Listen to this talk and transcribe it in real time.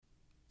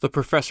The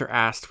professor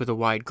asked with a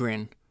wide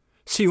grin.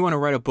 So you want to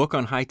write a book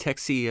on high-tech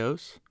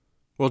CEOs?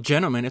 Well,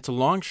 gentlemen, it's a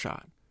long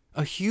shot.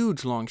 A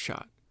huge long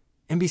shot.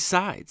 And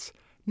besides,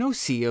 no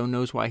CEO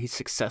knows why he's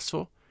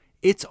successful.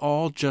 It's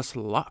all just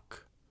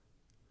luck.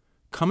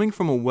 Coming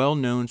from a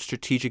well-known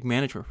strategic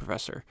management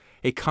professor,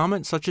 a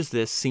comment such as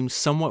this seems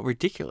somewhat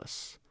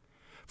ridiculous.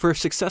 For if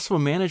successful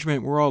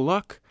management were all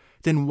luck,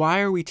 then why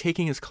are we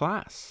taking his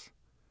class?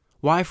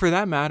 Why, for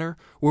that matter,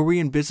 were we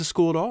in business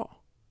school at all?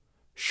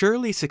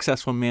 Surely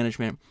successful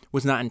management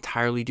was not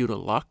entirely due to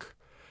luck.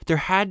 There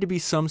had to be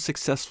some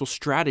successful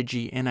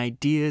strategy and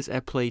ideas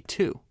at play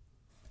too.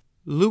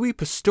 Louis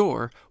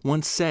Pasteur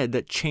once said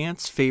that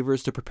chance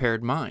favors the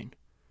prepared mind.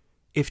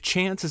 If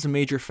chance is a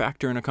major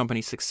factor in a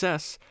company's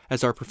success,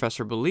 as our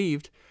professor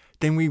believed,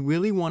 then we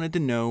really wanted to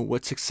know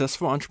what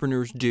successful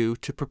entrepreneurs do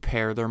to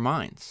prepare their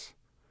minds.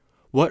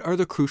 What are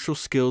the crucial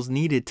skills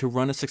needed to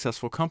run a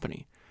successful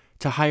company,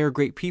 to hire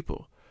great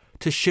people,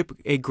 to ship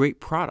a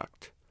great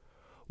product?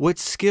 What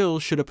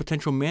skills should a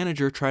potential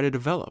manager try to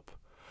develop?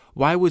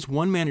 Why was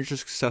one manager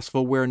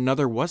successful where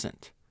another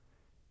wasn't?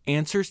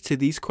 Answers to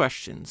these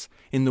questions,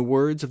 in the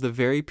words of the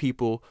very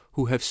people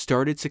who have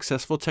started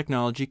successful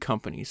technology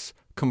companies,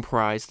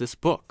 comprise this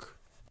book.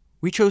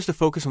 We chose to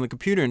focus on the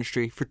computer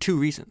industry for two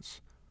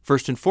reasons.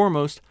 First and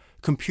foremost,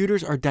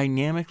 computers are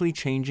dynamically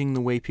changing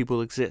the way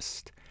people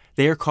exist.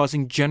 They are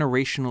causing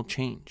generational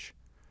change.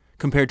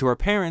 Compared to our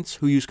parents,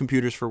 who use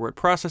computers for word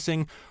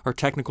processing or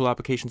technical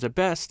applications at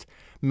best,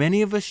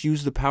 many of us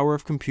use the power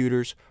of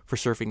computers for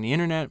surfing the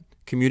internet,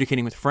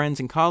 communicating with friends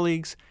and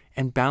colleagues,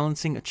 and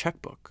balancing a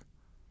checkbook.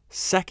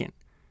 Second,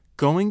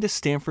 going to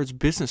Stanford's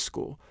business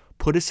school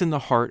put us in the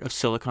heart of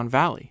Silicon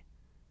Valley.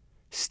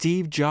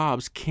 Steve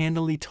Jobs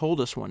candidly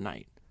told us one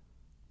night,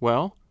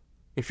 well,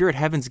 if you're at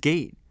Heaven's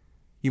Gate,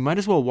 you might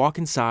as well walk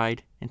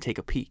inside and take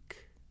a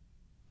peek.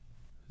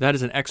 That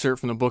is an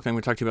excerpt from the book I'm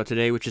going to talk to you about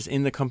today, which is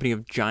In the Company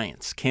of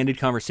Giants, Candid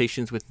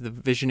Conversations with the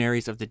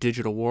Visionaries of the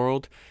Digital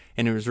World,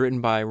 and it was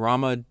written by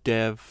Rama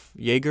Dev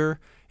Yeager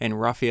and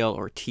Rafael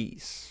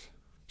Ortiz.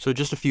 So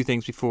just a few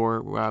things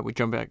before we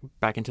jump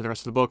back into the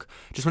rest of the book.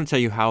 Just want to tell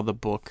you how the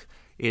book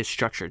is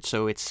structured.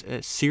 So it's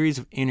a series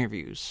of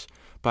interviews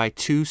by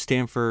 2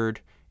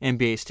 Stanford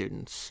MBA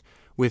students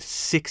with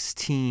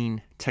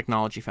 16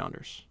 technology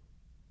founders.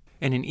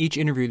 And in each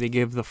interview, they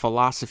give their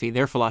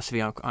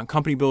philosophy on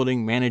company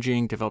building,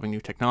 managing, developing new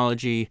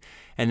technology,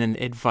 and then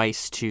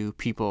advice to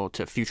people,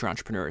 to future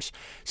entrepreneurs.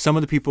 Some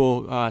of the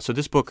people, so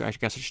this book, I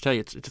guess I should tell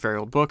you, it's a very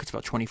old book. It's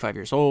about 25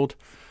 years old.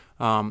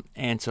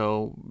 And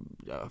so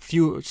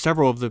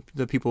several of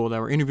the people that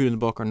were interviewed in the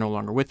book are no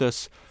longer with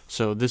us.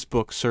 So this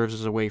book serves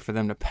as a way for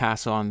them to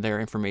pass on their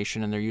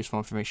information and their useful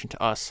information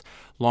to us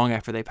long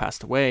after they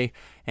passed away.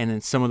 And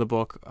then some of the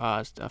book,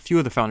 a few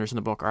of the founders in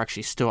the book are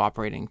actually still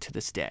operating to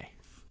this day.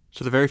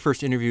 So the very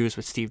first interview is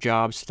with Steve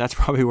Jobs. That's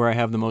probably where I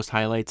have the most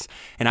highlights.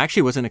 And I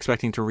actually wasn't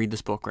expecting to read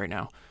this book right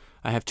now.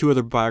 I have 2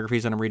 other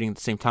biographies that I'm reading at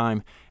the same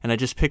time. And I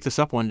just picked this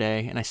up one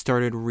day and I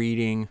started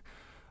reading.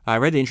 I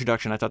read the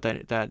introduction. I thought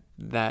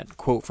that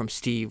quote from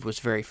Steve was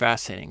very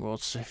fascinating.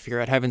 Well, if you're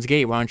at Heaven's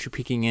Gate, why aren't you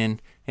peeking in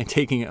and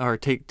taking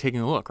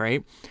a look,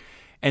 right?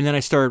 And then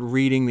I started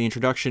reading the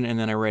introduction, and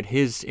then I read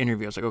his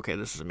interview. I was like, okay,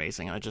 this is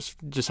amazing. And I just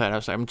decided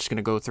I'm just going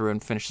to go through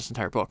and finish this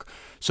entire book.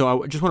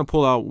 So I just want to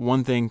pull out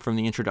one thing from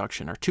the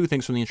introduction, or 2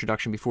 things from the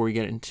introduction before we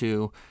get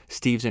into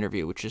Steve's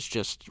interview, which is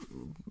just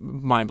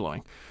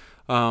mind-blowing.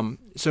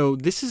 So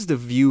this is the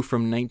view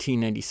from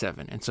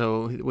 1997. And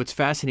so what's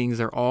fascinating is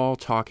they're all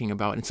talking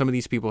about, and some of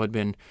these people had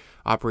been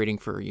operating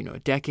for, a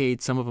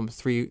decade, some of them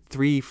three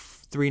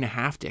and a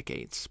half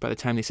decades by the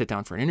time they sit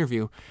down for an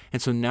interview.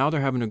 And so now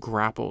they're having to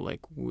grapple, like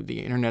the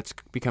internet's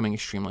becoming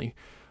extremely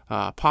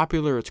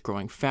popular, it's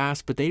growing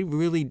fast, but they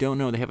really don't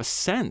know. They have a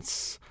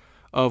sense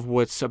of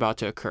what's about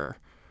to occur,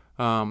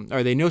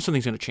 or they know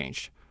something's going to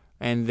change.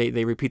 And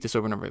they repeat this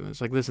over and over.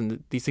 It's like,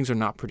 listen, these things are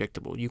not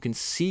predictable. You can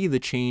see the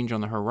change on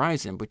the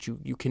horizon, but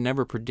you can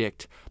never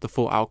predict the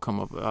full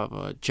outcome of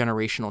a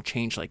generational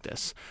change like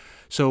this.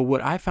 So what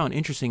I found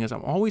interesting is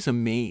I'm always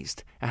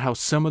amazed at how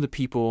some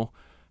people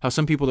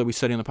that we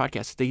study on the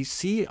podcast, they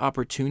see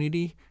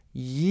opportunity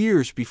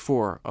years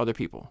before other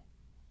people.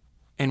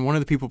 And one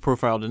of the people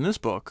profiled in this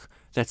book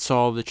that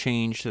saw the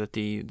change that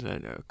the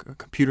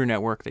computer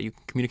network that you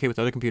can communicate with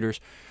other computers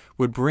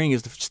would bring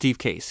is Steve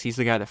Case. He's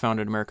the guy that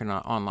founded American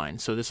Online.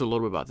 So this is a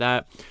little bit about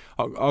that.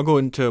 I'll go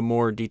into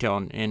more detail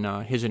in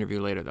his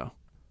interview later, though.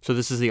 So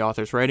this is the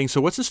author's writing.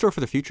 So what's in store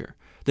for the future?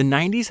 The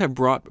 90s have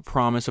brought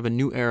promise of a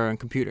new era in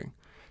computing.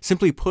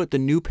 Simply put, the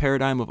new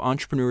paradigm of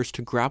entrepreneurs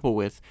to grapple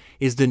with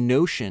is the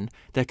notion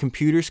that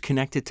computers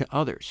connected to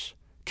others,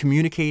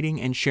 communicating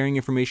and sharing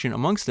information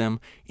amongst them,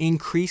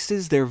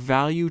 increases their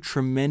value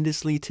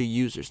tremendously to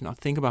users. Now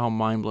think about how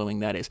mind-blowing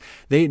that is.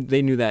 They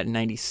knew that in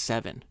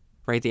 97.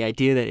 Right? The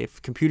idea that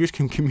if computers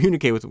can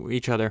communicate with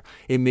each other,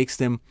 it makes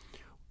them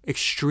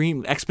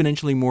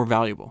exponentially more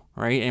valuable,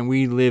 right? And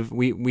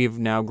we've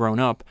now grown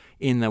up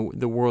in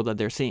the world that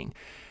they're seeing.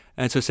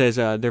 And so it says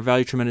they're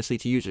valued tremendously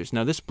to users.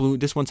 Now, this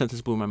one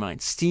sentence blew my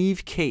mind.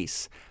 Steve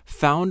Case,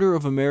 founder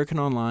of American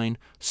Online,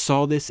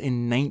 saw this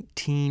in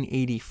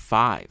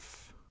 1985.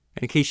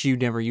 And in case you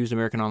never used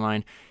American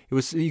Online,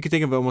 you could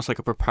think of it almost like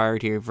a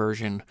proprietary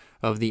version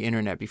of the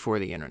internet before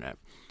the internet.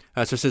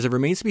 So it says it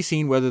remains to be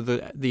seen whether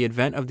the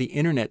advent of the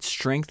internet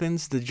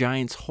strengthens the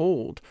giant's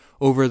hold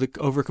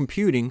over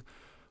computing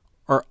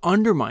or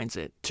undermines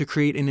it to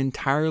create an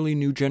entirely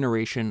new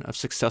generation of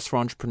successful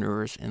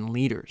entrepreneurs and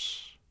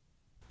leaders.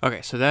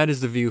 Okay, so that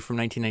is the view from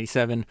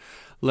 1997.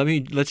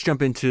 Let's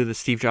jump into the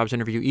Steve Jobs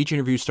interview. Each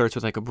interview starts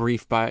with like a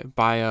brief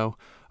bio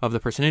of the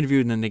person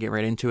interviewed, and then they get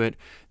right into it.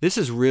 This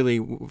is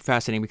really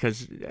fascinating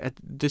because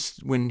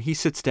when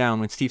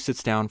Steve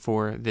sits down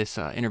for this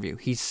interview,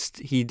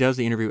 he does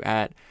the interview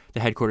at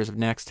the headquarters of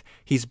Next.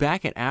 He's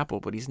back at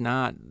Apple, but he's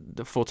not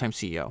the full-time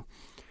CEO.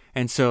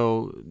 And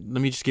so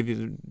let me just give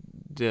you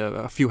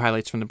a few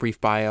highlights from the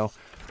brief bio.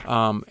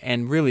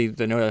 And really,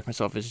 the note I left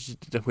myself is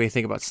the way I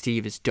think about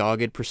Steve is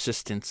dogged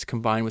persistence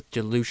combined with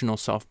delusional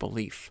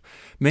self-belief.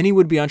 Many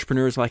would-be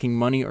entrepreneurs lacking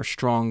money or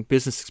strong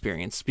business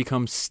experience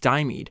become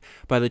stymied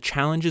by the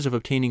challenges of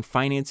obtaining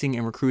financing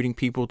and recruiting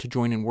people to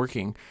join them in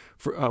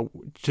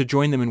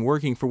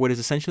working for what is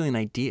essentially an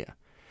idea.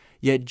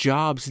 Yet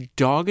Jobs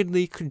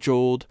doggedly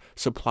cajoled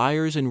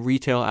suppliers and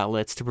retail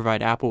outlets to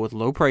provide Apple with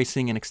low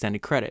pricing and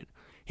extended credit.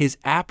 His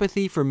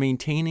apathy for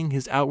maintaining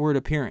his outward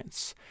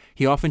appearance,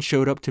 he often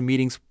showed up to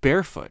meetings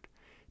barefoot,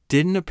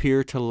 didn't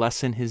appear to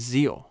lessen his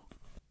zeal.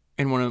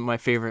 And one of my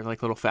favorite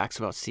little facts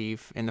about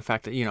Steve, and the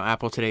fact that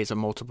Apple today is a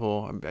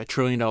 $1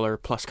 trillion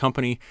plus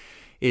company,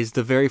 is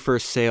the very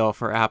first sale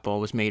for Apple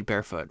was made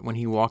barefoot. When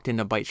he walked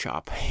into Byte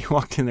Shop, he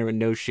walked in there with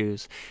no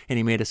shoes, and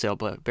he made a sale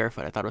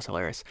barefoot. I thought it was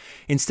hilarious.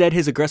 Instead,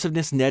 his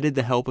aggressiveness netted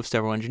the help of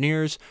several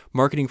engineers,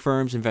 marketing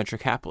firms, and venture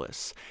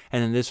capitalists.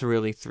 And then these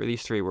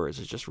three words,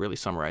 it just really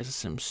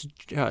summarizes him.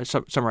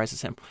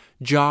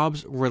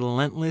 Jobs'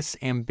 relentless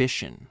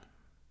ambition.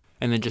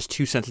 And then just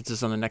two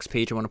sentences on the next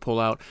page I want to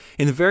pull out.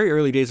 In the very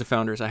early days of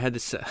Founders, I had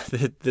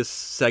this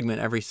segment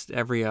every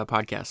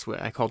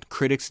podcast I called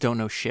 "Critics Don't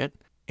Know Shit."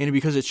 And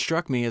because it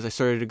struck me as I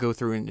started to go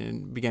through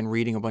and began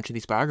reading a bunch of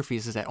these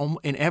biographies, is that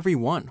in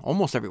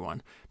almost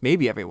everyone,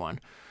 maybe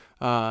everyone,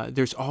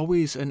 there's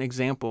always an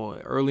example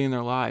early in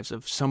their lives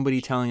of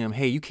somebody telling them,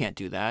 hey, you can't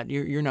do that.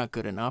 You're not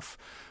good enough.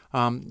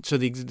 So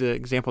the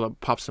example that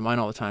pops to mind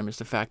all the time is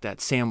the fact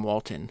that Sam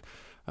Walton,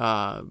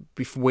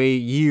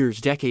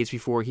 decades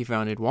before he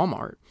founded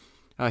Walmart,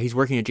 he's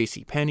working at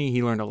JCPenney.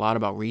 He learned a lot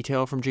about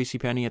retail from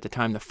JCPenney. At the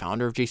time, the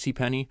founder of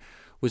JCPenney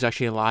was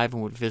actually alive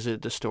and would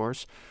visit the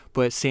stores.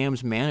 But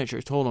Sam's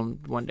manager told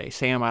him one day,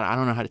 Sam, I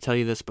don't know how to tell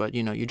you this, but,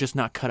 you're just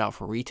not cut out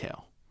for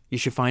retail. You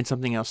should find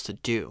something else to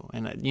do.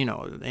 And,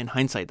 in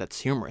hindsight,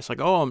 that's humorous. Like,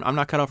 oh, I'm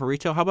not cut out for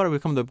retail? How about I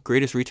become the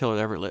greatest retailer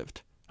that ever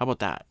lived? How about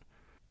that?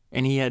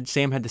 And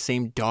Sam had the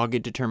same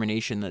dogged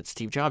determination that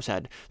Steve Jobs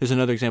had. There's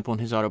another example in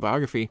his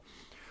autobiography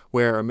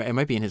where it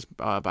might be in his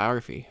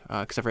biography,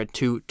 because I've read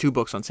two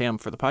books on Sam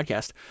for the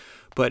podcast,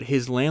 but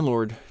his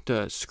landlord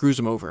screws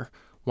him over,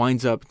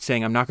 winds up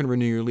saying, I'm not going to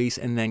renew your lease,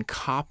 and then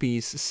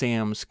copies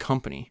Sam's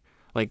company,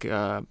 like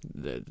the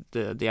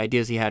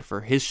ideas he had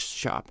for his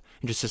shop,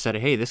 and just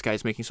decided, hey, this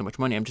guy's making so much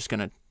money, I'm just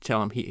going to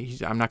tell him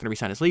I'm not going to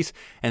re-sign his lease,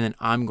 and then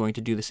I'm going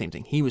to do the same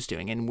thing he was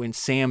doing. And when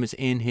Sam is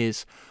in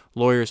his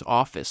lawyer's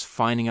office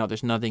finding out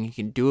there's nothing he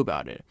can do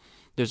about it,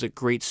 there's a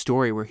great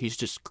story where he's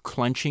just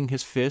clenching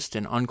his fist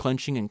and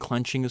unclenching and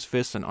clenching his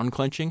fist and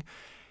unclenching.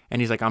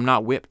 And he's like, I'm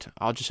not whipped.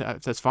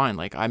 That's fine.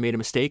 Like, I made a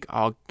mistake.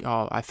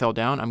 I fell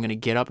down. I'm going to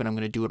get up and I'm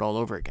going to do it all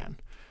over again.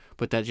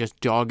 But that just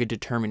dogged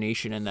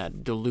determination and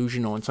that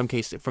delusional, in some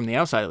cases, from the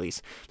outside at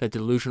least, that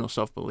delusional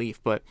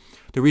self-belief. But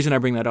the reason I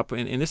bring that up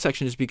in this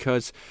section is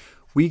because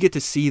we get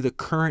to see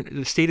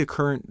the state of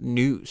current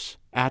news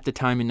at the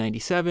time in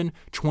 97.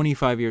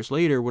 25 years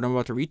later, what I'm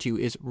about to read to you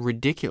is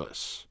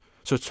ridiculous.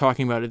 So it's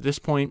talking about, at this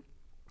point,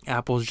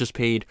 Apple's just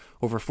paid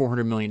over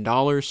 $400 million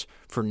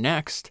for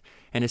Next.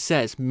 And it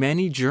says,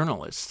 many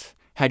journalists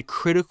had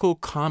critical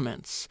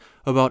comments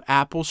about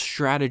Apple's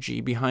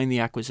strategy behind the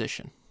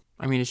acquisition.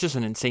 I mean, it's just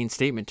an insane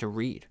statement to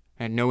read.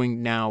 And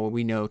knowing now what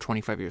we know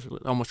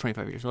almost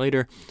 25 years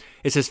later,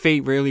 it says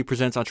fate rarely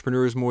presents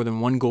entrepreneurs more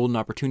than one golden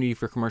opportunity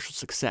for commercial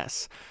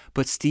success.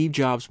 But Steve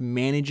Jobs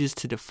manages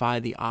to defy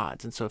the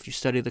odds. And so if you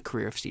study the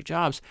career of Steve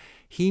Jobs,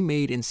 he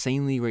made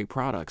insanely great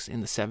products in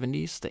the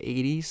 70s, the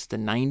 80s, the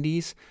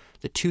 90s,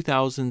 the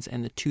 2000s,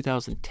 and the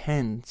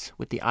 2010s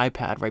with the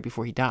iPad right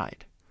before he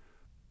died.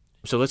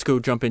 So let's go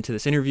jump into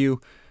this interview.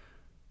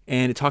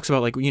 And it talks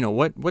about,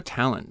 what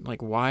talent?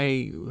 Like,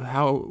 why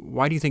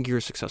do you think you're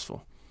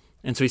successful?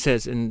 And so he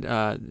says, and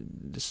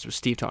this was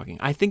Steve talking,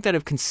 I think that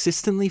I've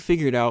consistently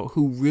figured out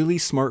who really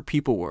smart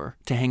people were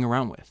to hang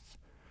around with.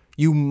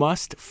 You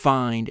must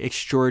find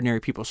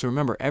extraordinary people. So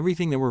remember,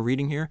 everything that we're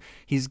reading here,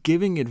 he's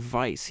giving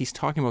advice. He's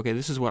talking about, okay,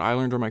 this is what I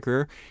learned during my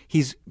career.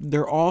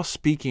 They're all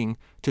speaking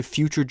to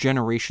future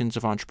generations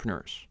of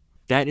entrepreneurs.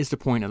 That is the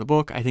point of the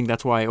book. I think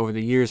that's why over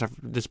the years,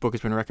 this book has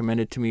been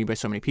recommended to me by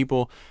so many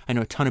people. I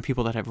know a ton of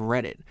people that have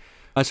read it.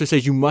 So it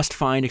says you must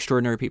find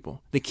extraordinary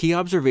people. The key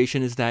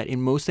observation is that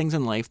in most things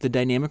in life, the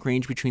dynamic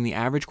range between the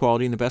average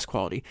quality and the best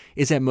quality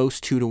is at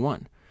most 2 to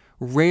 1.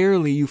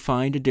 Rarely you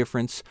find a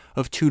difference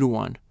of 2 to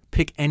 1.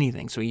 Pick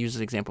anything. So he uses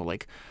an example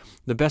like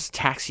the best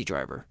taxi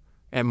driver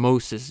at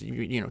most is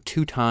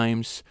 2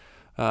 times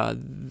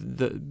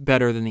the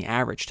better than the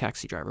average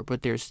taxi driver.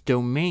 But there's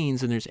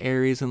domains and there's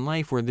areas in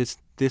life where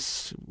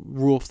this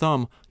rule of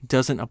thumb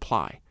doesn't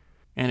apply.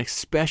 And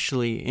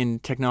especially in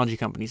technology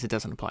companies, it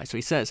doesn't apply. So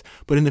he says,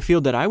 but in the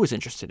field that I was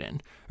interested in,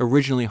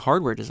 originally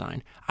hardware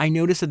design, I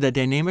noticed that the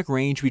dynamic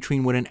range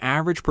between what an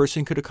average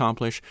person could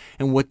accomplish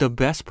and what the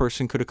best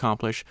person could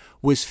accomplish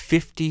was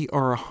 50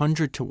 or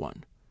 100 to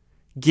 1.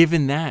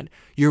 Given that,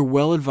 you're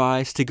well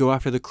advised to go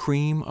after the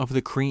cream of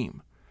the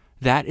cream.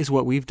 That is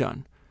what we've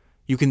done.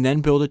 You can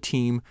then build a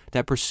team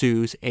that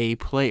pursues A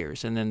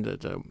players. And then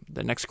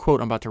the next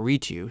quote I'm about to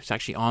read to you is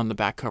actually on the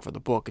back cover of the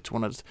book.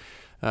 It's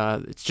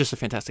it's just a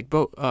fantastic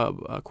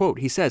quote.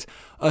 He says,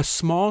 a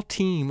small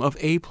team of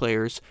A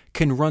players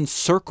can run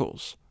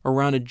circles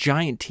around a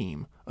giant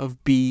team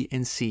of B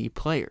and C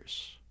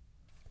players.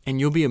 And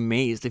you'll be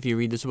amazed if you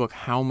read this book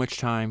how much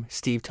time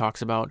Steve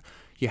talks about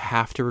you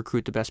have to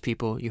recruit the best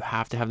people. You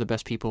have to have the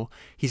best people.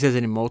 He says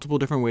it in multiple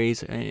different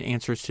ways and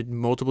answers to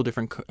multiple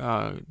different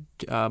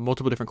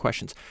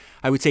questions.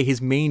 I would say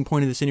his main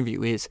point of this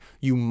interview is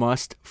you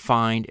must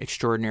find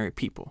extraordinary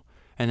people.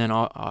 And then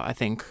I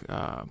think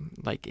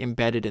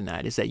embedded in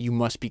that is that you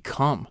must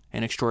become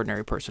an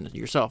extraordinary person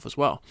yourself as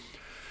well.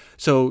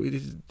 So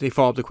they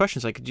follow up the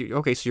questions like,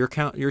 okay, so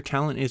your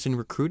talent is in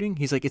recruiting?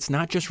 He's like, it's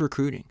not just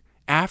recruiting.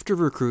 After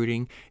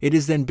recruiting, it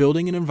is then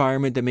building an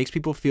environment that makes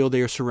people feel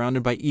they are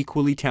surrounded by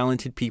equally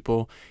talented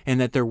people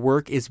and that their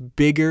work is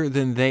bigger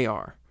than they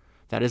are.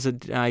 That is an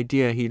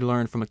idea he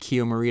learned from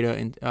Akio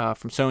Morita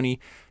from Sony.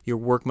 Your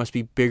work must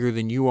be bigger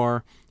than you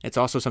are. It's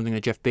also something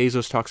that Jeff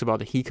Bezos talks about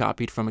that he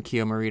copied from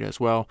Akio Morita as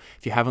well.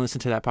 If you haven't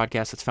listened to that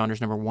podcast, it's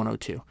Founders number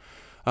 102.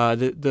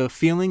 The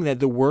feeling that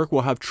the work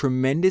will have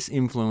tremendous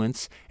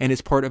influence and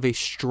is part of a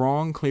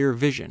strong, clear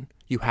vision.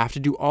 You have to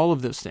do all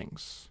of those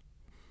things.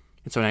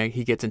 And so now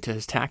he gets into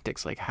his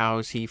tactics, like how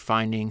is he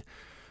finding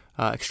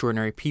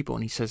extraordinary people?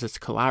 And he says it's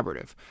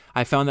collaborative.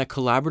 I found that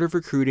collaborative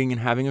recruiting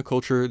and having a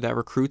culture that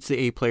recruits the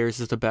A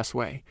players is the best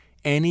way.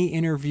 Any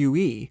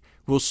interviewee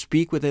will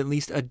speak with at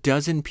least a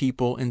dozen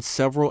people in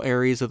several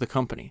areas of the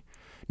company,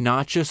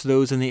 not just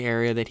those in the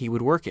area that he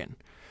would work in.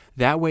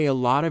 That way, a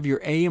lot of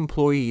your A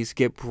employees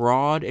get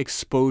broad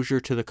exposure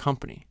to the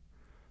company.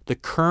 The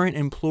current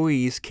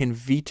employees can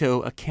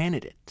veto a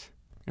candidate.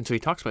 And so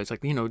he talks about it's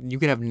like, you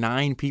could have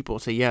 9 people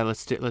say, yeah,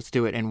 let's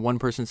do it, and one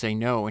person say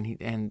no,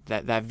 and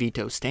that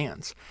veto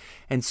stands.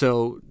 And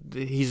so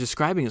he's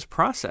describing his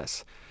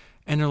process,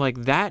 and they're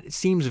like, that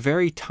seems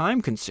very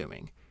time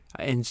consuming.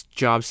 And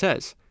Jobs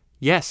says,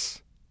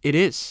 yes, it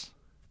is.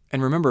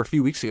 And remember a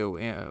few weeks ago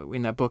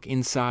in that book,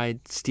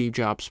 Inside Steve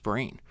Jobs'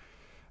 Brain,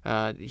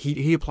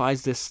 he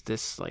applies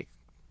this like,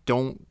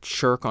 don't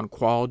shirk on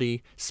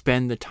quality,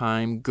 spend the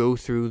time, go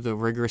through the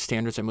rigorous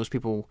standards that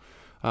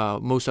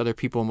most other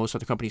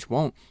companies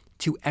won't,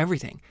 to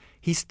everything.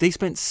 They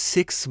spent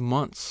 6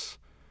 months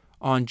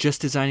on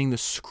just designing the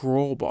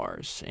scroll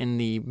bars in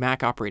the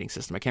Mac operating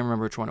system. I can't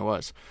remember which one it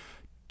was.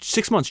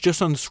 6 months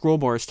just on the scroll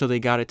bars till they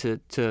got it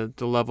to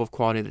the level of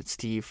quality that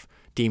Steve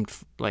deemed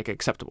like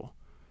acceptable.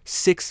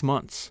 6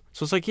 months.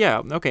 So it's like,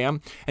 yeah, okay.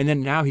 And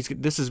then now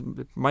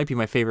might be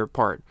my favorite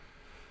part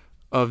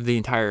of the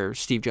entire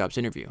Steve Jobs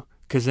interview,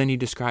 because then he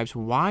describes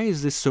why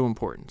is this so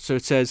important. So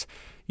it says,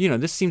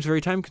 this seems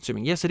very time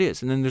consuming. Yes, it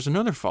is. And then there's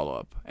another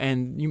follow-up.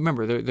 And you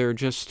remember, they're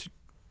just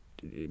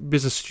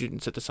business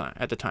students at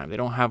the time. They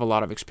don't have a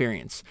lot of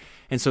experience.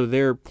 And so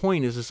their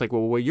point is just like,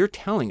 well, what you're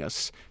telling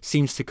us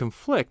seems to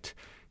conflict.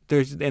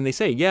 And they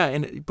say, yeah,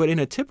 but in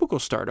a typical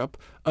startup,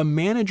 a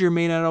manager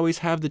may not always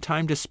have the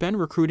time to spend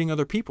recruiting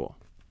other people.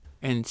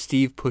 And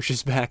Steve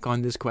pushes back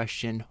on this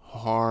question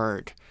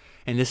hard.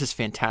 And this is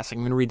fantastic.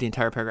 I'm going to read the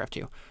entire paragraph to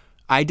you.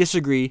 I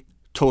disagree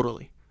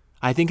totally.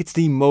 I think it's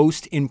the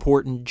most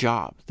important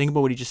job. Think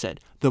about what he just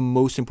said. The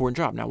most important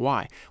job. Now,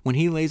 why? When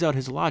he lays out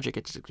his logic,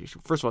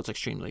 first of all, it's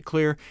extremely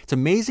clear. It's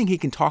amazing he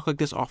can talk like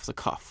this off the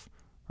cuff,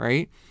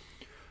 right?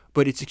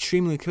 But it's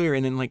extremely clear.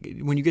 And then, like,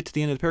 when you get to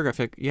the end of the paragraph,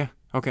 you're like, yeah,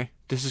 okay,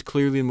 this is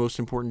clearly the most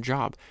important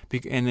job.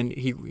 And then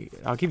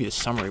I'll give you the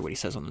summary of what he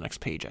says on the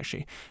next page,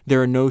 actually.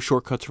 There are no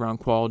shortcuts around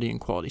quality, and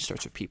quality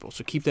starts with people.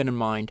 So keep that in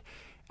mind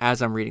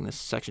as I'm reading this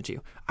section to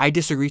you. I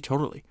disagree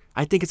totally.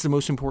 I think it's the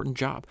most important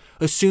job.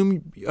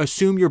 Assume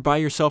you're by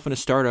yourself in a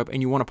startup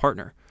and you want a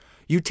partner.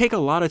 You take a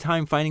lot of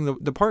time finding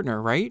the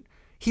partner, right?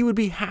 He would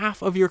be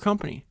half of your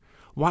company.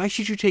 Why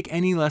should you take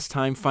any less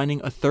time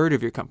finding a third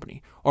of your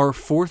company, or a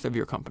fourth of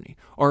your company,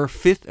 or a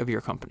fifth of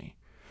your company?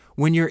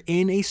 When you're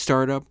in a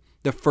startup,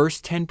 the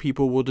first 10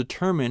 people will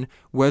determine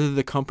whether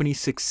the company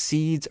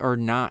succeeds or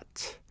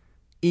not.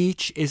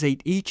 Each is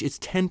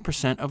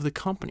 10% of the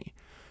company.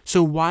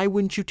 So why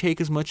wouldn't you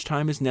take as much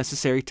time as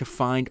necessary to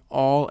find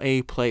all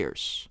A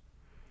players?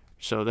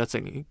 So that's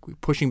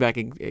pushing back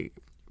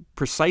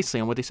precisely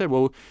on what they said.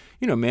 Well,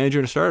 manager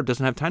in a startup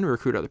doesn't have time to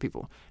recruit other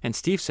people. And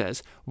Steve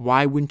says,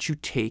 why wouldn't you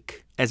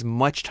take as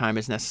much time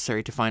as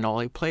necessary to find all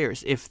 8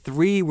 players? If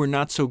 3 were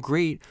not so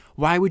great,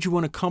 why would you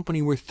want a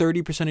company where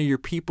 30% of your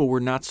people were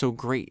not so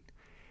great?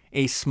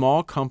 A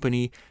small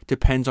company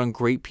depends on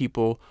great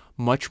people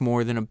much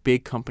more than a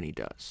big company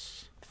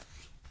does.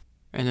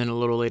 And then a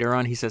little later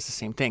on, he says the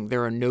same thing.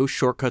 There are no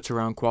shortcuts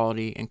around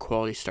quality, and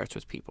quality starts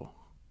with people.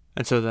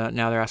 And so that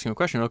now they're asking a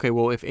question. Okay,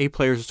 well, if A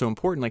players are so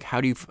important,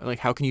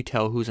 how can you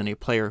tell who's an A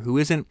player, who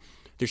isn't?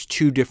 There's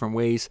 2 different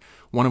ways.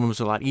 One of them is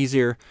a lot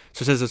easier.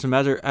 So it says, as a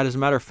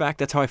matter of fact,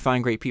 that's how I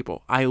find great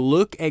people. I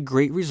look at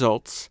great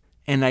results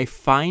and I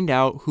find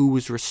out who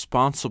was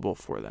responsible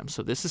for them.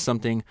 So this is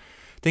something.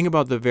 Think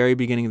about the very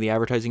beginning of the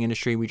advertising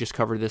industry. We just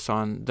covered this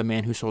on The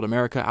Man Who Sold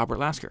America, Albert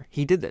Lasker.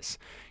 He did this.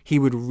 He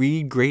would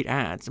read great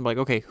ads and be like,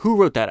 okay, who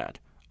wrote that ad?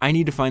 I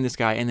need to find this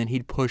guy. And then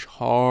he'd push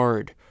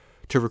hard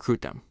to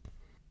recruit them.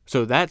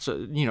 So that's,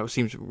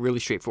 seems really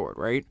straightforward,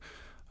 right?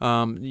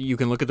 You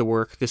can look at the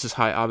work. This is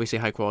obviously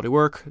high quality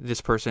work.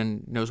 This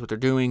person knows what they're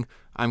doing.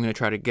 I'm going to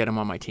try to get them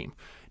on my team.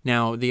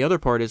 Now, the other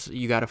part is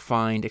you got to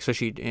find,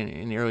 especially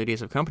in the early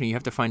days of a company, you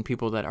have to find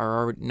people that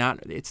are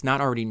it's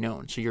not already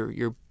known. So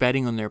you're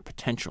betting on their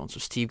potential. And so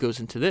Steve goes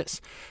into this.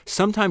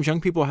 Sometimes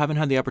young people haven't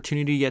had the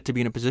opportunity yet to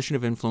be in a position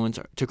of influence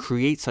to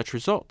create such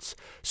results.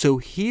 So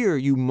here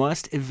you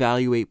must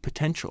evaluate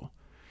potential.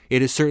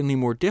 It is certainly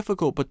more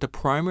difficult, but the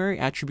primary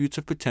attributes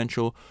of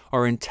potential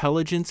are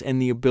intelligence and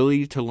the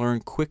ability to learn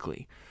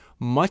quickly.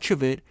 Much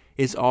of it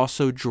is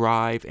also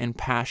drive and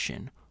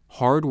passion.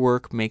 Hard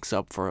work makes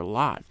up for a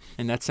lot.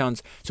 And that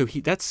sounds,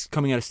 that's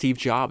coming out of Steve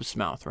Jobs'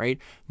 mouth, right?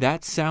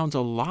 That sounds a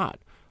lot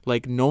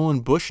like Nolan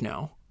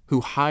Bushnell,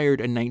 who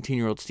hired a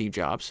 19-year-old Steve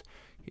Jobs,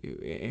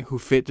 who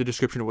fit the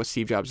description of what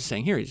Steve Jobs is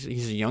saying here.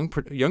 He's a young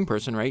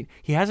person, right?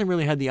 He hasn't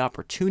really had the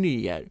opportunity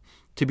yet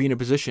to be in a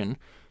position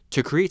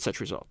to create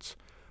such results.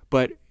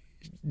 But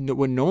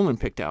what Nolan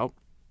picked out,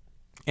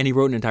 and he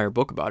wrote an entire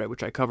book about it,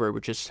 which I covered,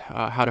 which is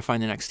how to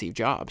find the next Steve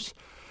Jobs.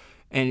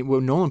 And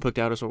what Nolan picked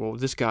out is, well,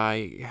 this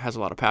guy has a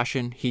lot of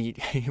passion. He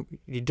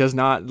does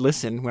not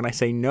listen when I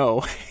say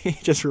no. He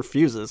just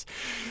refuses.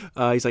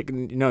 He's like,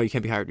 no, you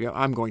can't be hired.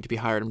 I'm going to be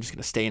hired. I'm just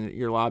going to stay in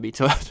your lobby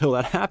till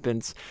that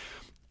happens.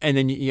 And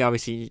then you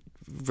obviously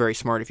very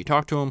smart if you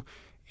talk to him.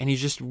 And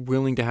he's just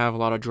willing to have a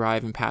lot of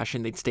drive and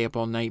passion. They'd stay up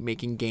all night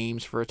making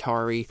games for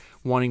Atari,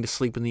 wanting to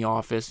sleep in the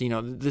office.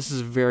 This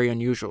is very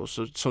unusual.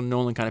 So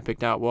Nolan kind of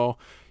picked out, well,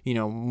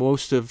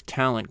 most of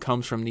talent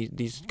comes from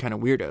these kind of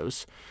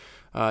weirdos,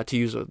 to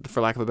use,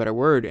 for lack of a better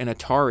word. And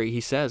Atari, he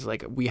says,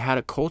 we had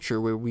a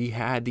culture where we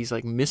had these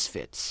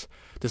misfits,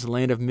 this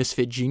land of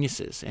misfit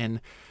geniuses.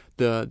 And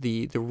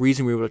the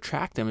reason we were able to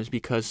attract them is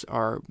because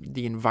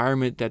the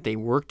environment that they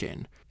worked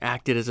in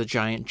acted as a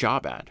giant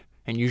job ad.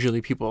 And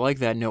usually people like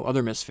that know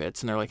other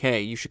misfits, and they're like,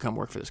 hey, you should come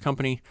work for this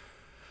company.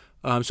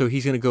 So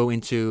he's going to go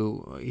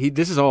into,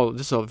 this is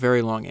a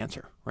very long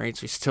answer, right?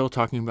 So he's still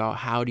talking about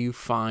how do you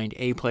find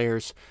A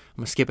players.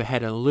 I'm going to skip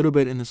ahead a little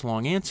bit in this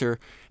long answer,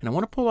 and I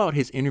want to pull out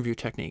his interview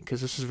technique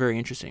because this is very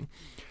interesting.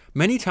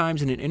 Many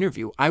times in an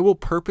interview, I will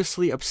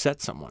purposely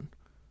upset someone.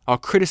 I'll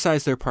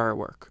criticize their prior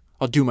work.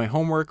 I'll do my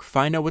homework,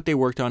 find out what they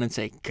worked on, and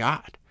say,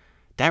 God,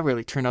 that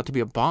really turned out to be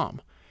a bomb.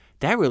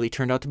 That really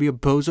turned out to be a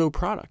bozo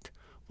product.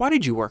 Why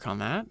did you work on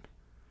that?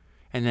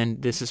 And then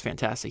this is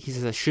fantastic. He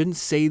says, I shouldn't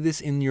say this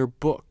in your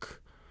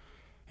book.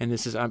 And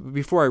this is,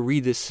 before I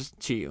read this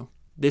to you,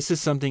 this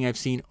is something I've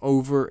seen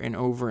over and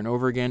over and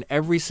over again.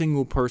 Every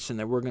single person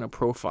that we're going to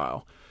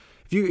profile.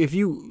 If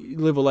you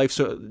live a life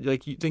so,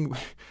 you think,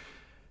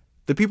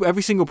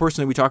 every single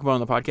person that we talk about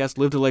on the podcast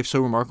lived a life so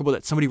remarkable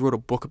that somebody wrote a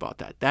book about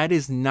that. That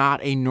is not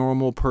a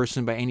normal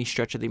person by any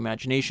stretch of the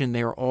imagination.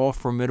 They are all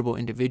formidable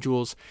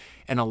individuals.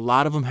 And a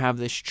lot of them have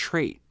this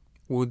trait.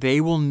 Well,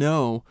 they will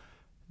know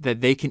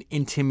that they can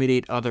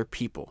intimidate other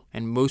people,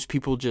 and most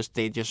people just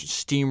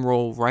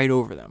steamroll right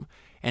over them.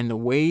 And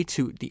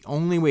the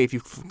only way if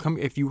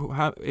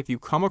you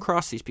come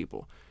across these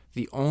people,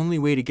 the only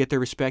way to get their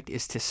respect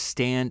is to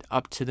stand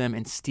up to them.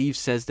 And Steve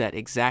says that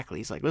exactly.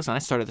 He's like, listen, I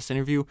started this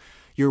interview.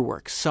 Your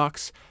work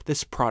sucks.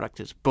 This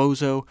product is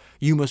bozo.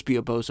 You must be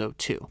a bozo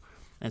too.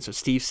 And so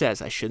Steve says,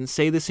 I shouldn't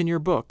say this in your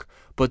book,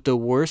 but the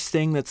worst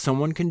thing that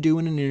someone can do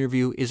in an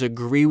interview is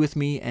agree with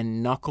me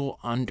and knuckle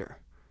under.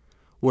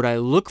 What I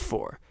look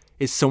for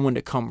is someone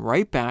to come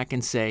right back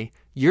and say,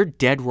 you're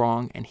dead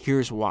wrong, and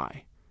here's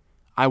why.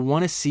 I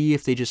want to see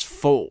if they just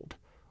fold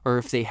or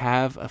if they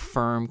have a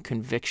firm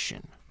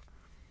conviction.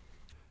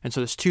 And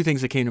so there's 2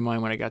 things that came to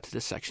mind when I got to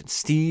this section.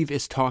 Steve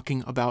is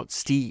talking about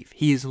Steve.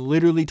 He is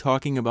literally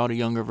talking about a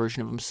younger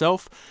version of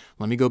himself.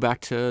 Let me go back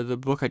to the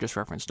book I just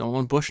referenced.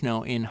 Nolan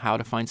Bushnell in How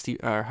to Find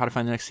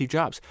the Next Steve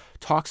Jobs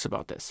talks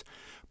about this.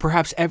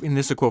 And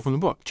this is a quote from the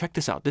book. Check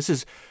this out.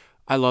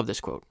 I love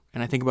this quote,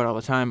 and I think about it all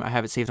the time. I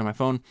have it saved on my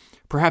phone.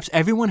 Perhaps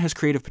everyone has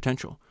creative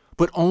potential,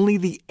 but only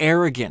the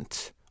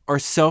arrogant are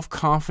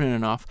self-confident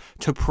enough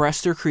to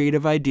press their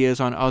creative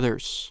ideas on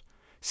others.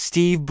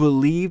 Steve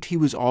believed he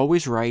was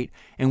always right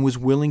and was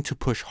willing to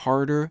push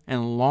harder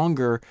and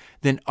longer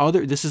than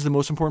this is the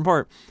most important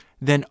part,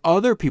 than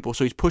other people.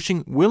 So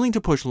he's willing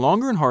to push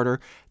longer and harder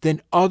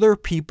than other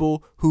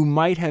people who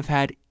might have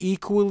had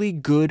equally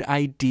good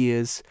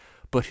ideas,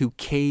 but who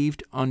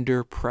caved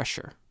under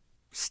pressure.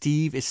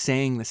 Steve is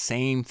saying the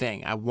same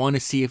thing. I want to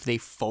see if they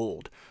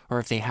fold or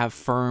if they have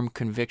firm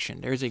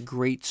conviction. There's a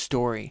great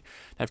story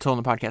that I've told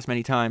on the podcast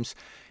many times.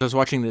 I was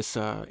watching this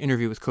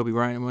interview with Kobe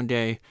Bryant one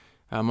day.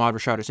 Ahmad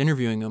Rashad is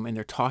interviewing him, and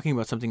they're talking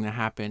about something that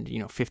happened,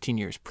 15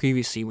 years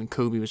previously when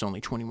Kobe was only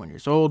 21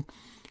 years old.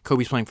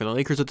 Kobe's playing for the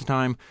Lakers at the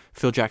time.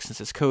 Phil Jackson's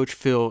his coach.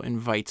 Phil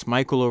invites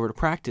Michael over to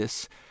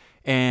practice,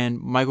 and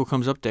Michael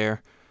comes up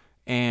there,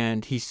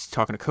 and he's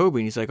talking to Kobe,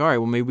 and he's like, all right,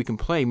 well, maybe we can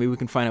play. Maybe we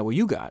can find out what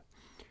you got.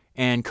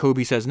 And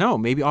Kobe says, no,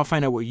 maybe I'll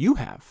find out what you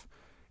have.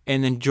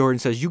 And then Jordan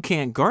says, you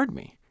can't guard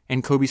me.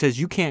 And Kobe says,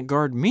 you can't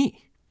guard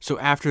me. So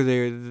after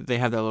they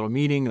have that little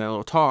meeting, that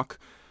little talk,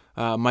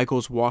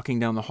 Michael's walking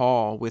down the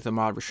hall with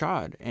Ahmad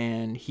Rashad,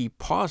 and he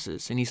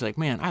pauses, and he's like,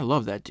 man, I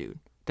love that dude.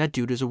 That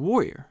dude is a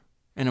warrior.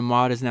 And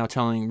Ahmad is now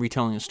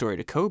retelling the story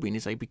to Kobe, and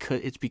he's like,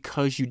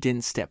 because you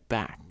didn't step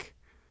back.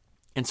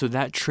 And so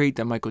that trait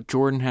that Michael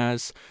Jordan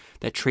has,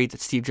 that trait that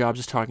Steve Jobs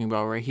is talking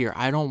about right here,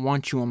 I don't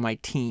want you on my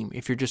team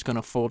if you're just going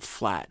to fold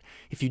flat,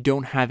 if you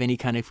don't have any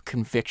kind of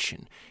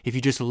conviction, if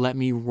you just let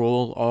me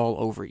roll all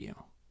over you.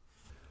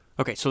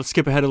 Okay, so let's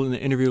skip ahead in the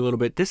interview a little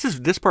bit.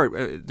 This part,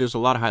 there's a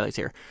lot of highlights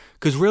here.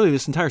 Because really,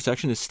 this entire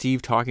section is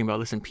Steve talking about,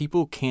 listen,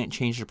 people can't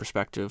change their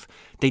perspective.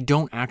 They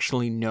don't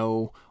actually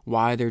know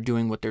why they're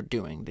doing what they're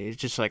doing. It's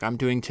just like, I'm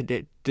doing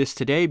this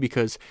today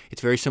because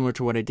it's very similar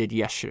to what I did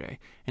yesterday.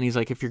 And he's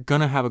like, if you're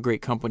going to have a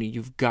great company,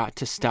 you've got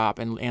to stop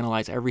and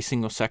analyze every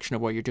single section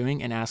of what you're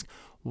doing and ask,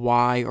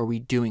 why are we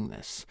doing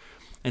this?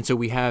 And so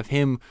we have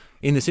him,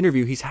 in this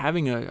interview, he's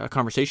having a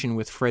conversation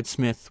with Fred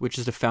Smith, which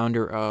is the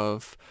founder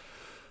of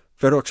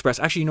Federal Express.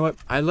 Actually, you know what?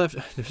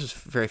 This is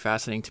very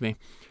fascinating to me.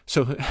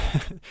 So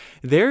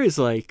there's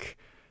got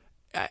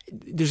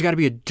to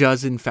be a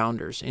dozen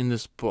founders in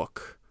this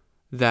book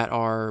that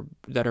are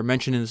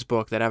mentioned in this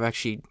book that I've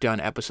actually done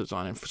episodes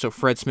on. And so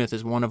Fred Smith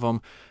is one of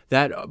them.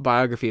 That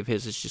biography of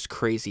his is just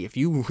crazy. If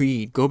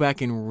you go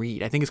back and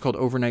read, I think it's called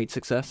Overnight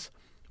Success,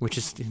 which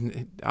is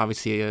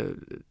obviously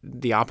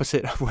the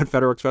opposite of what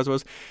Federal Express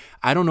was.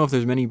 I don't know if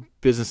there's many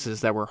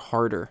businesses that were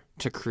harder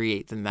to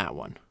create than that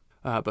one.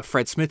 But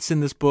Fred Smith's in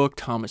this book,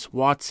 Thomas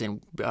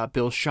Watson,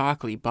 Bill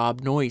Shockley,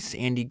 Bob Noyce,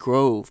 Andy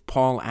Grove,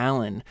 Paul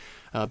Allen,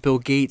 Bill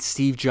Gates,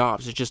 Steve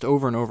Jobs. It's just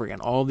over and over again.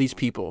 All these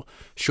people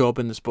show up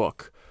in this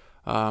book.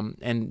 And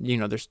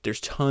there's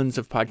tons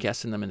of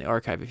podcasts in them in the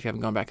archive if you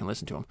haven't gone back and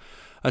listened to them.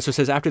 So it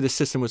says, after this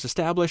system was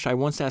established, I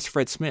once asked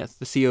Fred Smith,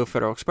 the CEO of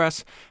Federal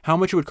Express, how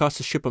much it would cost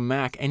to ship a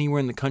Mac anywhere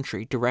in the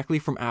country directly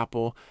from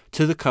Apple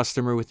to the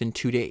customer within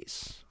 2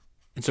 days.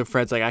 And so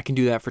Fred's like, I can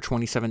do that for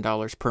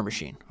 $27 per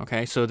machine.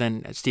 Okay, so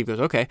then Steve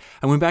goes, okay.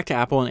 I went back to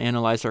Apple and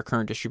analyzed our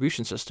current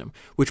distribution system,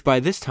 which by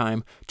this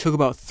time took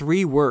about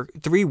 3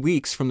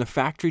 weeks from the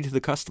factory to the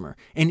customer.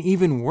 And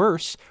even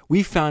worse,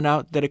 we found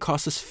out that it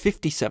cost us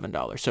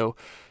 $57. So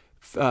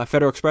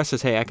Federal Express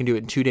says, hey, I can do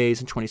it in 2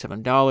 days and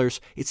 $27.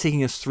 It's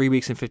taking us 3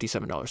 weeks and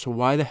 $57. So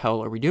why the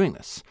hell are we doing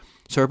this?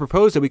 So I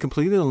propose that we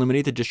completely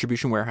eliminate the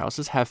distribution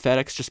warehouses, have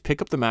FedEx just pick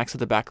up the Macs at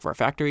the back of our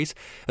factories,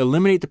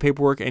 eliminate the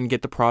paperwork, and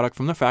get the product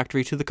from the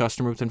factory to the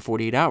customer within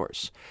 48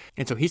 hours.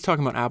 And so he's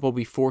talking about Apple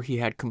before he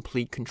had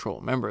complete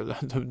control. Remember,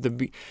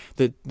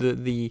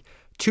 the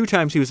 2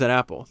 times he was at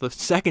Apple. The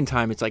second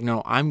time, it's like,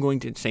 no, I'm going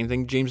to, same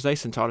thing James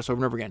Dyson taught us over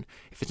and over again.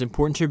 If it's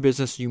important to your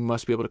business, you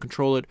must be able to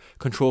control it.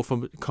 Control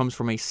comes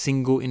from a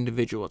single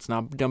individual. It's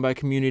not done by a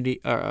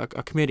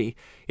committee.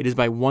 It is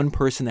by one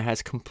person that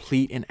has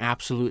complete and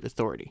absolute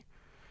authority.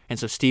 And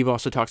so Steve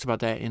also talks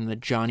about that in the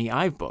Johnny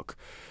Ive book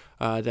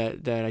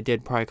that I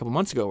did probably a couple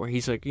months ago, where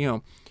he's like,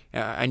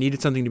 I needed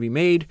something to be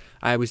made.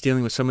 I was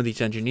dealing with some of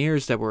these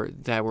engineers that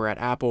were at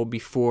Apple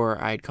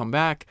before I'd come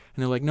back,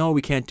 and they're like, no,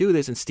 we can't do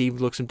this. And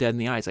Steve looks him dead in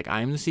the eyes, like,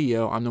 I'm the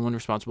CEO, I'm the one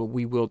responsible,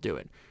 we will do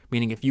it.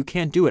 Meaning, if you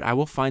can't do it, I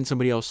will find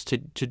somebody else to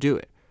do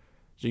it.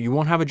 So you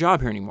won't have a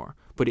job here anymore,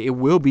 but it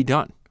will be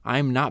done.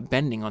 I'm not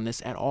bending on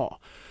this at all.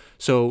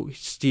 So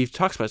Steve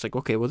talks about it. It's like,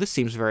 okay, well, this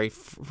seems very,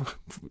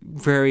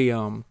 very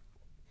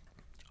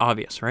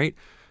obvious, right?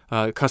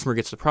 Customer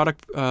gets the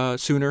product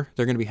sooner.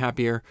 They're going to be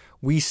happier.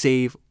 We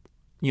save,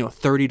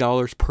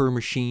 $30 per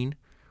machine.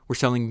 We're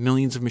selling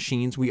millions of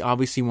machines. We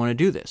obviously want to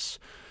do this.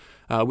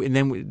 And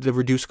then the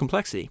reduced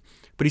complexity.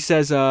 But he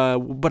says,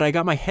 but I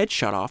got my head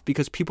shut off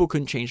because people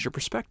couldn't change their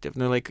perspective.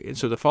 And they're like,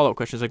 so the follow-up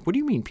question is like, what do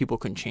you mean people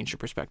couldn't change their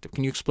perspective?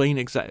 Can you explain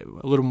a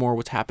little more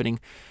what's happening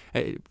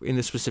in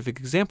this specific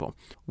example?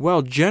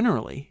 Well,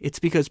 generally, it's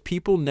because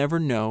people never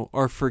know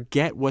or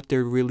forget what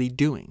they're really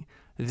doing.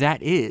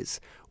 That is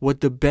what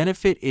the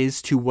benefit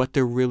is to what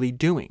they're really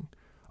doing.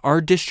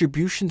 Our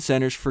distribution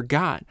centers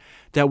forgot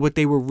that what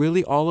they were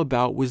really all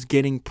about was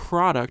getting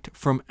product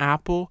from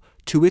Apple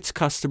to its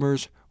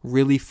customers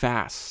really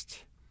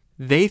fast.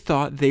 They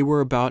thought they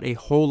were about a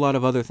whole lot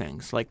of other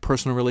things, like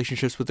personal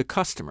relationships with the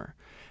customer.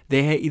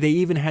 They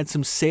even had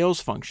some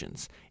sales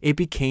functions. It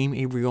became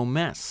a real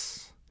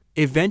mess.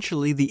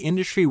 Eventually, the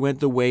industry went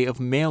the way of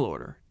mail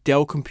order.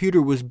 Dell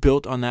Computer was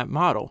built on that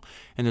model,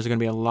 and there's going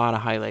to be a lot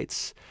of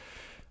highlights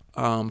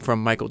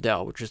from Michael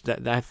Dell, which is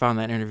that I found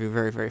that interview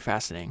very, very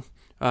fascinating.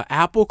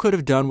 Apple could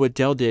have done what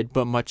Dell did,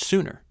 but much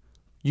sooner.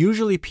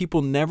 Usually,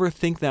 people never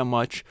think that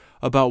much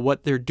about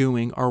what they're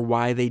doing or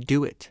why they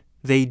do it.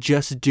 They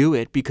just do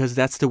it because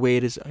that's the way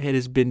it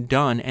has been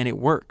done, and it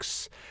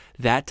works.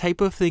 That type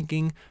of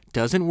thinking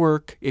doesn't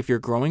work if you're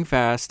growing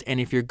fast and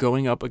if you're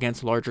going up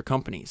against larger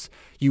companies.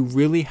 You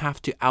really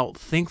have to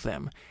outthink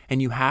them,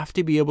 and you have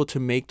to be able to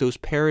make those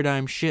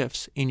paradigm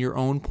shifts in your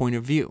own point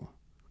of view.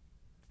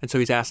 And so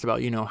he's asked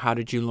about, how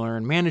did you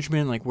learn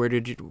management? Like,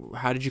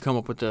 how did you come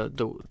up with the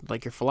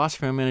your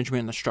philosophy on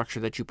management and the structure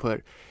that you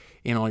put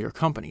in all your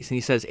companies? And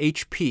he says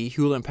HP,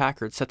 Hewlett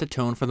Packard, set the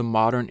tone for the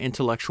modern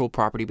intellectual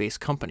property-based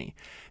company.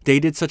 They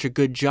did such a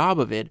good job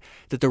of it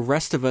that the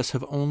rest of us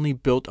have only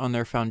built on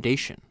their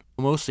foundation.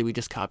 Mostly we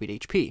just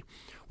copied HP.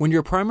 When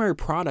your primary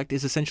product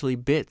is essentially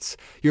bits,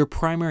 your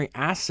primary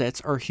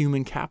assets are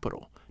human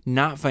capital,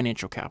 not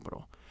financial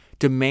capital.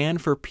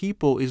 Demand for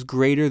people is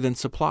greater than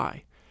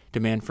supply.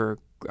 Demand for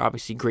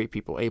obviously great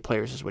people, A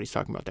players is what he's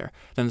talking about there,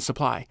 than the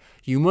supply.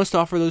 You must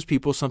offer those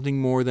people something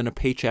more than a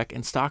paycheck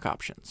and stock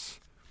options.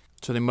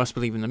 So they must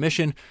believe in the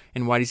mission.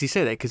 And why does he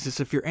say that? Because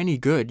if you're any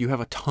good, you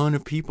have a ton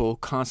of people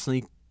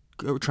constantly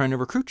trying to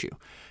recruit you.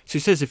 So he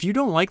says if you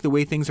don't like the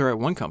way things are at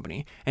one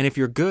company, and if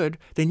you're good,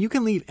 then you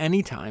can leave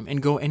anytime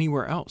and go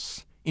anywhere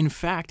else. In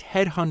fact,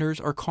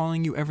 headhunters are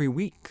calling you every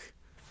week.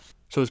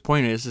 So his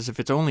point is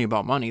if it's only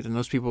about money, then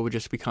those people would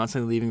just be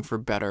constantly leaving for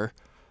better,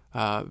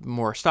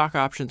 more stock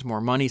options,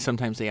 more money.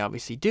 Sometimes they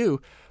obviously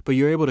do, but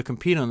you're able to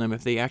compete on them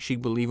if they actually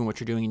believe in what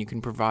you're doing and you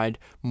can provide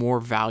more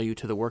value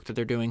to the work that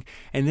they're doing.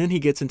 And then he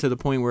gets into the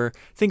point where,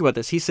 think about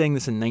this, he's saying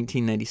this in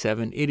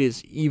 1997. It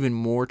is even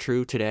more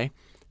true today.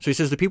 So he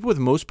says the people with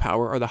most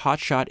power are the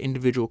hotshot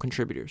individual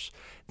contributors.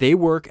 They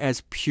work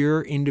as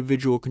pure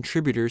individual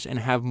contributors and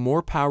have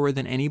more power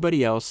than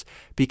anybody else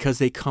because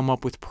they come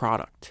up with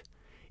product.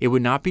 It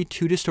would not be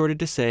too distorted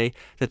to say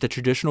that the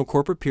traditional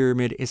corporate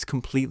pyramid is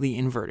completely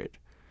inverted.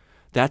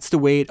 That's the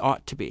way it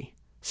ought to be.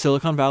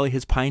 Silicon Valley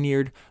has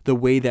pioneered the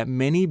way that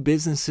many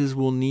businesses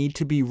will need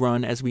to be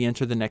run as we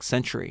enter the next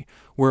century,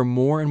 where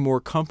more and more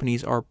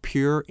companies are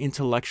pure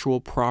intellectual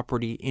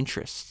property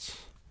interests.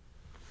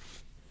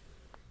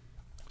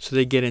 So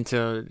they get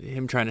into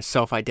him trying to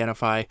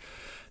self-identify.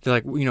 They're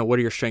like, what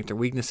are your strengths and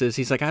weaknesses?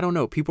 He's like, I don't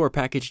know. People are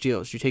package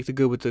deals. You take the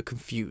good with the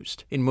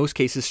confused. In most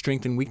cases,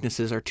 strengths and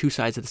weaknesses are two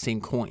sides of the same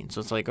coin.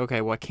 So it's like,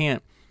 okay, well, you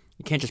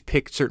can't just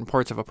pick certain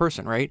parts of a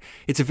person, right?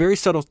 It's a very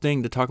subtle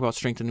thing to talk about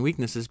strengths and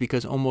weaknesses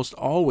because almost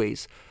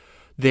always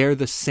they're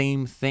the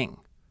same thing.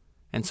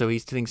 And so he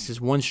thinks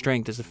his one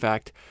strength is the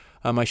fact,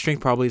 my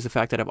strength probably is the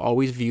fact that I've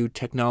always viewed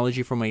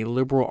technology from a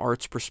liberal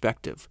arts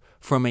perspective,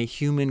 from a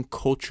human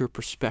culture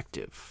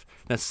perspective.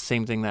 That's the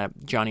same thing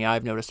that Johnny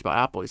Ive noticed about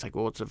Apple. He's like,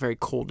 well, it's a very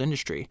cold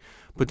industry,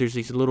 but there's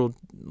these little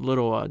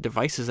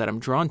devices that I'm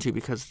drawn to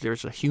because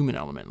there's a human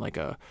element, like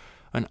an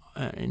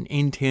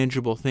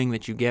intangible thing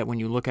that you get when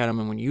you look at them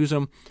and when you use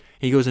them.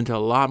 He goes into a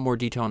lot more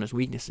detail on his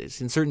weaknesses.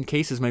 In certain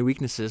cases, my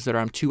weaknesses that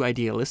I'm too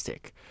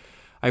idealistic.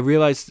 I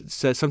realize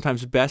that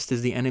sometimes best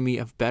is the enemy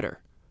of better.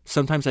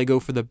 Sometimes I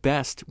go for the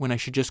best when I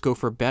should just go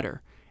for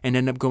better and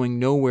end up going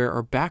nowhere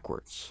or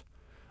backwards.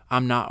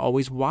 I'm not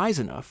always wise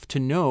enough to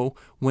know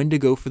when to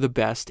go for the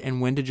best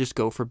and when to just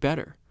go for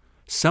better.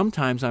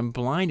 Sometimes I'm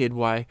blinded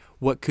by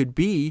what could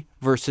be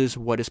versus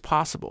what is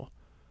possible.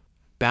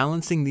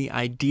 Balancing the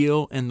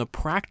ideal and the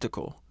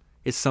practical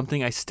is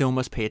something I still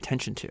must pay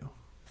attention to.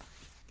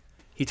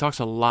 He talks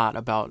a lot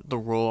about the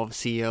role of a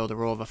CEO, the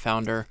role of a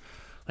founder.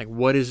 Like,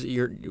 what is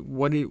your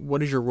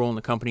role in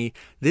the company?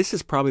 This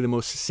is probably the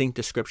most succinct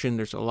description.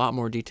 There's a lot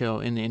more detail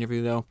in the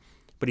interview, though.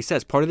 But he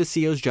says part of the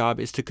CEO's job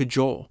is to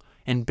cajole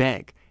and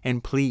beg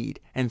and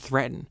plead and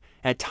threaten,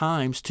 at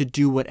times to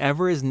do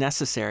whatever is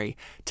necessary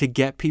to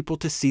get people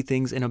to see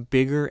things in a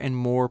bigger and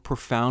more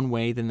profound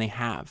way than they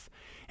have,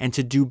 and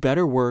to do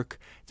better work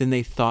than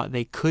they thought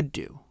they could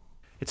do.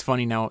 It's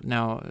funny now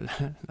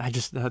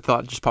a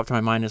thought just popped in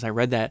my mind as I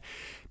read that,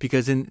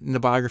 because in the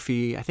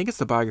biography, I think it's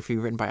the biography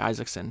written by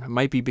Isaacson, it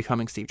might be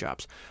Becoming Steve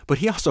Jobs, but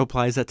he also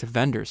applies that to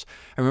vendors.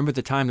 I remember at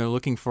the time they're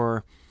looking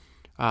for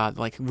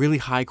really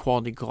high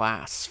quality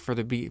glass for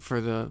the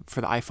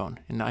iPhone,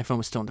 and the iPhone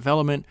was still in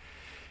development.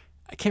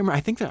 I can't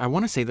remember. I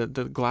want to say that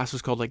the glass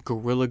was called like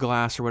Gorilla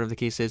Glass or whatever the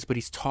case is, but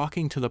he's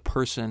talking to the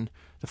person,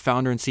 the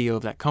founder and CEO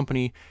of that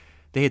company.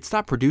 They had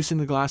stopped producing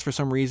the glass for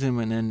some reason,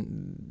 and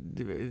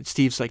then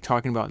Steve's like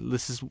talking about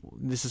this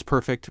is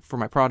perfect for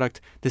my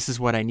product. This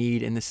is what I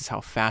need, and this is how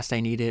fast I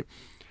need it.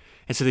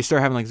 And so they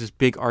start having like this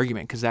big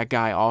argument because that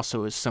guy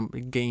also is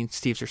gained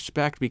Steve's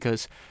respect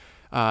because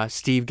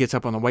Steve gets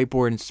up on the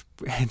whiteboard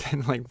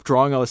and like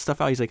drawing all this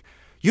stuff out. He's like,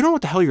 you don't know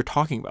what the hell you're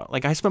talking about.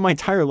 Like, I spent my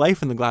entire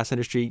life in the glass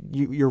industry.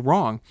 You're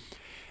wrong.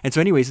 And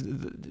so anyways,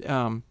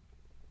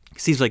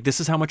 Steve's like, this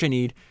is how much I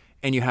need.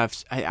 and you have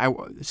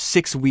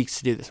 6 weeks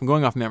to do this. I'm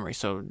going off memory,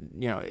 so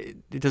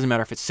it doesn't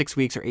matter if it's 6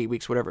 weeks or 8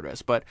 weeks, whatever it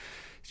is. But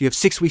you have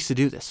 6 weeks to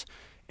do this,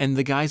 and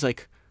the guy's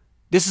like,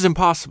 "This is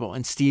impossible."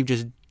 And Steve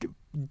just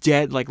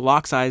dead, like,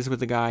 locks eyes with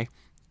the guy,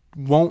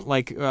 won't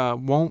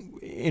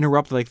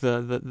interrupt like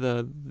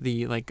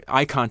the like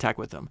eye contact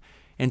with him,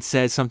 and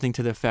says something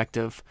to the effect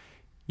of,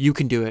 "You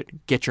can do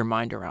it. Get your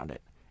mind around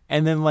it."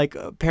 And then like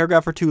a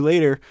paragraph or two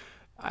later,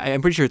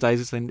 I'm pretty sure it's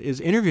Isaacson is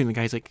interviewing the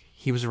guy. He's like,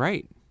 "He was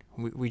right.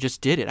 We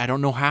just did it. I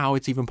don't know how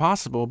it's even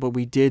possible, but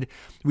we did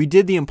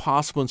the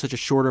impossible in such a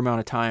short amount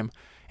of time."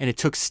 And it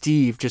took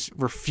Steve just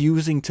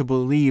refusing to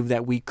believe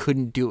that we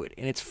couldn't do it.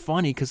 And it's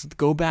funny because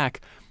go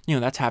back,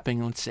 that's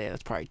happening, let's say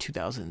that's probably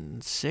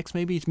 2006,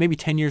 maybe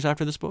 10 years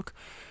after this book.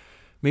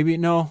 Maybe a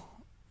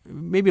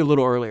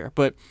little earlier.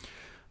 But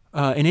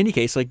in any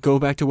case, like, go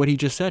back to what he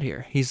just said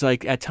here. He's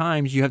like, at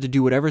times you have to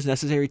do whatever is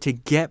necessary to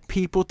get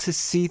people to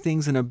see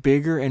things in a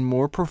bigger and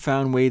more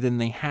profound way than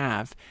they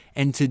have,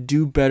 and to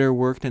do better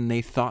work than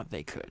they thought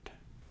they could.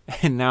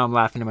 And now I'm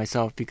laughing to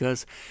myself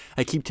because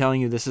I keep telling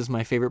you this is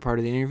my favorite part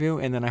of the interview,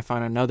 and then I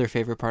find another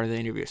favorite part of the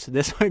interview. So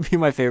this might be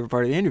my favorite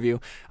part of the interview.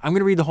 I'm going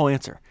to read the whole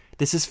answer.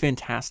 This is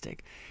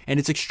fantastic. And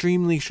it's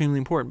extremely, extremely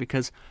important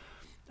because,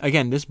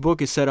 again, this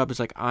book is set up as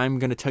like, I'm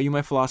going to tell you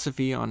my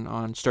philosophy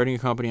on starting a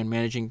company, on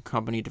managing a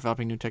company,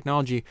 developing new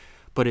technology,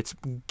 but it's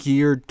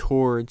geared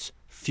towards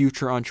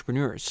future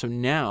entrepreneurs. So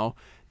now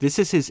this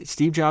is his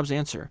Steve Jobs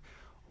answer.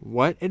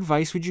 What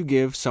advice would you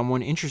give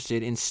someone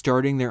interested in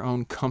starting their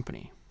own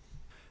company?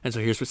 And so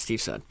here's what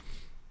Steve said.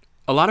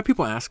 A lot of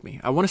people ask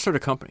me, I want to start a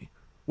company.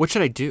 What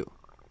should I do?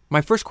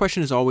 My first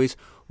question is always,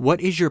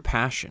 what is your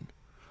passion?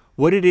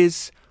 What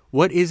is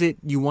it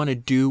you want to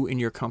do in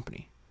your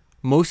company?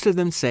 Most of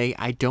them say,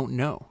 I don't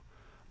know.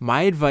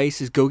 My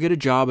advice is go get a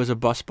job as a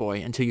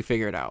busboy until you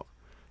figure it out.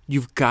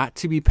 You've got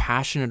to be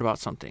passionate about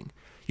something.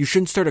 You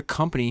shouldn't start a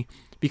company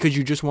because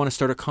you just want to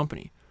start a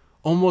company.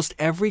 Almost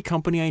every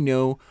company I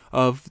know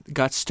of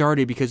got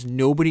started because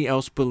nobody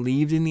else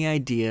believed in the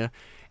idea,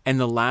 and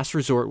the last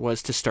resort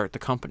was to start the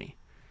company.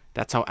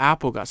 That's how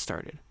Apple got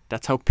started.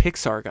 That's how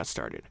Pixar got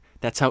started.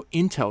 That's how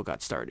Intel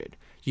got started.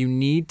 You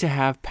need to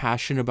have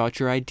passion about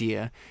your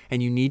idea,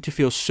 and you need to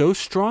feel so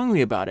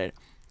strongly about it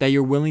that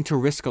you're willing to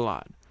risk a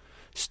lot.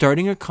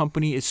 Starting a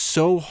company is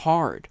so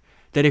hard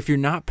that if you're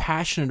not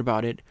passionate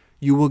about it,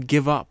 you will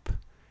give up.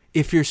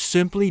 If you're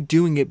simply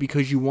doing it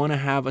because you want to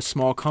have a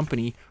small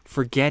company,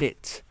 forget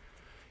it.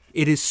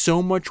 It is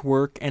so much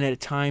work, and at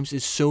times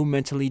is so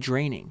mentally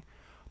draining.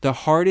 The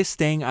hardest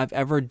thing I've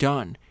ever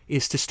done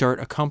is to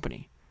start a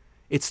company.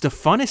 It's the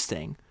funnest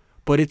thing,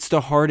 but it's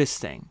the hardest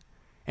thing.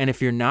 And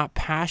if you're not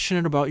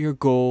passionate about your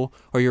goal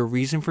or your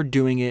reason for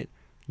doing it,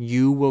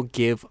 you will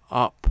give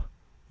up.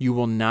 You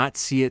will not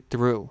see it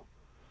through.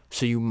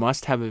 So you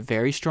must have a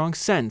very strong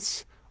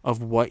sense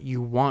of what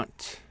you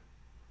want.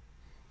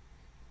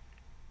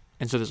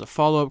 And so there's a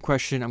follow-up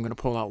question. I'm going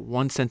to pull out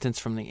one sentence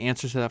from the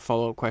answer to that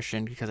follow-up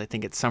question because I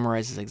think it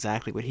summarizes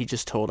exactly what he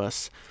just told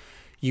us.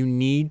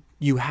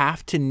 You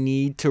have to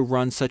need to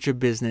run such a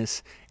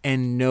business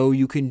and know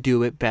you can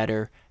do it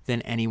better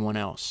than anyone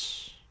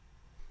else.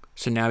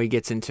 So now he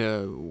gets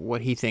into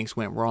what he thinks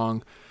went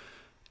wrong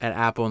at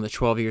Apple in the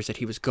 12 years that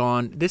he was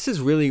gone. This is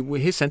really,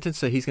 his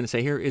sentence that he's going to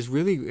say here is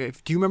really,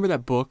 do you remember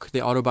that book,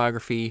 the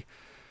autobiography,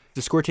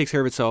 The Score Takes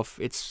Care of Itself?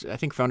 It's, I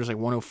think, founders like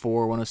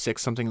 104,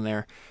 106, something in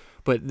there.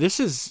 But this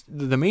is,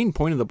 the main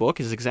point of the book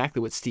is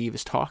exactly what Steve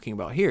is talking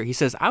about here. He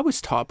says, I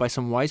was taught by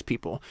some wise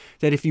people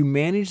that if you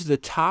manage the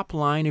top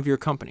line of your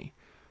company,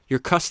 your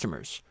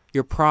customers,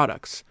 your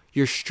products,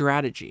 your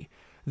strategy,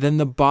 then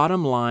the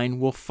bottom line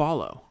will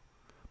follow.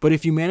 But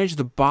if you manage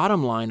the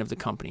bottom line of the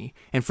company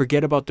and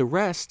forget about the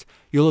rest,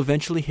 you'll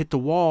eventually hit the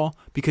wall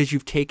because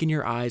you've taken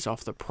your eyes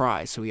off the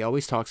prize. So he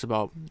always talks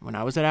about, when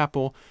I was at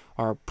Apple,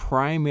 our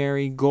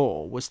primary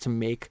goal was to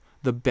make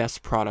the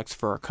best products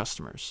for our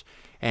customers.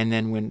 And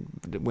then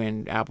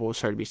when Apple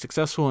started to be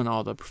successful and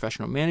all the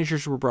professional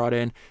managers were brought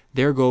in,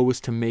 their goal was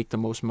to make the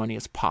most money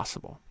as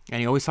possible. And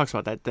he always talks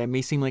about that. That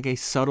may seem like a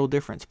subtle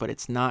difference, but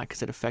it's not,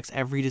 because it affects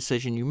every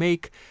decision you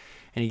make.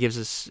 And he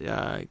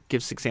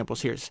gives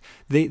examples here.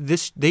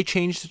 They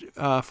changed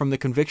from the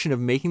conviction of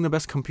making the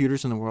best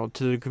computers in the world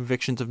to the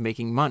convictions of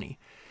making money.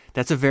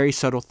 That's a very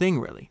subtle thing,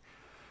 really.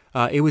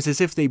 It was as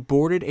if they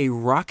boarded a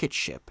rocket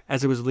ship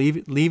as it was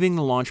leaving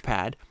the launch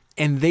pad,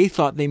 and they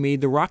thought they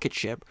made the rocket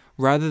ship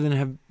rather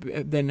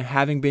than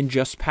having been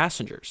just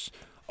passengers.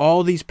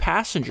 All these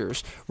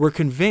passengers were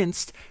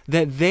convinced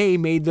that they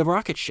made the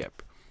rocket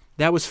ship.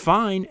 That was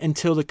fine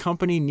until the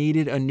company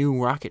needed a new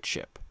rocket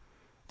ship.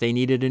 They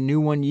needed a new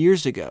one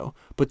years ago,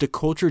 but the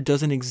culture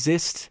doesn't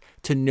exist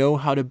to know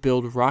how to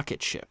build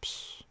rocket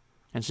ships.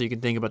 And so you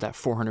can think about that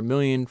 400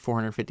 million,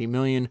 450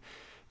 million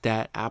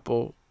that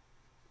Apple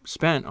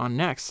spent on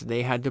Next.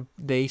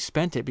 They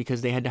spent it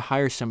because they had to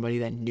hire somebody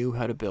that knew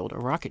how to build a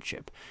rocket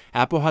ship.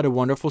 Apple had a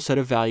wonderful set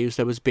of values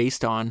that was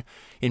based on,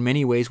 in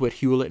many ways, what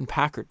Hewlett and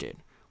Packard did.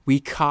 We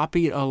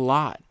copied a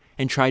lot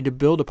and tried to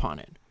build upon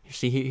it. You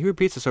see, he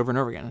repeats this over and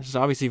over again. This is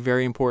obviously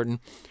very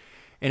important.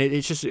 And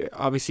it just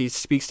obviously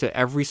speaks to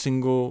every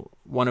single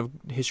one of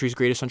history's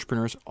greatest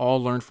entrepreneurs,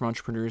 all learned from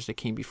entrepreneurs that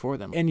came before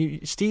them. And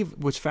Steve,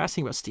 what's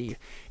fascinating about Steve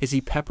is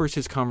he peppers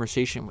his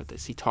conversation with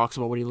this. He talks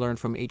about what he learned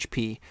from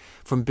HP,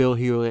 from Bill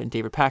Hewlett and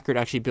David Packard.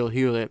 Actually, Bill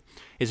Hewlett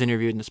is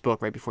interviewed in this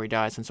book right before he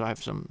dies, and so I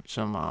have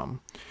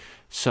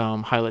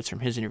some highlights from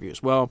his interview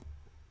as well.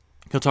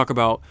 He'll talk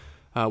about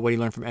what he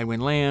learned from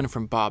Edwin Land,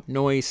 from Bob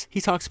Noyce.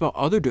 He talks about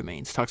other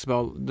domains, talks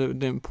about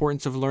the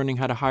importance of learning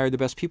how to hire the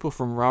best people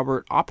from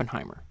Robert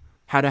Oppenheimer,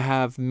 how to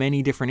have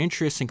many different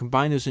interests and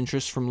combine those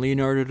interests from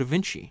Leonardo da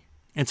Vinci.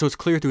 And so it's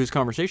clear through his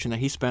conversation that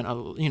he spent,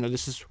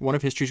 this is one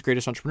of history's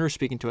greatest entrepreneurs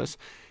speaking to us,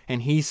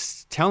 and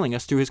he's telling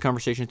us through his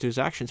conversation, through his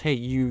actions, hey,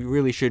 you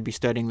really should be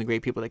studying the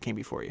great people that came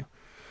before you.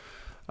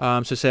 So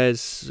it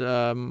says,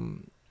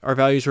 our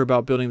values are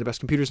about building the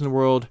best computers in the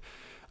world.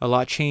 A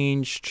lot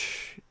changed.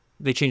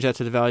 They changed that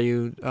to the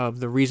value of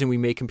the reason we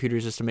make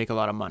computers is to make a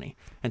lot of money.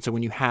 And so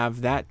when you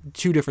have that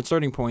two different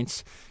starting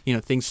points,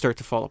 things start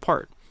to fall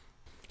apart.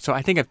 So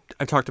I think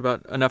I've talked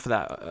about enough of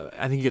that.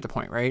 I think you get the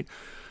point, right?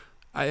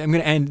 I'm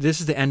going to end.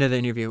 This is the end of the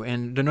interview.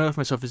 And the note for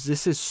myself is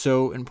this is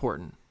so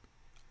important.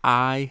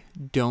 I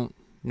don't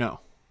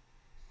know.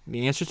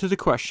 The answer to the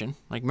question,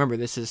 remember,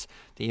 this is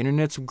the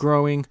internet's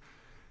growing.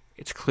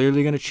 It's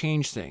clearly going to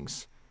change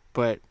things.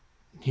 But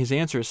his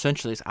answer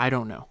essentially is, I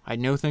don't know. I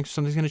know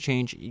something's going to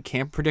change. You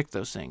can't predict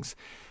those things.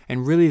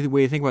 And really the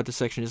way to think about this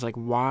section is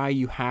why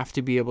you have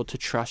to be able to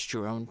trust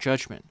your own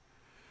judgment.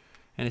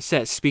 And it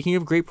says, speaking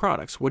of great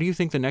products, what do you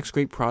think the next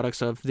great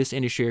products of this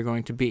industry are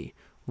going to be?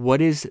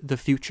 What is the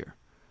future?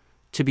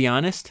 To be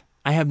honest,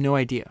 I have no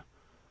idea.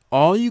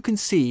 All you can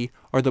see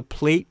are the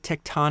plate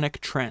tectonic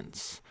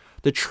trends.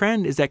 The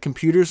trend is that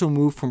computers will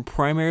move from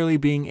primarily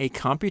being a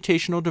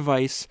computational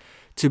device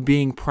to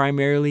being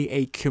primarily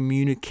a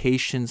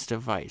communications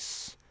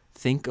device.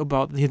 Think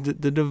about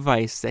the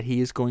device that he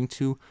is going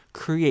to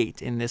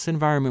create in this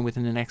environment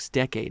within the next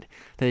decade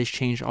that has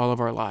changed all of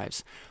our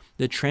lives.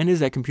 The trend is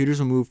that computers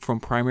will move from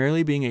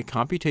primarily being a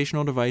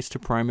computational device to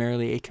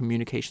primarily a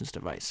communications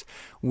device.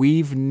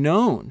 We've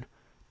known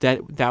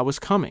that was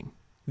coming.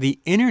 The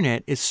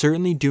internet is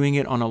certainly doing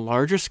it on a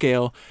larger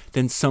scale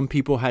than some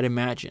people had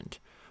imagined.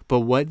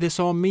 But what this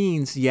all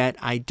means yet,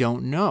 I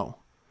don't know.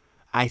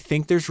 I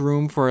think there's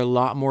room for a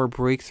lot more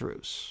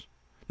breakthroughs.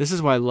 This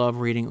is why I love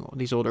reading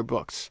these older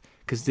books,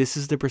 because this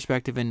is the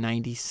perspective in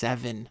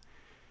 97.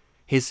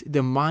 The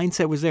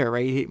mindset was there,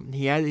 right?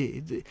 He had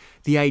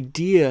the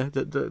idea,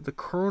 the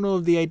kernel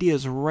of the idea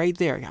is right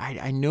there.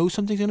 I know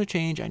something's going to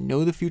change. I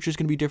know the future is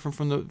going to be different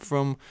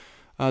from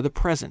the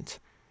present.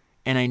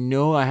 And I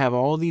know I have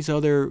all these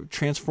other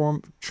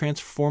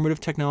transformative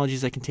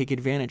technologies I can take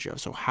advantage of.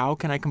 So how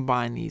can I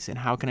combine these, and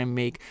how can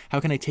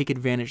I take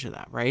advantage of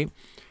that, right?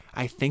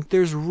 I think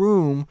there's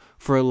room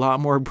for a lot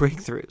more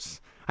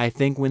breakthroughs. I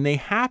think when they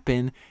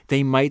happen,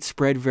 they might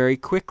spread very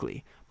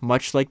quickly,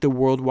 much like the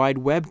World Wide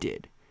Web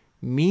did.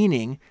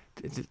 Meaning,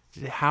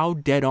 how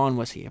dead on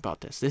was he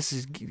about this? This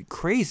is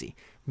crazy.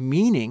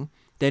 Meaning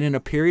that in a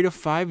period of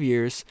 5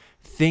 years,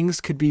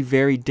 things could be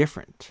very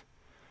different.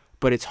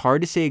 But it's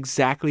hard to say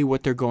exactly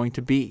what they're going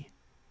to be.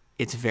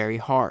 It's very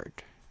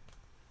hard.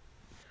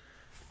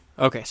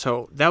 Okay,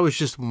 so that was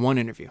just one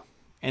interview.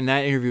 And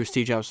that interview with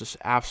Steve Jobs was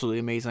just absolutely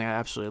amazing. I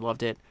absolutely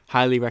loved it.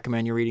 Highly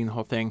recommend you reading the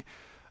whole thing.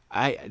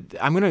 This is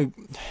going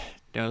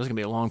to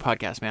be a long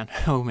podcast, man.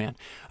 Oh, man.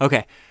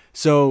 Okay,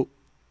 so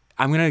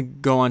I'm going to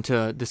go on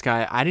to this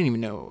guy. I didn't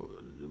even know.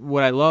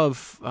 What I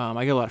love,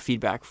 I get a lot of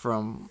feedback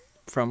from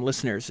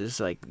listeners,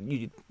 is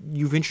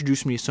you've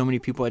introduced me to so many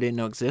people I didn't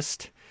know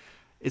exist.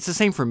 It's the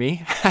same for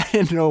me. I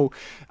didn't know.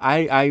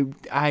 I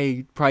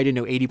probably didn't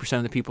know 80%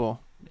 of the people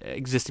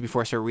existed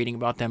before I started reading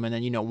about them. And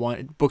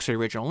then, books are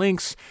original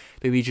links.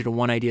 They lead you to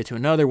one idea to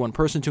another, one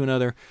person to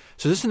another.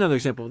 So this is another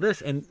example of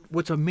this. And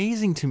what's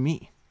amazing to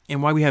me,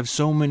 and why we have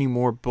so many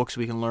more books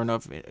we can learn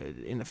of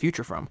in the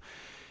future from,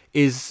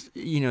 is,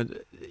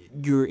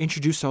 you're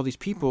introduced to all these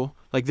people,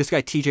 like this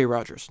guy, TJ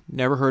Rogers.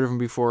 Never heard of him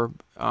before.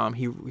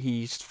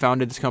 He's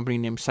founded this company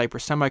named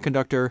Cypress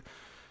Semiconductor.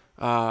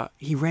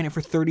 He ran it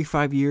for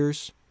 35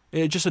 years.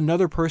 Just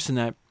another person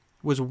that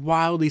was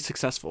wildly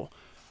successful,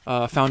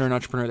 founder and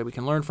entrepreneur that we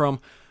can learn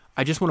from.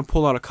 I just want to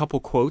pull out a couple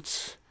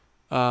quotes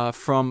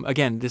from,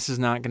 again, this is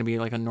not going to be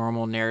like a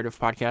normal narrative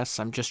podcast.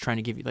 I'm just trying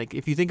to give you,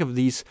 if you think of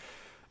these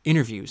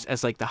interviews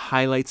as the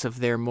highlights of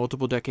their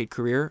multiple decade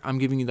career, I'm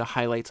giving you the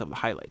highlights of the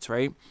highlights,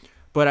 right?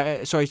 But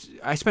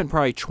I spent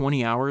probably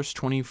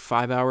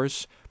 25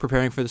 hours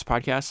preparing for this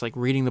podcast,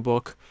 reading the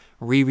book,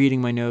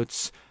 rereading my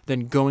notes,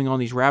 then going on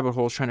these rabbit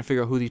holes trying to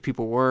figure out who these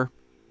people were,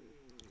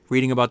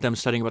 reading about them,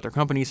 studying about their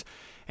companies.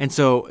 And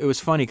so it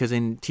was funny because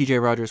in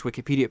TJ Rogers'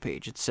 Wikipedia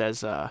page, it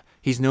says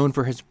he's known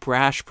for his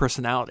brash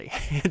personality.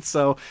 And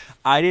so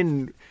I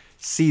didn't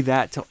see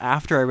that till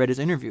after I read his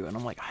interview. And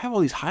I'm like, I have all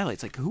these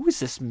highlights. Who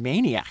is this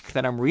maniac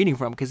that I'm reading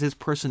from? Because his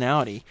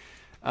personality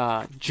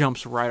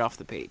jumps right off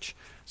the page.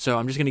 So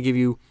I'm just going to give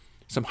you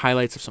some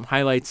highlights of some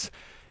highlights.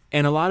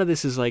 And a lot of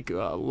this is a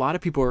lot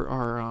of people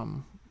are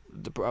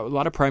a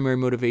lot of primary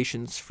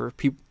motivations for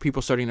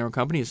people starting their own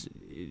companies,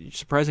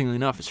 surprisingly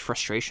enough, is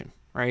frustration,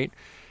 right?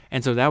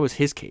 And so that was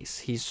his case.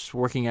 He's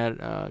working at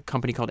a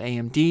company called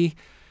AMD.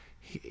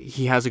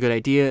 He has a good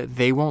idea.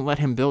 They won't let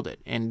him build it.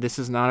 And this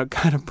is not a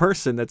kind of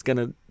person that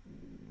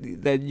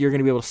you're going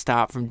to be able to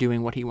stop from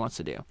doing what he wants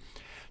to do.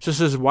 So it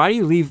says, why did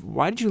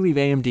you leave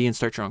AMD and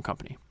start your own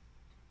company?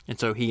 And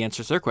so he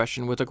answers their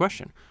question with a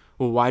question.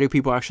 Well, why do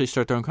people actually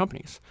start their own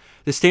companies?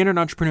 The standard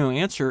entrepreneurial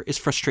answer is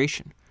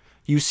frustration.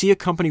 You see a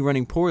company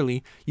running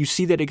poorly, you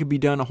see that it could be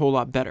done a whole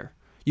lot better.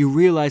 You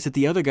realize that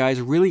the other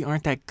guys really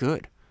aren't that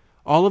good.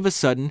 All of a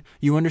sudden,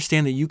 you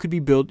understand that you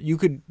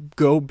could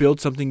go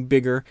build something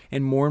bigger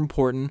and more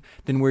important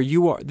than where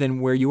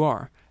you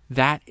are.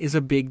 That is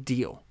a big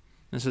deal.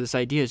 And so this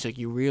idea is like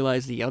you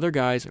realize the other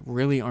guys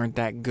really aren't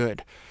that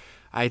good.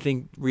 I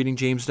think reading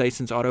James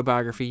Dyson's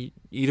autobiography,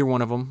 either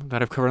one of them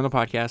that I've covered on the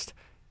podcast,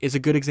 is a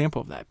good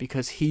example of that,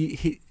 because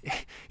he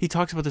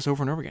talks about this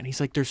over and over again. He's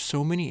like, there's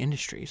so many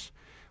industries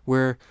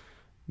where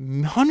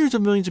hundreds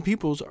of millions of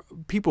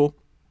people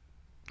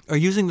are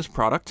using this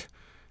product,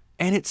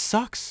 and it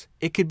sucks.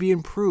 It could be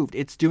improved.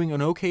 It's doing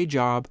an okay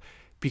job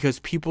because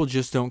people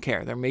just don't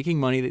care. They're making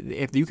money.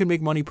 If you can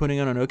make money putting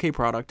on an okay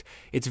product,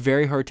 it's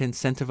very hard to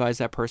incentivize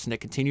that person to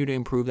continue to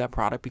improve that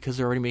product because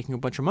they're already making a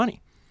bunch of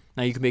money.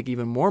 Now, you can make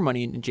even more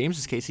money. In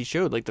James's case, he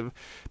showed like the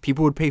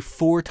people would pay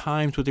 4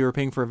 times what they were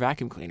paying for a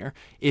vacuum cleaner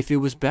if it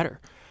was better.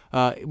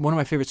 One of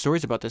my favorite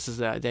stories about this is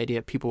the idea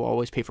that people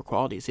always pay for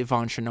qualities.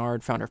 Yvon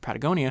Chouinard, founder of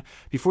Patagonia,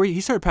 before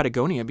he started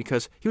Patagonia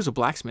because he was a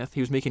blacksmith. He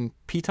was making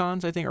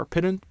pitons, I think, or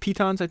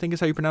pitons, I think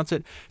is how you pronounce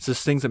it. It's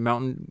those things that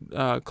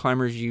mountain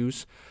climbers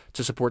use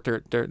to support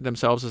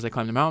themselves as they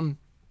climb the mountain.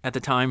 At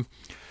the time,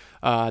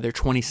 they're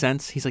 20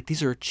 cents. He's like,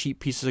 these are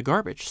cheap pieces of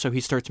garbage. So he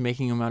starts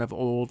making them out of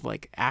old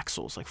like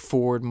axles, like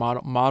Ford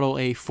Model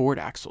A Ford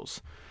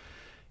axles.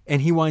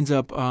 And he winds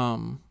up,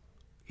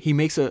 he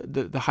makes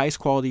the highest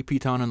quality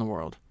piton in the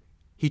world.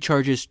 He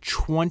charges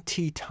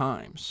 20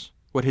 times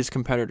what his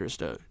competitors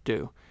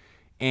do.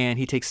 And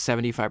he takes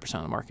 75%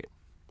 of the market.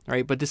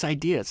 Right? But this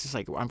idea, it's just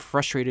like, I'm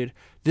frustrated.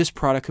 This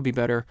product could be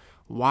better.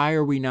 Why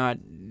are we not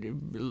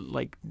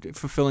like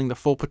fulfilling the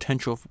full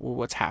potential of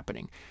what's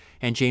happening?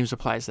 And James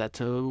applies that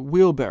to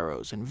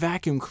wheelbarrows and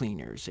vacuum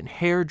cleaners and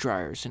hair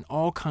dryers and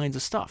all kinds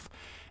of stuff.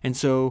 And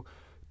so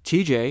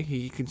TJ,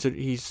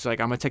 he's like,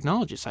 I'm a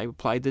technologist. I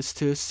applied this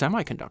to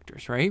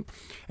semiconductors, right?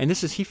 And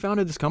he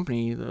founded this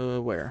company,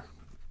 where?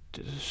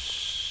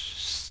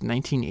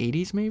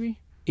 1980s maybe?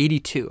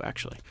 82,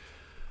 actually.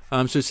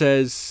 So it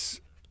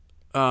says,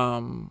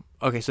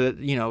 okay, so that,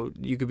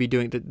 you could be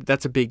doing that.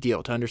 That's a big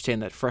deal to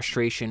understand that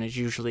frustration is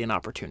usually an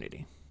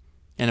opportunity.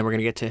 And then we're going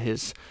to get to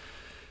his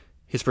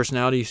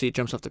personality. You see it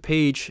jumps off the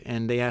page,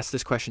 and they ask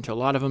this question to a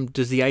lot of them.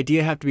 Does the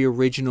idea have to be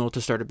original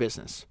to start a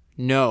business?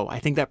 No, I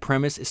think that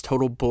premise is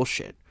total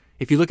bullshit.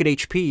 If you look at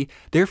HP,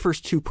 their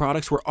first 2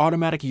 products were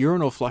automatic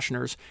urinal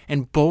flusheners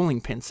and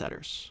bowling pin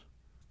setters.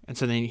 And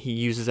so then he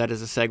uses that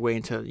as a segue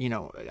into,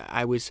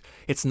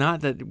 it's not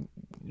that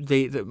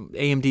the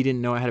AMD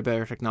didn't know I had a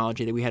better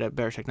technology, that we had a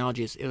better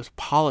technology. It was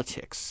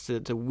politics,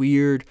 the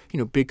weird,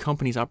 big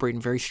companies operate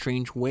in very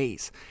strange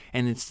ways.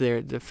 And it's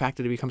the fact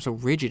that it becomes so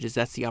rigid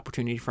that's the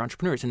opportunity for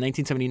entrepreneurs. In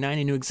 1979,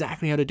 I knew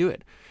exactly how to do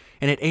it.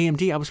 And at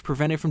AMD, I was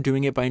prevented from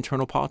doing it by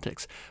internal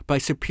politics, by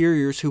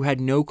superiors who had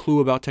no clue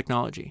about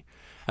technology.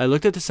 I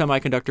looked at the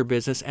semiconductor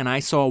business and I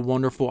saw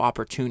wonderful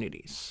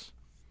opportunities.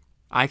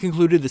 I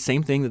concluded the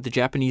same thing that the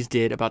Japanese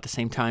did about the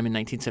same time in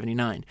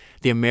 1979.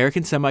 The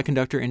American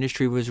semiconductor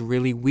industry was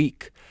really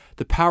weak.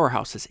 The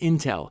powerhouses,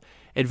 Intel,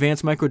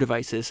 Advanced Micro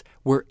Devices,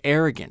 were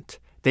arrogant.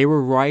 They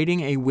were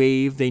riding a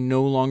wave they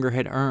no longer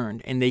had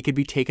earned, and they could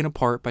be taken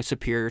apart by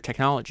superior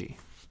technology.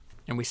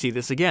 And we see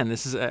this again.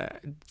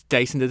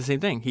 Dyson did the same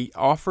thing. He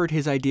offered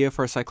his idea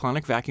for a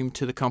cyclonic vacuum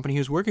to the company he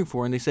was working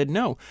for, and they said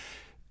no.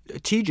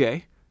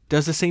 TJ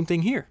does the same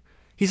thing here.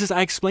 He says, I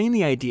explained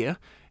the idea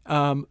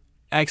and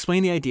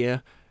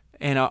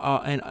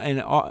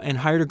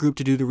hired a group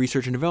to do the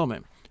research and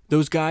development.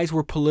 Those guys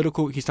were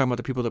political. He's talking about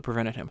the people that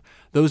prevented him.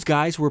 Those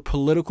guys were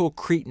political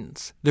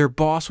cretins. Their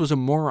boss was a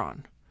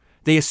moron.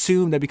 They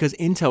assumed that because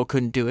Intel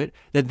couldn't do it,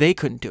 that they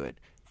couldn't do it.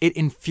 It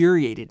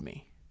infuriated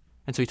me.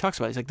 And so he talks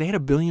about it. He's like, they had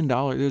 $1 billion. There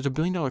was $1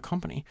 billion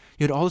company.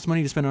 You had all this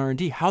money to spend on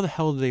R&D. How the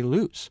hell did they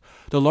lose?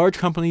 The large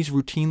companies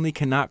routinely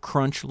cannot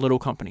crunch little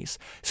companies.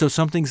 So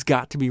something's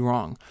got to be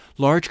wrong.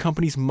 Large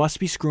companies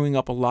must be screwing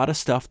up a lot of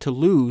stuff to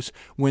lose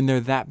when they're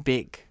that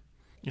big.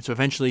 And so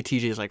eventually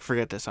TJ is like,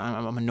 forget this.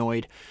 I'm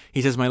annoyed.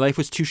 He says, my life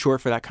was too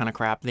short for that kind of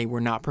crap. They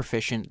were not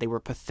proficient. They were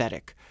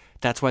pathetic.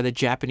 That's why the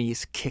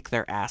Japanese kick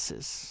their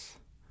asses.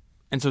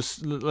 And so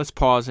let's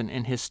pause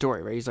in his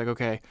story, right? He's like,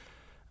 okay,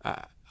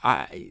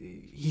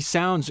 he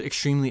sounds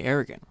extremely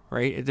arrogant,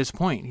 right? At this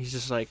point, he's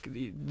just like,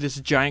 this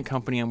giant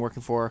company I'm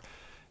working for,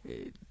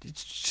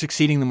 it's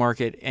succeeding the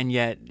market, and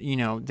yet,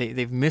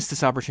 they've missed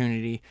this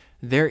opportunity.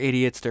 They're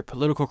idiots. They're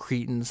political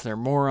cretins. They're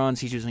morons.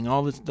 He's using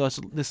all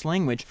this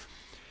language.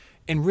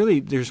 And really,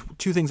 there's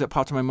 2 things that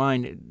popped to my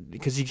mind,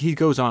 because he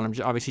goes on. I'm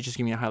obviously just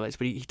giving you highlights,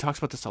 but he talks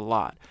about this a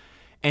lot.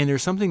 And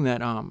there's something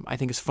that I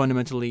think is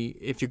fundamentally,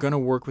 if you're going to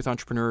work with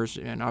entrepreneurs,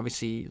 and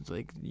obviously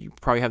like you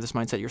probably have this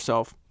mindset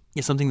yourself,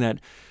 it's something that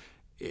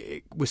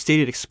it was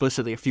stated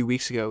explicitly a few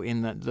weeks ago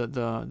in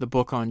the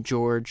book on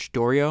George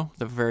Dorio,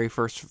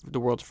 the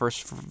world's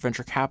first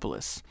venture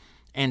capitalist,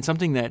 and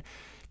something that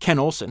Ken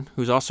Olson,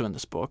 who's also in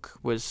this book,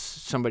 was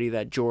somebody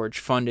that George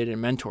funded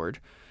and mentored.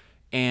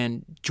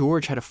 And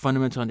George had a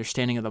fundamental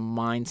understanding of the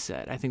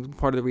mindset. I think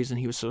part of the reason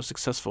he was so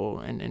successful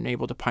and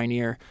able to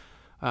pioneer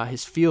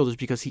his field is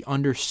because he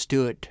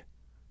understood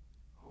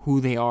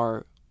who they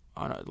are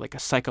on a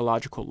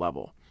psychological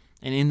level.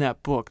 And in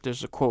that book,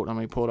 there's a quote. Let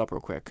me pull it up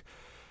real quick.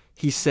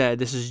 He said,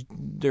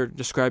 they're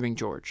describing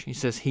George. He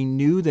says, he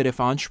knew that if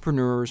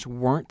entrepreneurs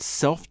weren't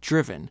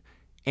self-driven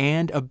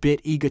and a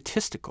bit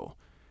egotistical,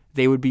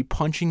 they would be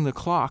punching the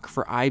clock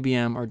for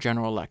IBM or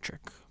General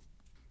Electric.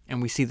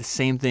 And we see the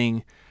same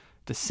thing,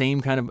 the same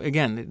kind of,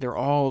 again, they're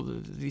all,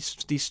 these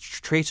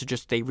traits are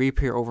just, they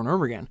reappear over and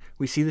over again.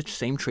 We see the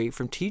same trait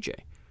from TJ.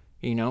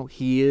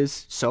 He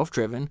is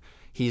self-driven.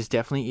 He's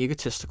definitely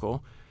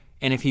egotistical.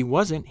 And if he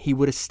wasn't, he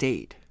would have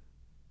stayed.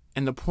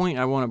 And the point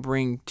I want to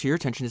bring to your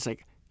attention is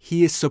like,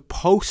 he is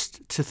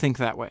supposed to think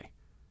that way.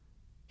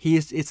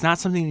 It's not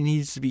something that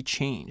needs to be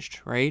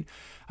changed, right?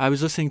 I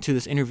was listening to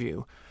this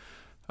interview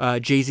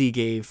Jay-Z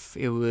gave.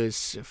 It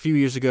was a few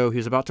years ago. He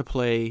was about to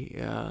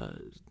play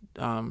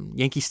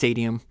Yankee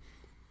Stadium.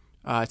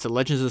 It's a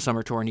Legends of the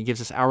Summer tour, and he gives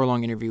this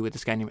hour-long interview with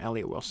this guy named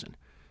Elliott Wilson.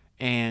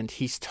 And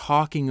he's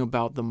talking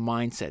about the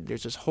mindset.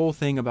 There's this whole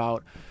thing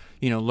about,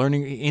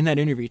 learning. In that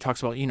interview, he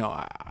talks about,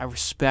 I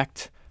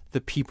respect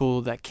the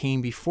people that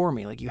came before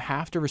me. Like, you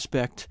have to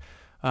respect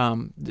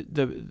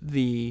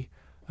the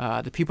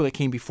people that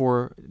came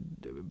before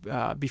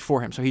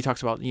him. So he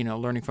talks about,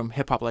 learning from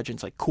hip-hop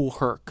legends like Kool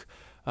Herc,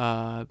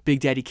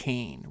 Big Daddy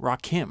Kane,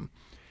 Rakim.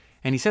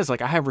 And he says,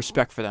 I have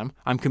respect for them.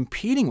 I'm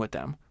competing with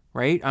them,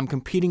 right? I'm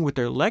competing with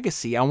their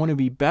legacy. I want to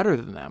be better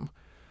than them.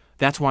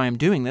 That's why I'm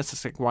doing this.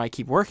 It's why I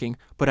keep working.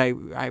 But I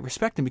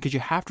respect them because you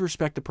have to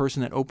respect the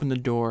person that opened the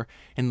door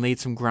and laid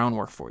some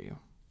groundwork for you.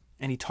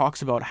 And he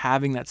talks about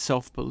having that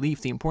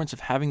self-belief, the importance of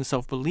having the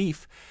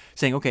self-belief,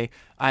 saying, okay,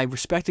 I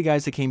respect the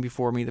guys that came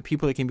before me, the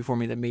people that came before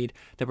me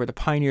that were the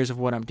pioneers of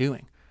what I'm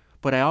doing.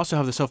 But I also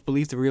have the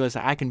self-belief to realize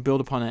that I can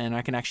build upon that and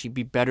I can actually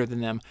be better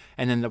than them.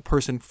 And then the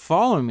person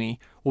following me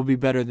will be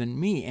better than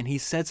me. And he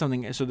said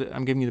something, so that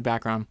I'm giving you the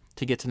background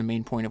to get to the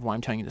main point of why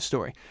I'm telling you the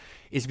story,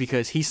 is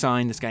because he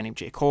signed this guy named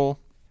J. Cole.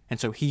 And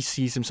so he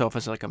sees himself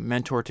as a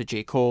mentor to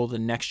J. Cole, the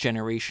next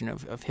generation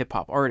of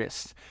hip-hop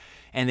artists.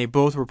 And they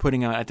both were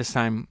putting out at this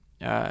time,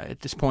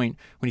 at this point,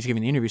 when he's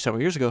giving the interview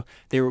several years ago,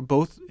 they were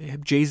both,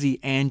 Jay-Z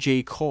and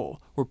J.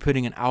 Cole, were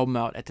putting an album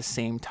out at the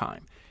same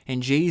time.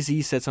 And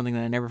Jay-Z said something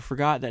that I never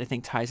forgot that I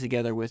think ties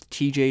together with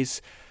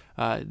TJ's,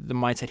 the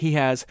mindset he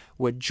has,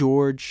 what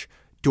George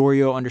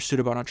Dorio understood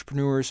about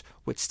entrepreneurs,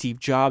 what Steve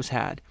Jobs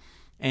had.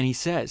 And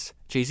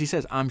Jay-Z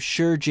says, I'm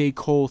sure J.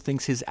 Cole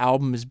thinks his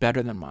album is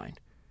better than mine.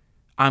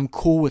 I'm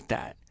cool with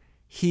that.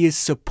 He is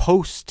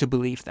supposed to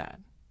believe that.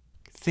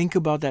 Think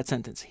about that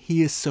sentence.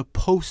 He is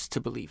supposed to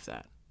believe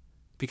that.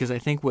 Because I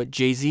think what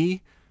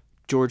Jay-Z,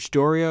 George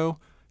Dorio,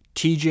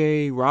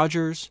 TJ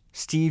Rogers,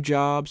 Steve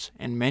Jobs,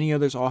 and many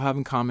others all have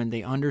in common,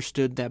 they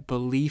understood that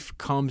belief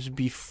comes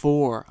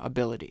before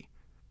ability.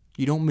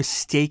 You don't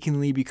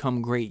mistakenly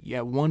become great.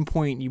 At one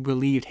point, you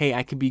believed, hey,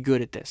 I could be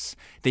good at this.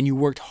 Then you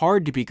worked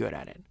hard to be good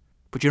at it.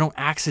 But you don't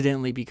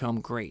accidentally become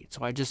great.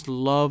 So I just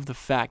love the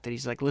fact that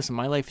he's like, listen,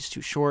 my life is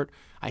too short.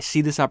 I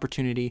see this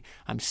opportunity.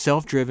 I'm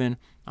self-driven.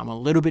 I'm a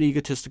little bit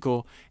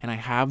egotistical. And I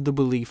have the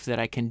belief that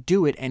I can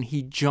do it. And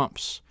he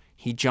jumps.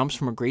 He jumps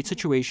from a great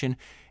situation.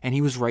 And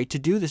he was right to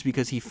do this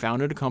because he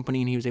founded a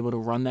company and he was able to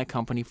run that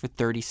company for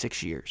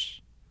 36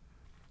 years.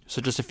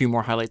 So just a few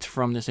more highlights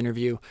from this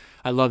interview.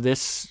 I love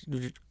this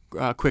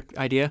quick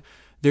idea.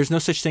 There's no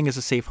such thing as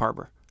a safe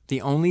harbor.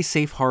 The only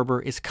safe harbor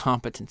is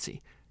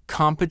competency.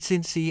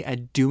 Competency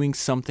at doing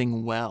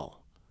something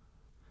well.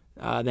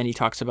 Then he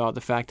talks about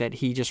the fact that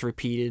he just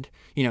repeated,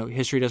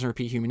 history doesn't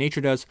repeat, human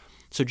nature does.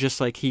 So just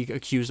like he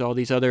accused all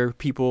these other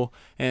people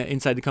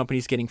inside the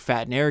companies getting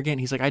fat and arrogant,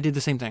 he's like, I did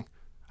the same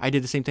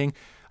thing.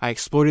 I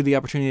exploited the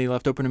opportunity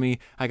left open to me.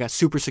 I got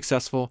super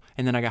successful,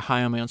 and then I got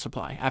high on my own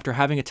supply. After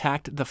having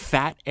attacked the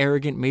fat,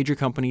 arrogant major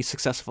companies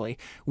successfully,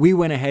 we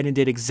went ahead and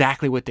did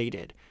exactly what they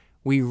did.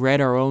 We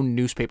read our own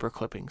newspaper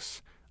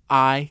clippings.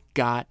 I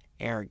got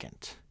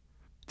arrogant.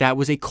 That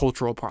was a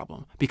cultural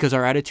problem because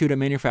our attitude at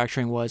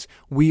manufacturing was,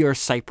 we are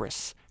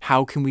Cyprus.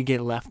 How can we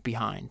get left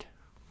behind?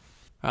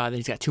 Then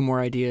he's got two more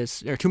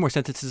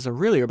sentences that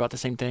really are about the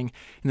same thing,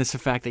 and that's the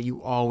fact that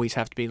you always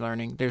have to be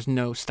learning. There's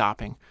no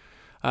stopping.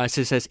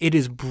 So it says, it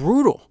is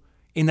brutal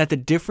in that the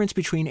difference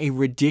between a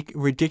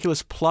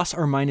ridiculous plus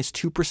or minus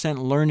 2%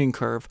 learning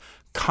curve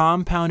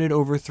compounded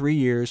over 3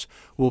 years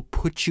will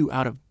put you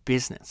out of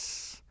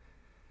business.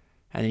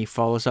 And then he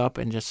follows up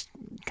and just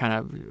kind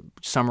of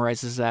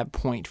summarizes that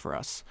point for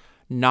us.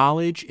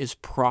 Knowledge is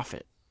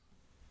profit.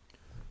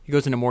 He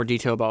goes into more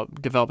detail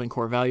about developing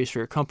core values for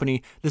your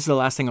company. This is the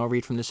last thing I'll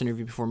read from this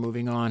interview before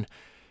moving on.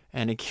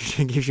 And it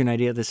gives you an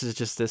idea. This is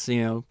just this,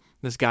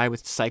 this guy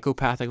with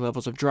psychopathic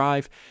levels of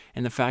drive,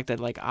 and the fact that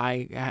like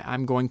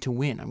I'm going to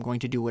win. I'm going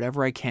to do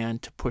whatever I can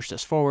to push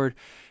this forward.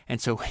 And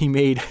so he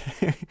made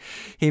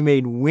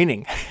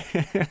winning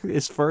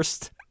his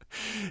first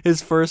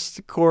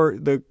core,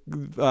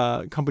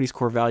 the company's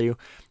core value.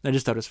 I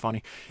just thought it was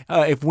funny.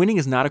 If winning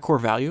is not a core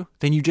value,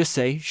 then you just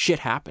say shit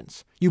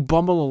happens. You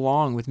bumble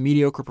along with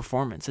mediocre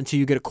performance until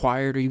you get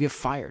acquired or you get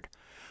fired.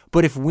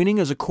 But if winning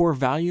is a core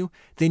value,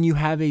 then you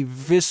have a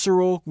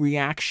visceral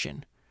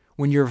reaction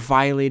when you're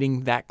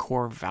violating that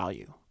core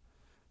value.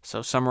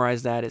 So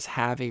summarize that as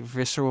have a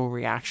visceral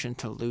reaction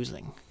to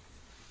losing.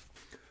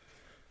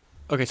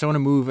 Okay, so I want to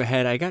move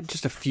ahead. I got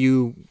just a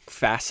few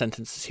fast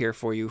sentences here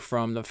for you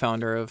from the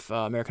founder of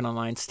American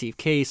Online, Steve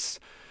Case.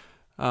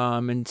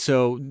 And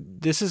so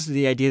this is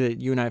the idea that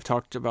you and I have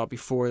talked about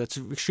before that's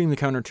extremely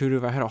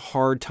counterintuitive. I had a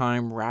hard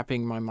time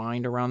wrapping my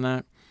mind around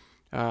that.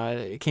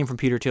 It came from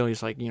Peter Thiel.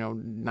 He's like,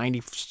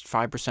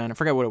 95%, I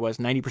forget what it was,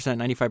 90%,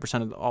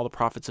 95% of all the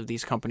profits of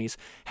these companies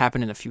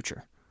happen in the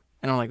future.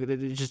 And I'm like,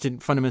 it just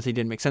fundamentally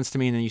didn't make sense to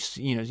me. And then you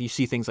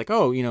see things like,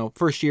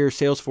 first year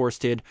Salesforce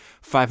did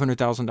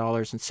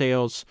 $500,000 in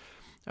sales.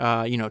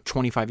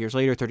 25 years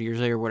later, 30 years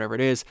later, whatever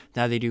it is,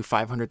 now they do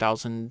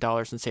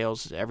 $500,000 in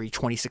sales every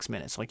 26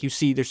 minutes. Like you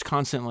see, there's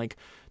constant like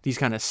these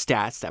kind of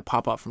stats that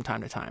pop up from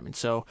time to time. And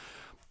so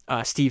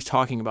Steve's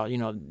talking about,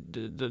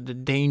 the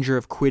danger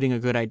of quitting a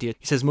good idea.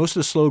 He says most of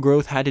the slow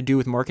growth had to do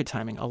with market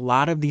timing. A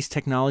lot of these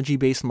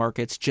technology-based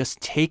markets just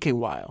take a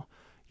while,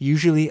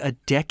 usually a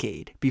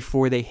decade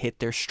before they hit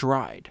their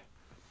stride.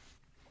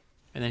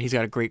 And then he's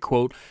got a great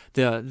quote.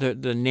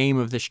 The name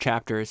of this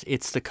chapter is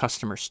 "It's the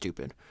Customer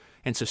Stupid."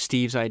 And so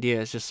Steve's idea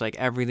is just like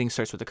everything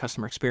starts with the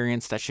customer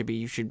experience.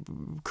 You should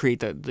create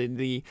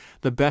the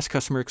best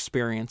customer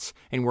experience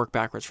and work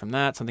backwards from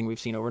that. Something we've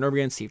seen over and over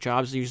again. Steve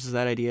Jobs uses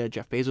that idea.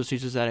 Jeff Bezos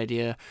uses that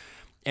idea.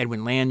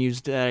 Edwin Land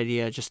used that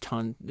idea. Just a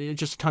ton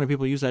of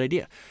people use that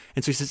idea.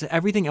 And so he says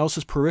everything else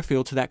is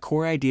peripheral to that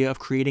core idea of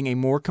creating a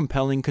more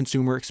compelling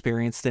consumer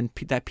experience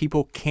that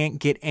people can't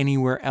get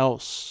anywhere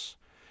else.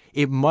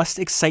 It must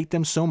excite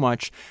them so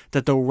much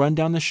that they'll run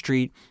down the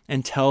street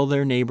and tell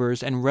their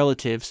neighbors and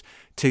relatives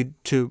to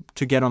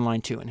get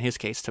online too. In his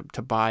case,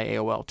 to buy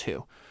AOL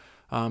too.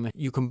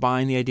 You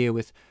combine the idea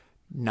with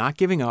not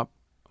giving up,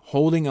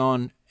 holding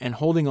on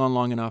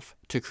long enough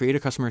to create a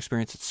customer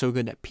experience that's so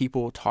good that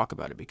people will talk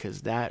about it,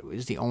 because that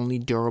is the only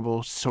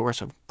durable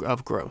source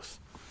of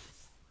growth.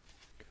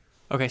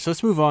 Okay, so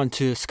let's move on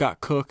to Scott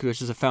Cook,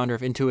 which is the founder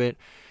of Intuit.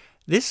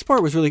 This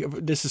part was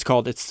this is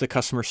called "It's the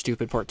Customer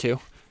Stupid" Part 2.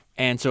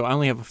 And so I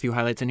only have a few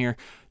highlights in here.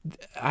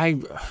 I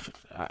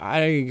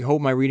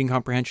hope my reading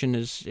comprehension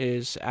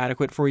is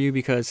adequate for you,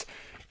 because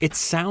it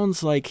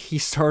sounds like he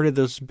started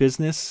this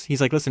business. He's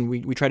like, listen,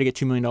 we tried to get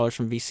 $2 million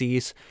from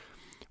VCs.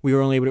 We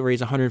were only able to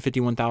raise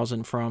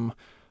 $151,000 from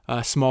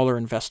smaller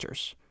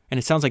investors. And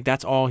it sounds like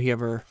that's all he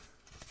ever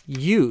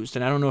used.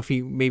 And I don't know if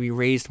he maybe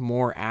raised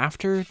more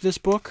after this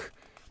book,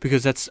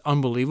 because that's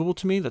unbelievable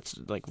to me. That's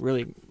like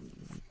really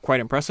quite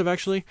impressive,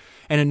 actually.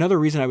 And another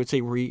reason I would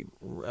say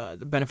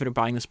the benefit of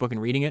buying this book and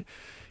reading it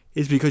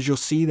is because you'll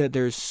see that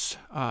there's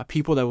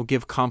people that will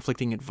give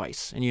conflicting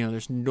advice. And,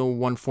 there's no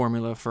one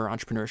formula for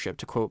entrepreneurship,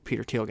 to quote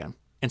Peter Thiel again.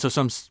 And so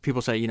some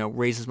people say,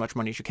 raise as much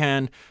money as you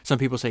can. Some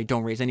people say,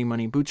 don't raise any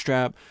money,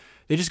 bootstrap.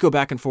 They just go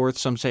back and forth.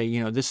 Some say,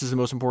 this is the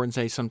most important.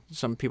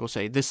 Some people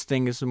say this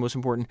thing is the most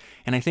important.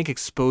 And I think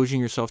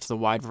exposing yourself to the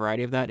wide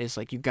variety of that is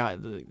like I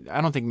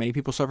don't think many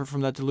people suffer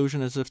from that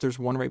delusion as if there's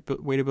one right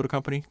way to build a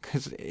company,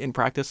 because in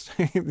practice,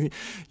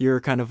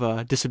 you're kind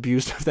of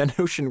disabused of that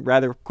notion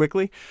rather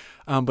quickly.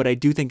 But I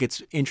do think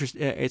it's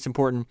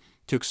important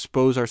to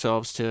expose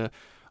ourselves to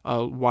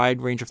a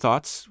wide range of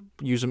thoughts.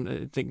 Use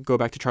them. Go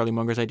back to Charlie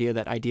Munger's idea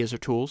that ideas are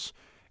tools.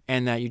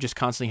 And that you just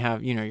constantly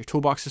have, your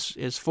toolbox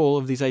is full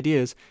of these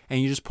ideas,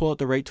 and you just pull out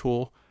the right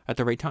tool at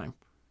the right time.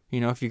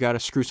 If you got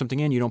to screw something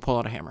in, you don't pull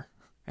out a hammer.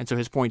 And so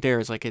his point there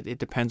is like it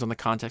depends on the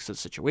context of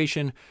the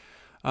situation.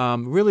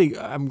 Really,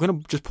 I'm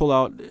going to just pull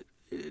out.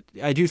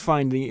 I do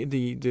find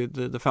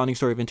the founding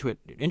story of Intuit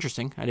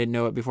interesting. I didn't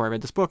know it before I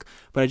read this book,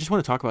 but I just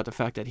want to talk about the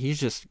fact that he's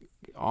just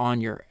on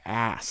your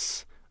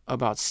ass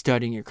about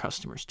studying your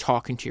customers,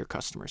 talking to your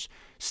customers.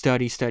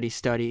 Study.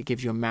 It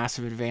gives you a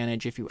massive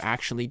advantage if you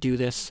actually do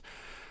this.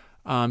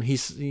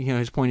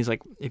 His point is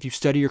like, if you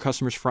study your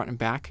customers front and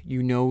back,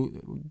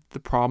 the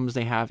problems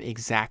they have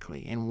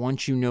exactly. And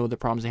once you know the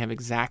problems they have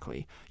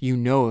exactly,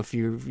 if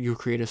you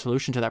create a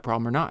solution to that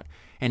problem or not.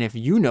 And if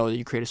you know that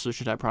you create a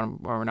solution to that problem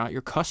or not,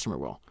 your customer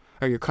will.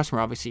 Or your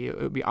customer, obviously, it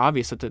would be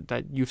obvious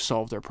that you've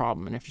solved their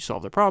problem. And if you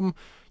solve their problem,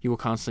 they'll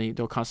constantly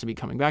be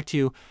coming back to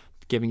you,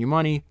 giving you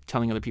money,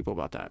 telling other people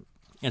about that.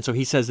 And so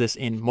he says this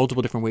in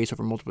multiple different ways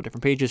over multiple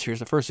different pages. Here's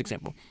the first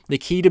example. The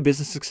key to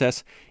business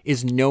success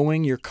is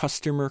knowing your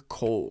customer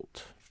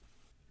cold.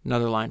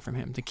 Another line from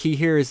him. The key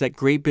here is that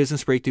great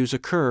business breakthroughs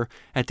occur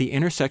at the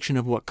intersection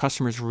of what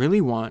customers really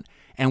want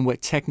and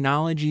what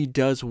technology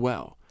does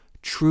well.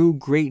 True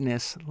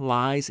greatness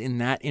lies in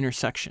that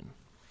intersection.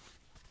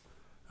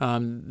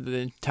 The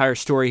entire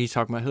story he's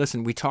talking about,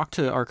 listen, we talked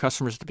to our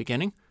customers at the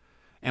beginning,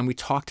 and we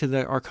talk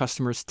to our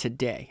customers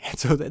today. And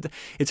so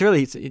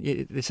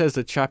it says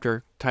the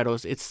chapter title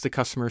is It's the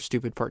Customer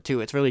Stupid Part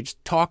 2. It's really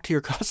just talk to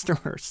your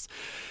customers.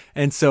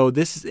 And so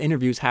this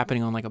interview is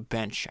happening on like a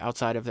bench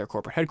outside of their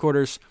corporate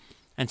headquarters.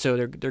 And so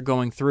they're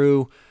going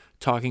through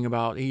talking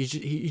about,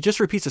 he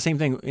just repeats the same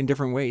thing in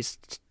different ways.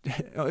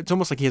 It's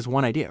almost like he has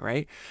one idea,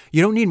 right?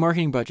 You don't need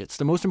marketing budgets.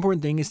 The most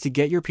important thing is to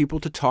get your people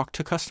to talk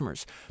to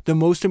customers.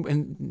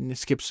 And it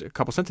skips a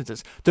couple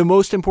sentences. The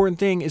most important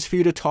thing is for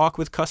you to talk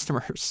with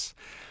customers.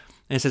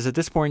 And it says, at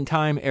this point in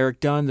time, Eric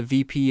Dunn, the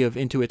VP of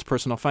Intuit's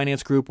personal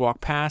finance group,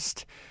 walked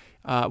past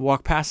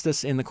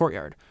us in the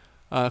courtyard.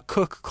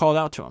 Cook called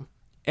out to him,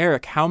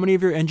 Eric, how many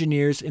of your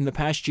engineers in the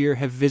past year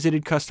have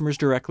visited customers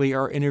directly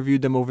or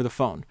interviewed them over the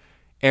phone?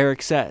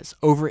 Eric says,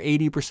 over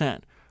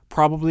 80%,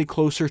 probably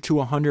closer to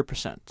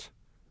 100%.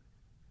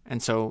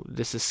 And so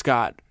this is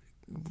Scott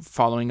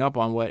following up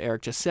on what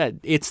Eric just said.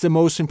 It's the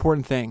most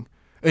important thing.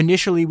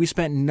 Initially, we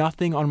spent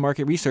nothing on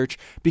market research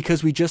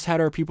because we just had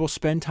our people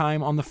spend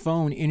time on the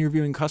phone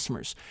interviewing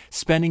customers,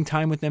 spending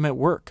time with them at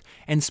work,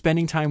 and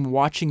spending time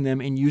watching them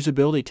in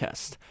usability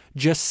tests,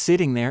 just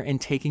sitting there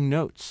and taking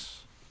notes.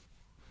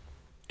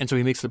 And so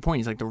he makes the point.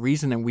 He's like, the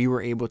reason that we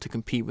were able to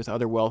compete with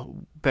other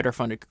better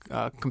funded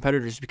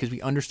competitors is because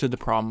we understood the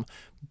problem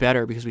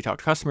better because we talked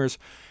to customers.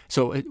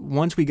 So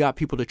once we got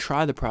people to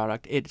try the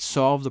product, it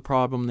solved the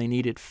problem they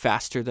needed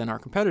faster than our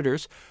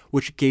competitors,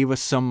 which gave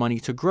us some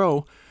money to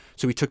grow.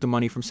 So we took the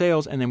money from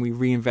sales and then we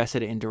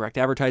reinvested it in direct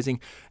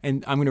advertising.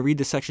 And I'm going to read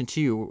this section to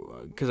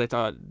you because I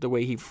thought the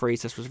way he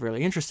phrased this was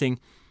really interesting.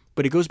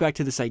 But it goes back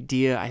to this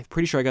idea. I'm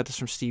pretty sure I got this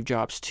from Steve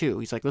Jobs too.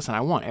 He's like, listen,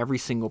 I want every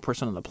single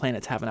person on the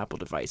planet to have an Apple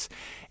device.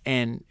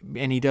 And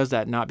he does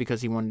that not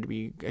because he wanted to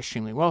be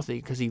extremely wealthy,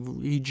 because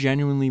he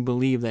genuinely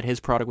believed that his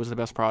product was the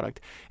best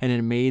product and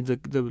it made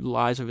the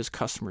lives of his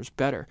customers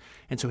better.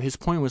 And so his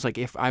point was like,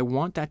 if I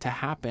want that to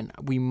happen,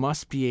 we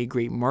must be a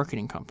great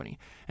marketing company.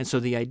 And so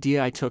the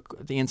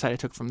insight I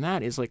took from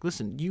that is like,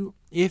 listen,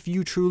 if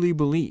you truly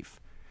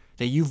believe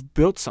that you've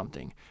built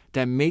something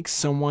that makes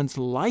someone's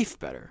life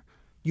better,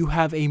 you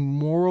have a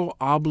moral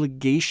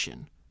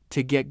obligation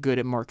to get good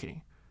at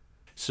marketing.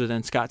 So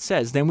then Scott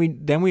says, then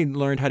we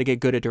learned how to get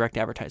good at direct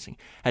advertising.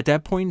 At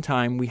that point in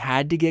time, we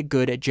had to get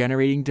good at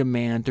generating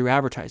demand through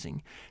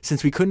advertising.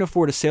 Since we couldn't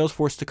afford a sales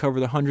force to cover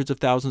the hundreds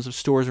of thousands of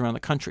stores around the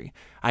country,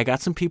 I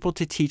got some people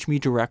to teach me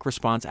direct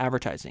response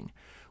advertising.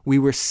 We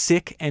were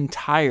sick and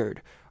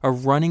tired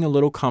of running a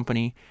little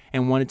company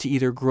and wanted to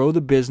either grow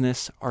the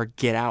business or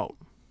get out.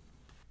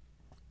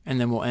 And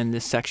then we'll end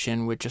this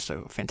section with just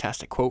a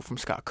fantastic quote from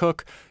Scott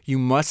Cook. You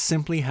must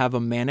simply have a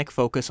manic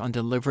focus on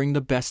delivering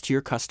the best to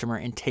your customer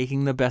and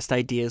taking the best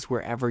ideas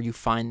wherever you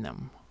find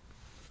them.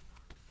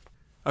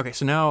 Okay,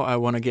 so now I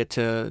want to get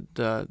to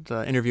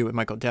the interview with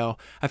Michael Dell.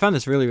 I found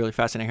this really, really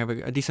fascinating. I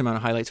have a decent amount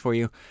of highlights for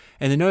you.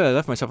 And the note I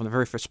left myself on the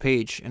very first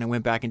page, and I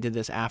went back and did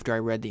this after I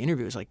read the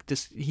interview, is like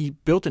this: he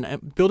building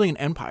an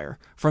empire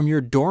from your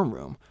dorm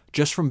room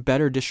just from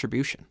better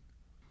distribution.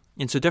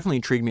 And so it definitely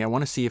intrigued me. I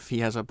want to see if he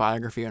has a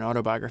biography or an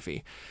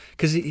autobiography,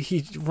 because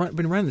he's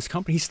been running this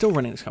company. He's still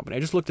running this company. I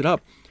just looked it up.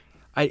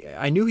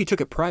 I knew he took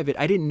it private.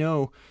 I didn't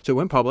know. So it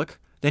went public.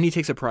 Then he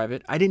takes it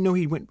private. I didn't know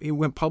he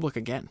went public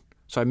again.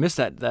 So I missed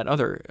that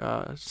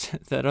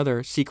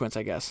other sequence,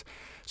 I guess.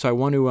 So I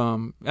want to, I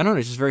don't know,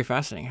 it's just very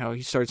fascinating how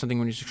he started something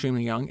when he was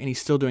extremely young and he's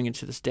still doing it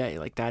to this day.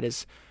 Like, that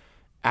is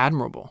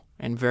admirable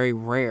and very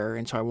rare.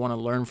 And so I want to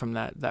learn from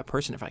that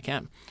person if I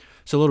can.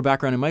 So a little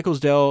background. In Michael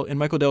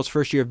Dell's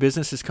first year of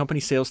business, his company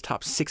sales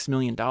topped $6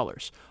 million,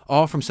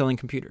 all from selling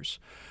computers.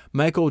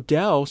 Michael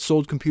Dell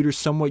sold computers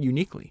somewhat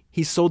uniquely.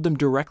 He sold them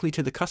directly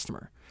to the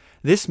customer.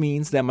 This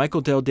means that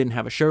Michael Dell didn't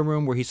have a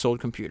showroom where he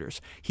sold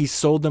computers. He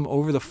sold them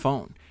over the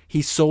phone.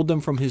 He sold them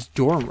from his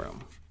dorm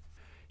room.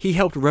 He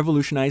helped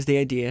revolutionize the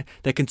idea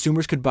that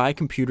consumers could buy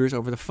computers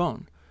over the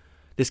phone.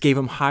 This gave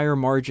him higher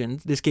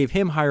margins.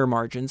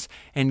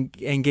 And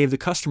gave the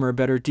customer a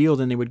better deal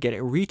than they would get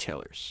at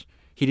retailers.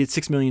 He did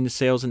 $6 million in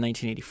sales in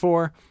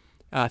 1984.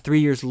 3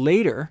 years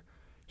later,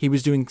 he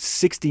was doing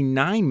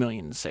 $69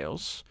 million in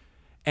sales.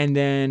 And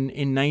then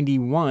in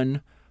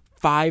 91,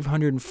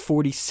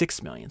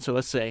 $546 million. So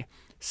let's say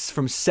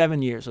from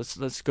 7 years,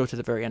 let's go to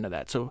the very end of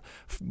that. So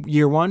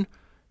year 1,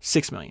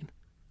 $6 million.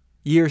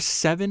 Year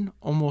 7,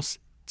 almost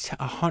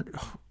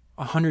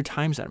 100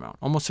 times that amount,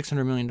 almost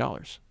 $600 million.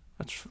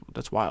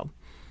 That's wild.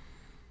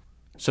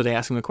 So they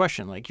ask him the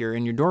question, like, you're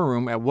in your dorm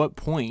room. At what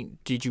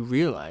point did you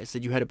realize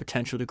that you had a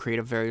potential to create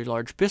a very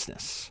large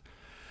business?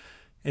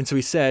 And so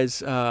he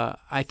says,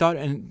 I thought,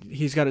 and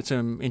he's got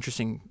some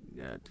interesting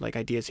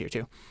ideas here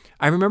too.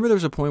 I remember there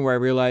was a point where I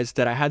realized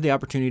that I had the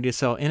opportunity to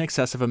sell in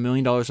excess of $1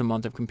 million a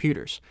month of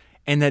computers,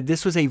 and that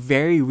this was a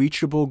very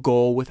reachable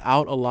goal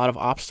without a lot of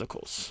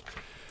obstacles.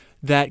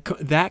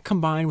 That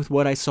combined with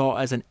what I saw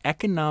as an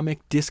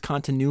economic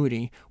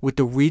discontinuity with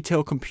the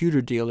retail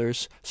computer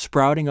dealers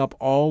sprouting up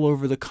all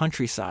over the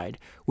countryside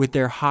with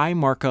their high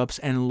markups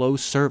and low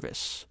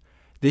service.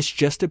 This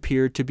just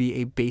appeared to be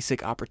a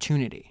basic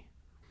opportunity.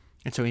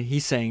 And so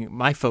he's saying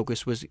my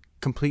focus was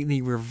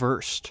completely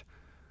reversed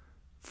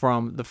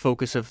from the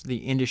focus of the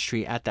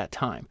industry at that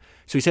time.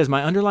 So he says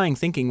my underlying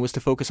thinking was to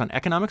focus on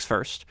economics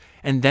first,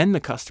 and then the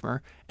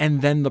customer,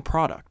 and then the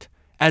product,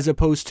 as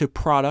opposed to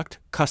product,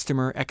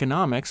 customer,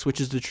 economics,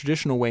 which is the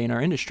traditional way in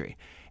our industry.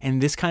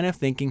 And this kind of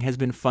thinking has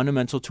been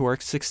fundamental to our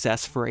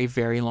success for a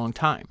very long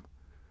time.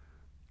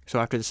 So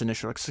after this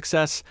initial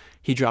success,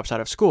 he drops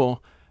out of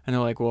school, and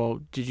they're like,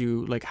 well,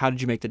 how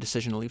did you make the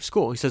decision to leave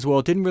school? He says, well,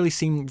 it didn't really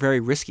seem very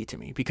risky to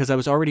me because I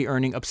was already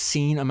earning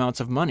obscene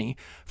amounts of money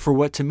for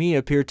what to me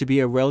appeared to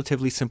be a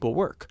relatively simple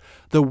work.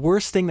 The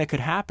worst thing that could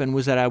happen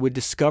was that I would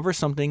discover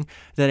something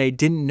that I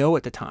didn't know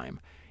at the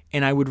time,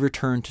 and I would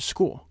return to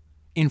school.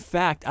 In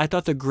fact, I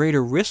thought the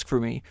greater risk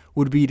for me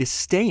would be to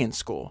stay in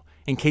school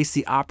in case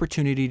the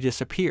opportunity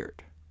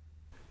disappeared.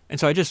 And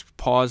so I just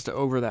paused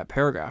over that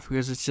paragraph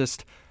because it's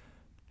just,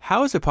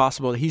 how is it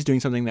possible that he's doing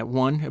something that,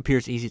 one,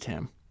 appears easy to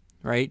him,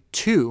 right?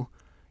 Two,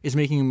 is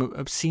making him an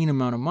obscene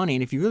amount of money.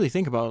 And if you really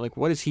think about it, like,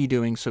 what is he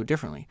doing so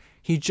differently?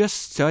 He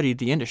just studied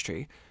the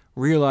industry,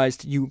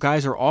 realized you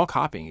guys are all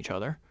copying each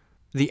other.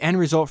 The end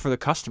result for the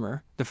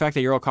customer, the fact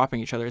that you're all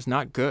copying each other, is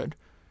not good.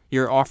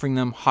 You're offering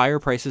them higher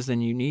prices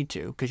than you need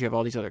to because you have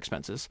all these other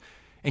expenses,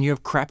 and you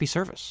have crappy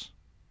service.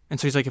 And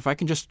so he's like, if I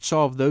can just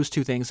solve those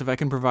two things, if I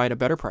can provide a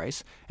better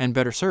price and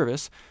better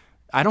service,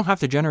 I don't have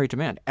to generate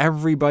demand.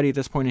 Everybody at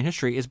this point in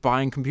history is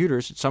buying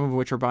computers, some of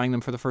which are buying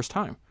them for the first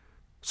time.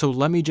 So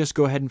let me just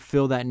go ahead and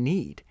fill that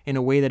need in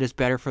a way that is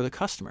better for the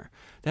customer.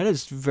 That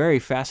is very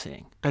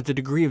fascinating, that the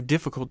degree of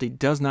difficulty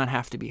does not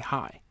have to be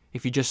high.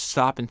 If you just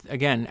stop and,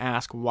 again,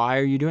 ask, why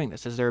are you doing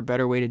this? Is there a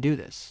better way to do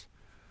this?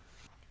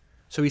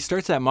 So he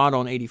starts that model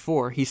in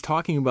 84. He's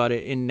talking about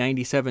it in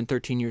 97,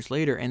 13 years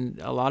later, and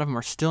a lot of them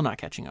are still not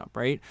catching up,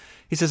 right?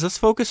 He says, let's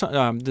focus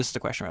on, this is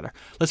the question rather,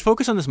 let's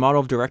focus on this model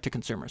of direct to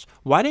consumers.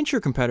 Why didn't your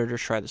competitors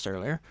try this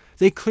earlier?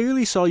 They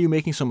clearly saw you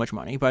making so much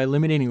money by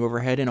eliminating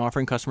overhead and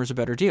offering customers a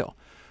better deal.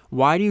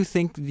 Why do you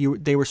think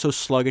they were so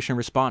sluggish in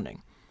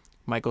responding?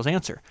 Michael's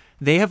answer,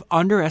 they have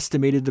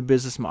underestimated the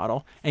business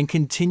model and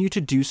continue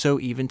to do so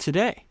even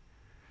today.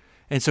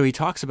 And so he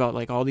talks about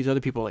like all these other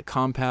people like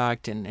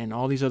Compaq and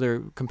all these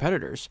other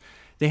competitors.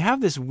 They have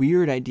this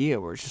weird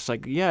idea where it's just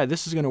like, yeah,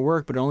 this is going to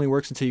work, but it only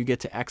works until you get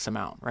to X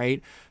amount,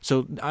 right?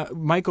 So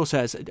Michael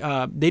says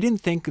they didn't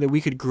think that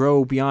we could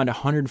grow beyond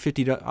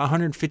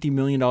 $150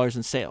 million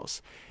in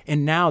sales.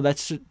 And now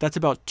that's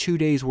about 2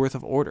 days worth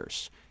of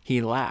orders. He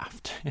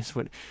laughed. Is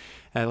what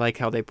I like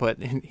how they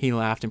put he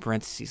laughed in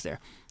parentheses there.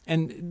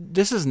 And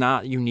this is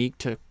not unique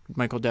to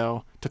Michael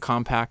Dell, to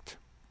Compaq.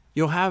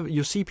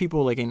 You'll see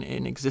people like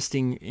in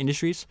existing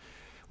industries,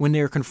 when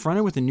they're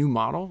confronted with a new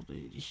model,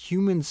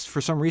 humans, for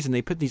some reason,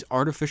 they put these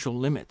artificial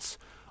limits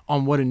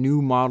on what a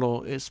new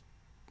model is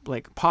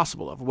like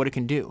possible of, what it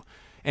can do.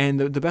 And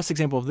the best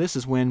example of this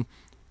is when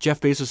Jeff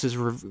Bezos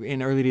is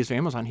in early days of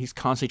Amazon, he's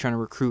constantly trying to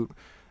recruit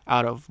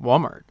out of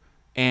Walmart.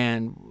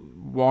 And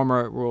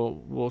Walmart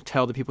will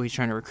tell the people he's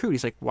trying to recruit,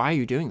 he's like, why are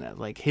you doing that?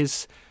 Like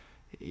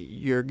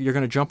you're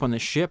going to jump on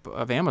this ship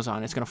of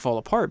Amazon. It's going to fall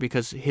apart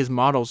because his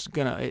model's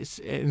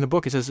in the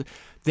book, it says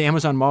the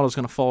Amazon model is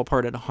going to fall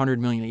apart at 100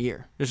 million a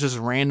year. There's this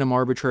random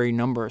arbitrary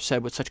number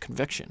said with such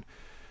conviction.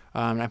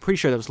 And I'm pretty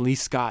sure that was Lee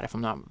Scott, if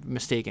I'm not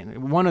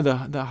mistaken. One of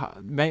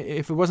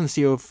if it wasn't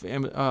the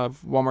CEO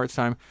of Walmart at the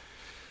time,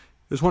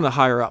 it was one of the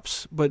higher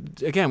ups.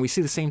 But again, we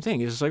see the same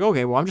thing. It's like,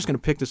 okay, well, I'm just going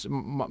to pick this,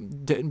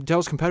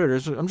 Dell's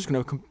competitors, I'm just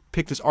going to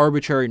pick this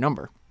arbitrary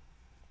number.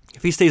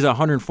 If he stays at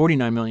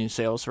 149 million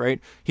sales, right,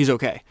 he's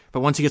okay.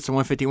 But once he gets to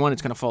 151,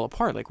 it's going to fall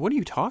apart. Like, what are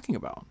you talking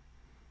about?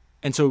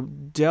 And so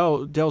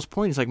Dell's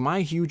point is like, my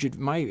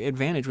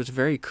advantage was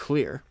very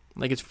clear.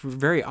 Like, it's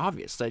very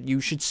obvious that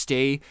you should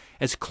stay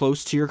as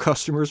close to your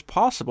customer as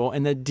possible,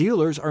 and that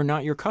dealers are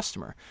not your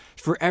customer.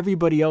 For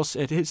everybody else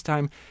at his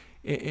time,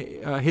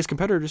 his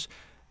competitors,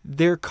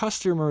 their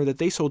customer that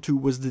they sold to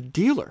was the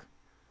dealer.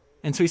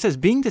 And so he says,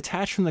 being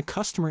detached from the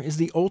customer is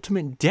the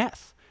ultimate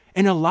death.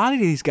 And a lot of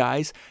these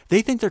guys,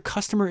 they think their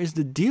customer is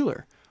the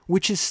dealer,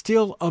 which is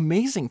still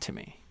amazing to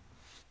me.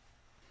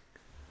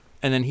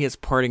 And then he has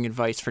parting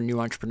advice for new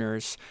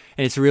entrepreneurs,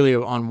 and it's really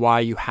on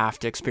why you have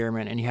to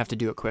experiment and you have to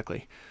do it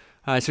quickly.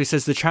 So he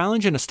says, the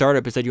challenge in a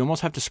startup is that you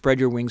almost have to spread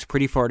your wings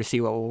pretty far to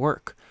see what will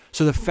work.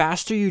 So the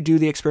faster you do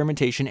the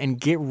experimentation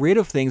and get rid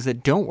of things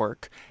that don't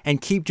work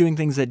and keep doing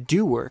things that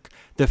do work,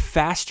 the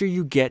faster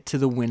you get to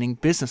the winning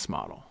business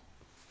model.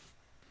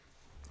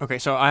 Okay,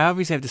 so I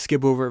obviously have to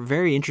skip over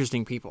very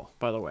interesting people,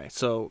 by the way.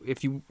 So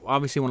if you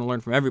obviously want to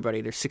learn from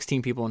everybody, there's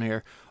 16 people in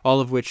here,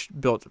 all of which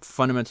built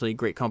fundamentally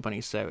great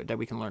companies that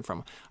we can learn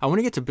from. I want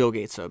to get to Bill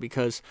Gates, though,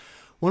 because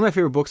one of my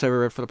favorite books I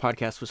ever read for the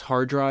podcast was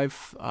Hard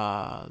Drive,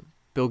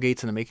 Bill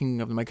Gates and the Making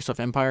of the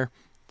Microsoft Empire.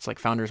 It's like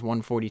Founders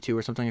 142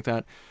 or something like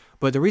that.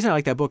 But the reason I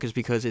like that book is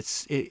because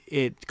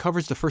it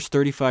covers the first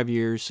 35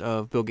 years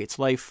of Bill Gates'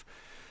 life,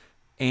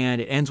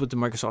 and it ends with the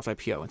Microsoft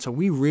IPO. And so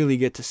we really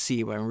get to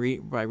see by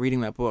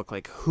reading that book,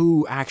 like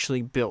who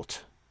actually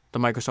built the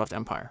Microsoft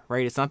empire,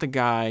 right? It's not the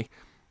guy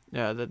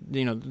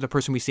the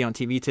person we see on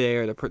TV today,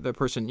 or the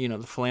person,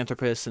 the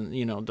philanthropist, and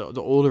the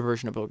older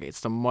version of Bill Gates,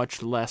 the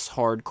much less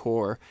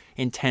hardcore,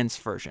 intense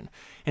version.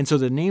 And so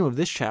the name of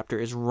this chapter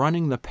is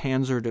Running the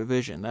Panzer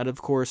Division. That,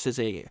 of course, is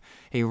a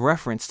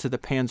reference to the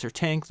Panzer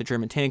tank, the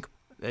German tank.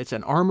 It's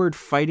an armored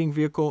fighting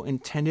vehicle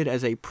intended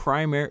as a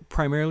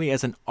primarily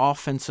as an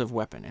offensive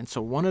weapon. And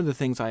so one of the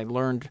things I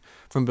learned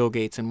from Bill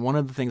Gates, and one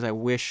of the things I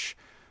wish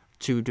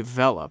to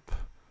develop,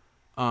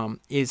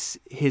 is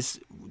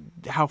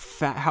how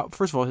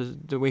first of all,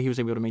 the way he was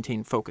able to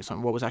maintain focus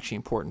on what was actually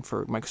important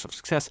for Microsoft's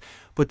success,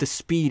 but the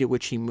speed at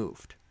which he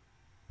moved.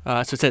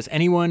 So it says,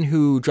 anyone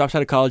who drops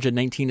out of college at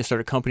 19 to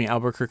start a company in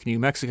Albuquerque, New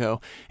Mexico,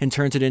 and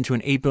turns it into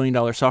an $8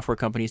 billion software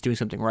company is doing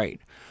something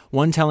right.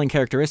 One telling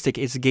characteristic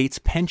is Gates'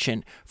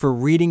 penchant for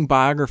reading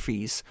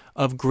biographies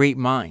of great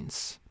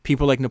minds,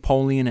 people like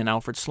Napoleon and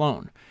Alfred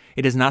Sloan.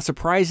 It is not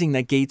surprising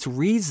that Gates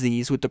reads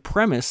these with the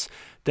premise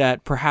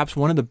that perhaps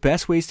one of the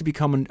best ways to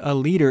become a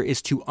leader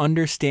is to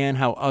understand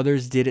how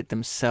others did it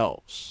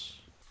themselves.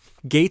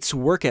 Gates'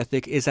 work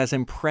ethic is as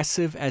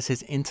impressive as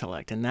his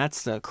intellect, and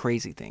that's the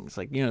crazy thing. It's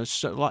like,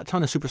 there's a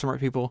ton of super smart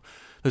people.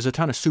 There's a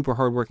ton of super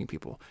hardworking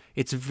people.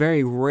 It's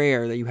very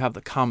rare that you have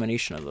the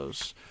combination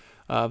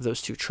of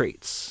those two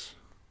traits.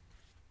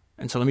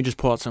 And so let me just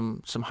pull out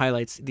some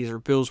highlights. These are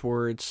Bill's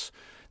words.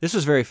 This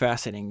was very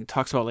fascinating. He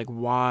talks about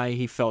why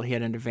he felt he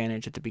had an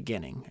advantage at the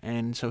beginning.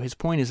 And so his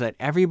point is that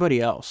everybody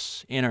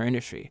else in our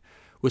industry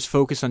was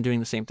focused on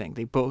doing the same thing.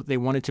 They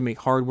wanted to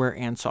make hardware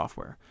and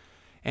software.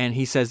 And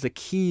he says the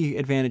key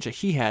advantage that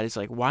he had is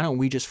why don't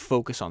we just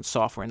focus on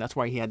software? And that's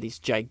why he had these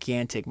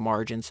gigantic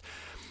margins.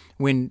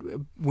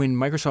 When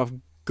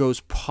Microsoft goes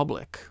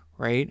public,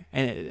 right,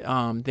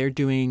 and they're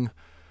doing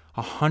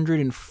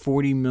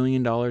 $140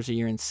 million a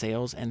year in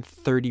sales and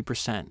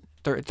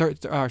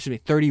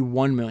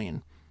 31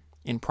 million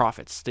in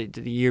profits the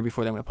year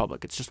before they went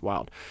public. It's just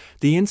wild.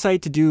 The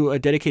insight to do a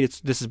dedicated,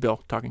 this is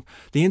Bill talking,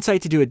 the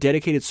insight to do a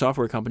dedicated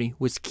software company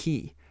was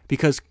key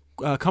because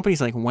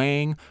companies like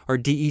Wang or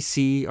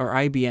DEC or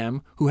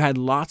IBM, who had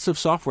lots of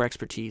software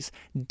expertise,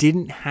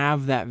 didn't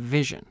have that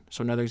vision.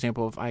 So another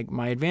example of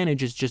my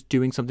advantage is just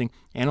doing something,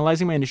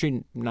 analyzing my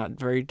industry, not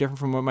very different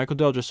from what Michael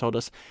Dell just told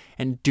us,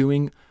 and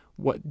doing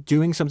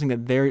something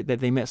that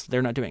they missed.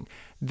 They're not doing.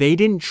 They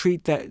didn't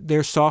treat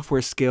their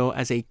software skill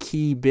as a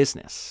key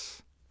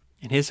business.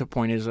 And his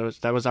point is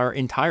that was our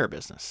entire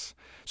business,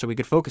 so we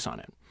could focus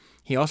on it.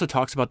 He also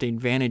talks about the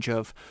advantage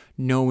of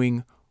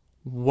knowing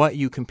what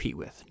you compete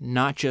with,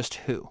 not just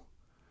who.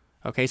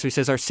 Okay, so he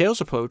says our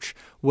sales approach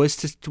was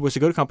to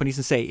go to companies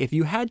and say, if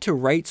you had to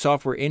write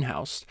software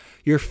in-house,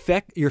 your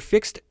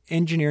fixed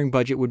engineering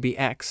budget would be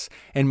X,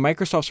 and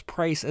Microsoft's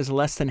price is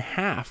less than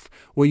half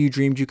what you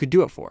dreamed you could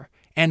do it for,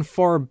 and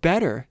far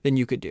better than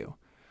you could do.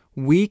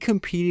 We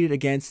competed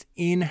against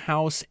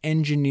in-house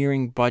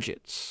engineering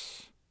budgets.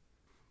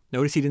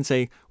 Notice he didn't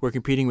say, we're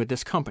competing with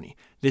this company.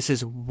 This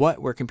is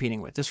what we're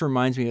competing with. This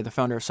reminds me of the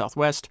founder of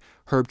Southwest,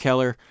 Herb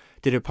Keller.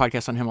 Did a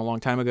podcast on him a long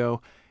time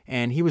ago.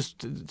 And he was,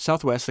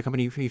 Southwest, the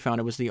company he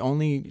founded, was the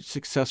only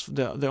successful,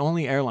 the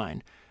only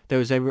airline that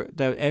was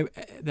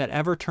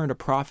ever turned a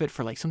profit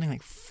for something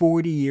like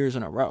 40 years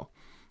in a row.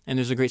 And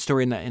there's a great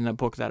story in the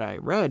book that I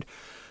read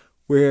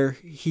where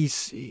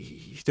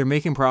they're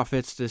making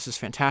profits. This is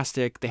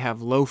fantastic. They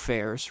have low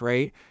fares,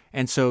 right?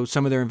 And so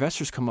some of their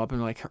investors come up and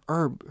are like,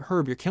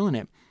 Herb, you're killing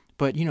it.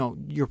 But,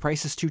 your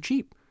price is too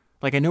cheap.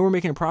 I know we're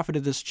making a profit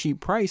at this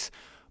cheap price,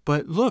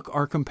 but look,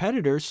 our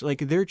competitors,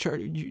 they're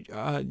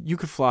you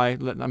could fly,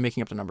 I'm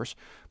making up the numbers,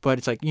 but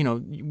it's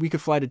we could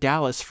fly to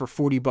Dallas for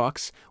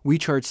 $40. We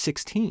charge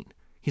 16.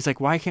 He's like,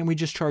 why can't we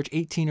just charge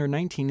 18 or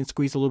 19 and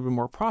squeeze a little bit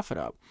more profit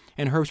up?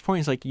 And Herb's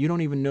point is you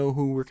don't even know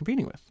who we're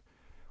competing with.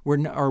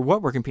 Or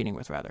what we're competing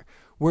with, rather.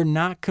 We're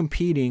not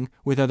competing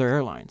with other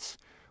airlines.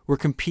 We're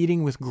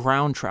competing with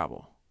ground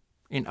travel.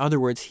 In other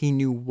words, he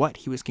knew what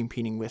he was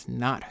competing with,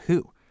 not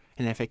who.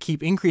 And if I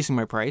keep increasing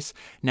my price,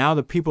 now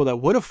the people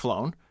that would have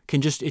flown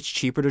it's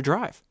cheaper to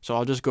drive. So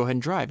I'll just go ahead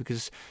and drive,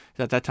 because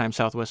at that time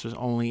Southwest was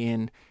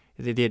only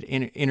they did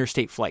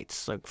interstate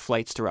flights,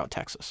 flights throughout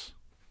Texas.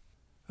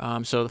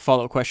 So the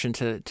follow-up question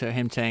to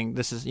him saying,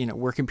 this is,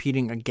 we're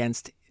competing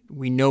against,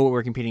 we know what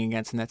we're competing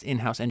against, and that's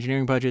in-house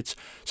engineering budgets.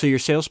 So your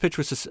sales pitch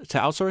was to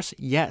outsource?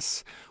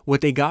 Yes.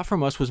 What they got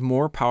from us was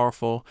more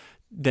powerful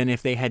than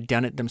if they had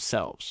done it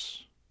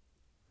themselves.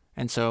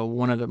 And so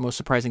one of the most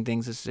surprising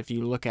things is, if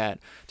you look at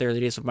the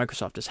early days of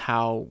Microsoft, is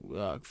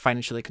how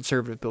financially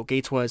conservative Bill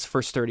Gates was.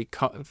 First 30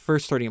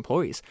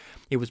 employees.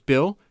 It was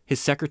Bill, his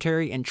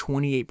secretary, and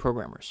 28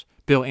 programmers.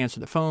 Bill answered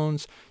the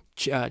phones,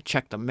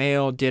 checked the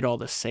mail, did all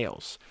the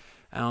sales.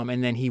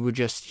 And then he would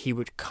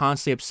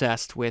constantly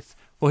obsessed with,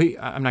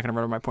 I'm not going to run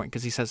over my point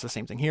because he says the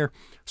same thing here.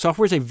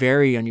 Software is a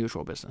very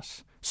unusual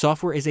business.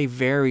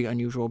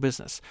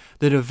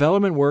 The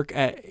development work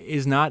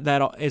is not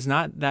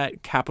that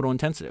capital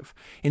intensive.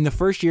 In the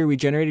first year, we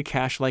generated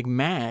cash like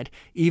mad,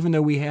 even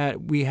though we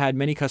had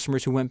many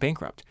customers who went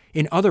bankrupt.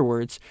 In other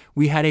words,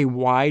 we had a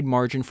wide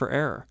margin for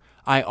error.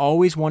 I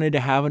always wanted to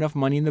have enough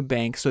money in the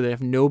bank so that if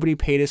nobody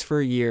paid us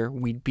for a year,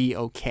 we'd be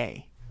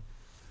okay.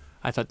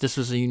 I thought this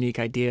was a unique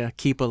idea.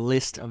 Keep a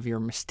list of your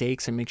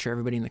mistakes and make sure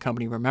everybody in the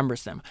company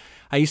remembers them.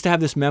 I used to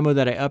have this memo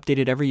that I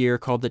updated every year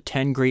called the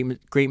 10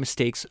 great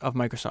mistakes of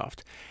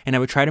Microsoft. And I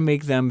would try to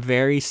make them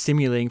very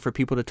stimulating for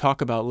people to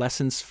talk about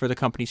lessons for the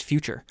company's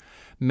future.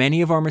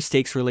 Many of our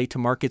mistakes relate to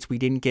markets we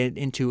didn't get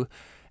into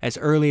as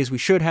early as we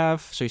should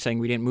have. So you're saying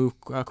we didn't move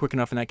quick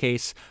enough in that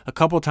case. A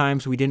couple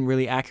times we didn't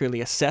really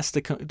accurately assess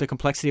the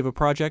complexity of a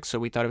project, so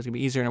we thought it was going to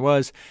be easier than it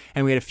was.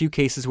 And we had a few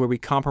cases where we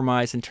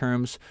compromised in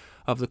terms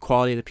of the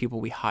quality of the people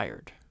we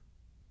hired.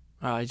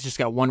 I just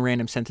got one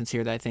random sentence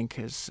here that I think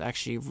is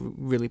actually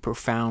really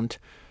profound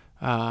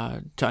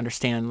to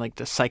understand like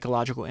the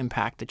psychological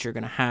impact that you're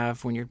going to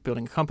have when you're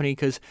building a company.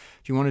 Because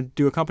if you want to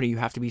do a company, you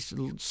have to be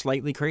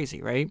slightly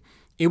crazy, right?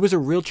 It was a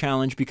real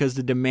challenge because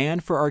the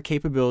demand for our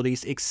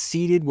capabilities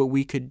exceeded what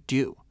we could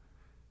do.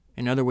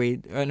 In other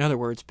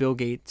words, Bill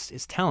Gates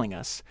is telling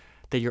us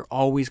that you're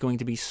always going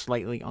to be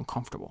slightly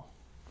uncomfortable.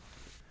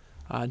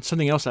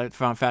 Something else I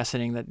found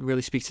fascinating that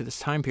really speaks to this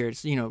time period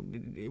is,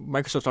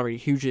 Microsoft's already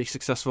hugely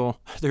successful.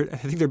 I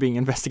think they're being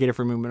investigated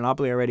for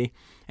monopoly already.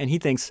 And he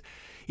thinks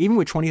even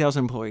with 20,000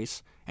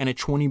 employees and a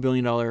 $20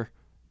 billion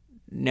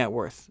net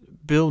worth,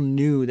 Bill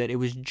knew that it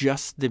was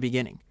just the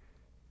beginning,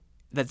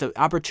 that the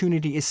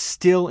opportunity is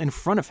still in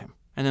front of him.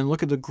 And then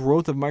look at the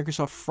growth of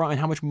Microsoft and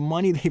how much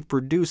money they've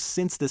produced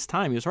since this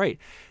time. He was right.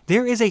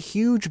 There is a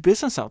huge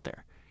business out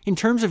there. In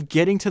terms of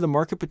getting to the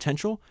market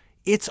potential,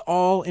 it's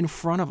all in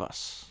front of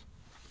us.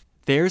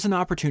 There's an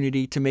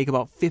opportunity to make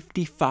about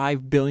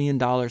 $55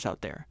 billion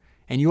out there.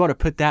 And you ought to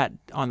put that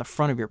on the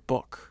front of your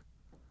book.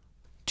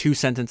 Two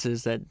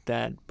sentences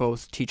that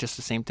both teach us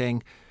the same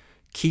thing.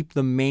 Keep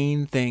the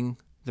main thing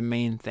the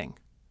main thing.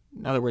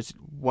 In other words,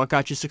 what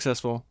got you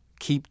successful?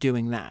 Keep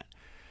doing that.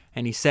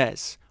 And he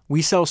says,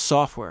 we sell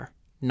software,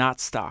 not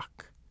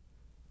stock.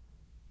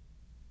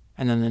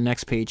 And then the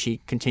next page,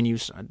 he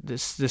continues,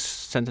 this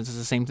sentence is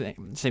the same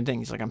thing.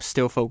 He's like, I'm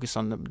still focused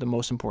on the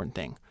most important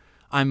thing.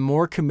 I'm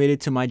more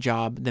committed to my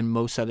job than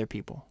most other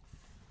people.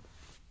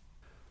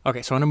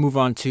 Okay, so I'm going to move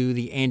on to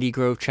the Andy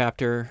Grove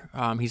chapter.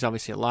 He's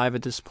obviously alive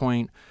at this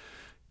point.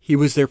 He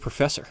was their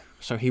professor.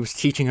 So he was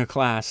teaching a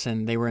class,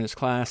 and they were in his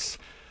class.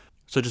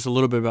 So just a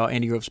little bit about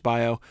Andy Grove's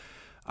bio.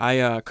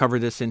 I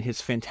covered this in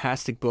his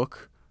fantastic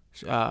book,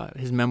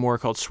 his memoir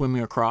called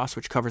Swimming Across,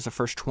 which covers the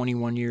first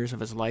 21 years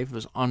of his life. It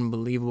was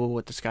unbelievable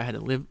what this guy had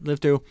to live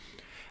through.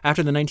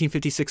 After the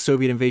 1956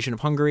 Soviet invasion of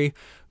Hungary,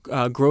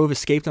 Grove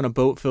escaped on a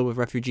boat filled with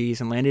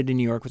refugees and landed in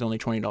New York with only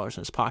 $20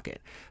 in his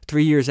pocket.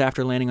 3 years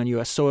after landing on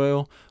U.S.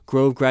 soil,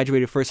 Grove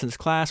graduated first in his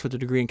class with a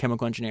degree in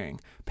chemical engineering,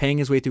 paying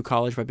his way through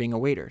college by being a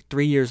waiter.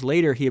 3 years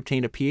later, he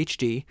obtained a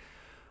Ph.D.,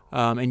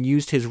 and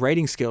used his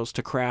writing skills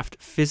to craft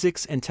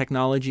Physics and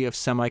Technology of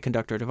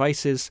Semiconductor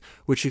Devices,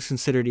 which is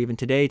considered even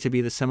today to be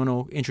the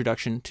seminal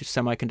introduction to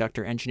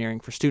semiconductor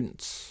engineering for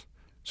students.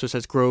 So it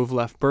says Grove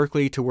left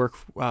Berkeley to work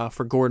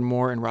for Gordon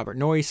Moore and Robert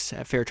Noyce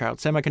at Fairchild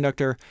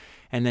Semiconductor,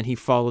 and then he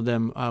followed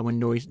them when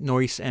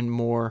Noyce and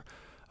Moore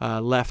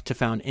left to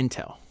found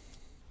Intel.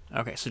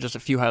 Okay, so just a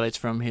few highlights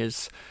from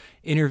his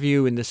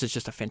interview, and this is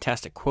just a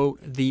fantastic quote.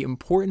 The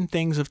important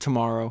things of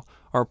tomorrow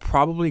are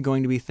probably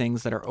going to be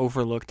things that are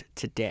overlooked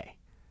today.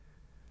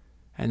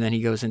 And then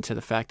he goes into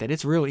the fact that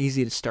it's real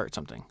easy to start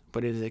something,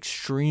 but it is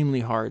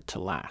extremely hard to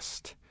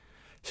last.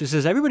 So he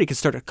says everybody can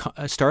start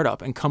a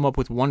startup and come up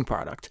with one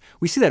product.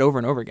 We see that over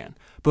and over again.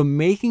 But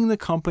making the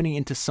company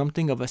into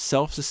something of a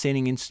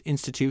self-sustaining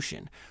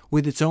institution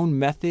with its own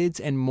methods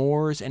and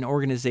mores and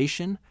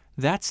organization,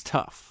 that's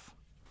tough.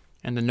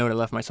 And the note I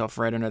left myself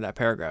right under that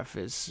paragraph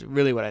is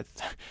really what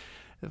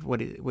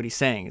he's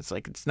saying. It's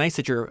like, it's nice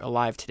that you're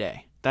alive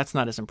today. That's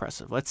not as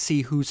impressive. Let's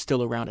see who's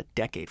still around a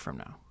decade from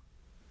now.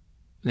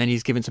 And then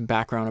he's given some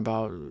background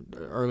about the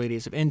early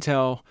days of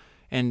Intel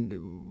and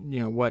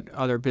what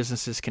other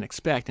businesses can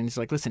expect. And he's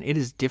like, listen, it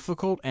is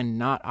difficult and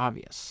not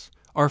obvious.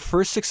 Our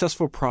first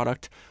successful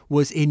product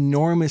was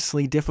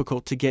enormously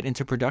difficult to get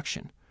into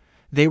production.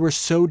 They were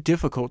so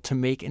difficult to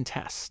make and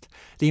test.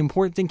 The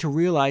important thing to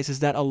realize is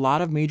that a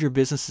lot of major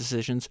business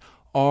decisions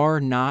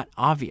are not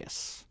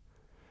obvious.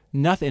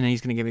 Nothing, and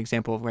he's going to give an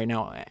example of right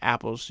now,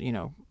 Apple's,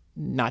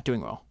 not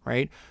doing well,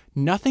 right?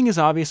 Nothing is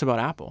obvious about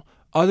Apple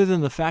other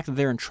than the fact that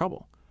they're in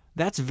trouble.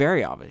 That's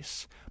very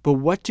obvious. But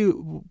what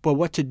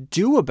to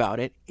do about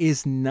it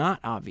is not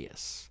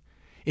obvious.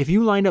 If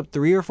you lined up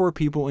 3 or 4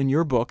 people in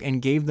your book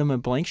and gave them a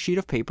blank sheet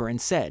of paper and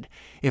said,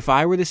 if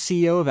I were the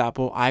CEO of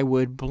Apple, I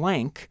would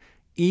blank,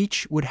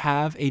 each would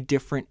have a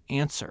different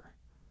answer.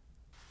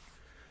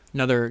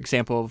 Another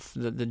example of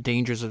the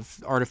dangers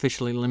of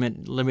artificially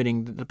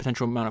limiting the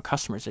potential amount of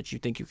customers that you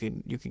think you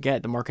could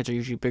get. The markets are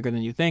usually bigger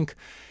than you think.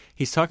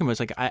 He's talking about, it's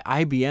like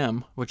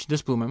IBM, which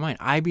this blew my mind.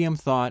 IBM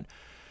thought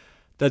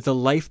that the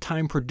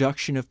lifetime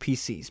production of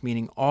PCs,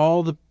 meaning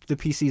all the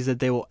PCs that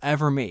they will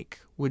ever make,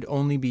 would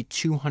only be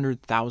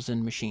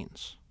 200,000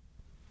 machines.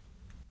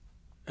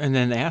 And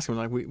then they ask him,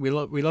 like, we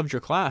loved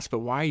your class, but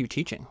why are you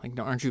teaching? Like,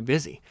 aren't you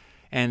busy?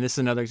 And this is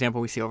another example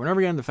we see over and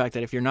over again, the fact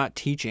that if you're not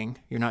teaching,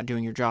 you're not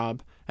doing your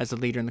job. as a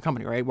leader in the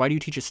company, right? Why do you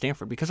teach at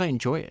Stanford? Because I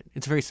enjoy it.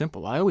 It's very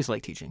simple. I always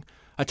like teaching.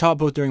 I taught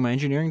both during my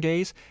engineering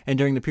days and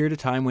during the period of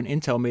time when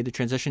Intel made the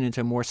transition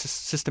into more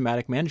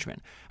systematic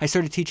management. I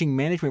started teaching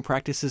management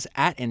practices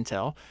at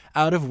Intel,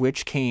 out of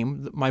which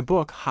came my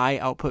book, High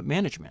Output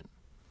Management.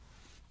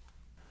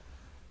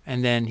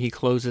 And then he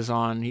closes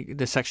on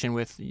the section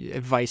with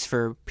advice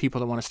for people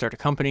that want to start a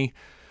company.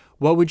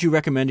 What would you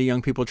recommend to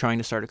young people trying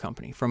to start a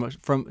company?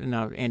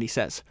 Now, Andy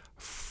says,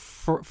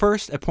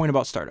 first, a point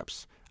about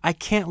startups. I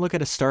can't look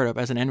at a startup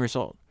as an end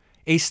result.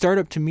 A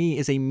startup to me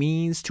is a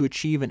means to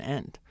achieve an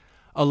end.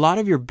 A lot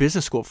of your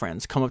business school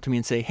friends come up to me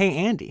and say, hey,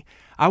 Andy,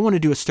 I want to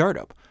do a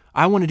startup.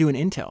 I want to do an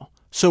Intel.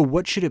 So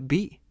what should it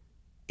be?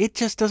 It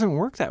just doesn't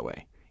work that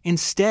way.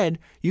 Instead,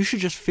 you should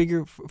just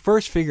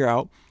figure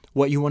out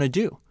what you want to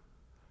do.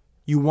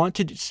 You want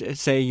to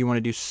say you want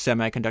to do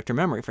semiconductor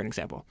memory, for an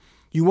example.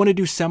 You want to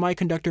do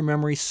semiconductor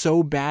memory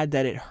so bad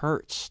that it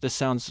hurts. This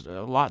sounds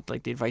a lot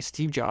like the advice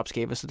Steve Jobs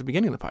gave us at the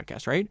beginning of the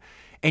podcast, right?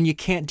 And you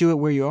can't do it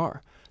where you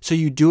are. So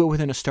you do it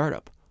within a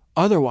startup.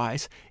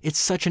 Otherwise, it's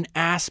such an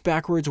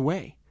ass-backwards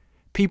way.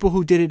 People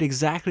who did it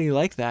exactly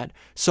like that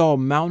saw a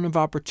mountain of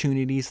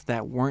opportunities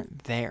that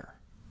weren't there.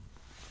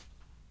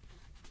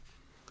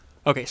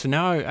 Okay, so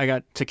now I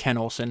got to Ken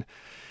Olsen.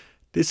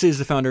 This is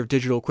the founder of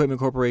Digital Equipment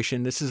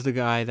Corporation. This is the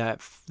guy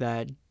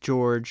that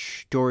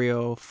George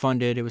Dorio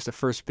funded. It was the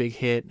first big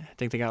hit. I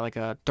think they got like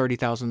a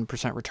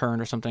 30,000% return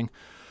or something.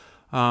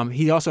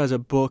 He also has a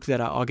book that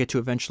I'll get to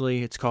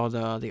eventually. It's called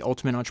The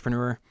Ultimate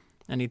Entrepreneur,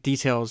 and it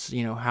details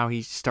how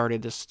he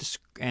started this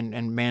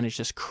and managed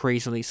this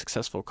crazily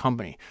successful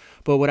company.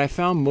 But what I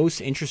found most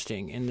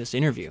interesting in this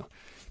interview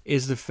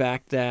is the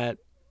fact that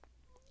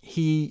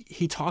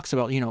he talks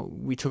about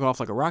we took off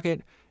like a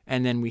rocket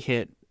and then we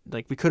hit.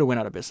 Like, we could have went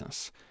out of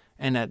business.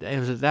 And it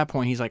was at that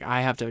point, he's like,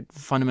 I have to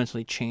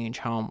fundamentally change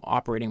how I'm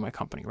operating my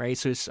company, right?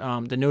 So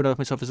the note of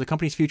myself is the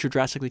company's future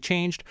drastically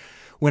changed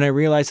when I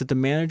realized that the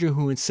manager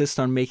who insists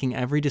on making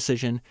every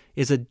decision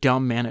is a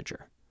dumb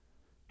manager.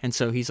 And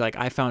so he's like,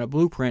 I found a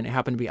blueprint. It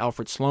happened to be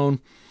Alfred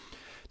Sloan.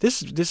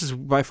 This is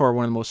by far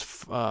one of the most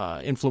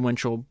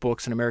influential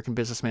books in American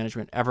business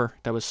management ever.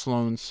 That was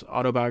Sloan's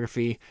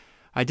autobiography.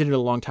 I did it a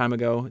long time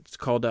ago. It's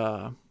called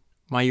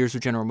My Years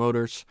with General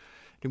Motors.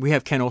 We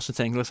have Ken Olsen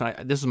saying, listen,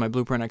 this is my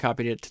blueprint. I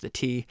copied it to the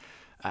T.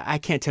 I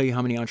can't tell you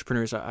how many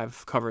entrepreneurs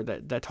I've covered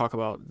that talk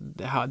about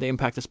how the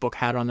impact this book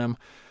had on them.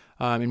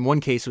 In one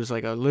case, it was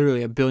like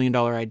literally $1 billion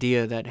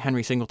idea that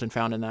Henry Singleton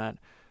found in that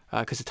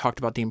because it talked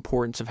about the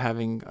importance of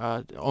having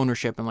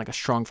ownership in like a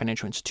strong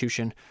financial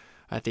institution.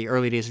 At the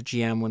early days of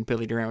GM, when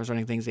Billy Durant was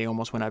running things, they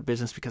almost went out of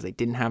business because they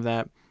didn't have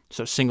that.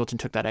 So Singleton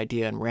took that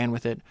idea and ran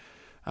with it.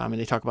 And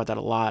they talk about that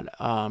a lot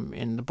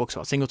in the books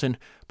about Singleton.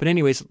 But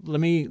anyways, let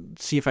me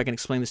see if I can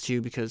explain this to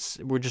you because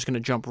we're just going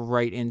to jump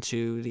right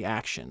into the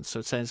action. So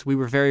it says, we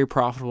were very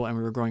profitable and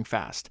we were growing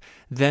fast.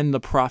 Then the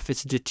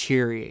profits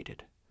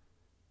deteriorated.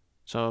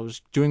 So I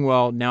was doing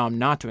well. Now I'm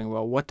not doing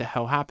well. What the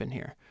hell happened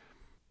here?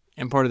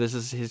 And part of this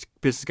is his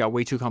business got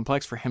way too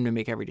complex for him to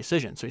make every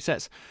decision. So he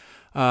says,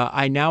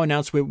 I now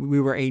announce we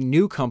were a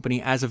new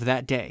company as of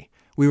that day.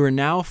 We were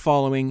now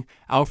following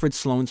Alfred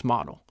Sloan's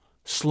model.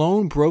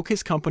 Sloan broke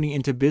his company up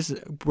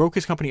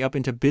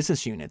into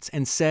business units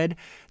and said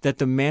that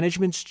the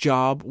management's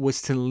job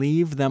was to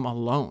leave them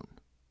alone.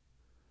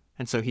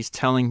 And so he's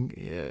telling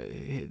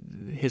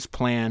his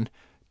plan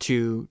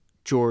to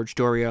George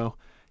Dorio.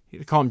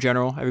 They call him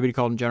General. Everybody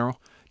called him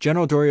General.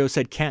 General Dorio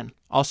said, Ken,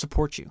 I'll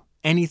support you.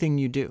 Anything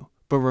you do.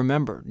 But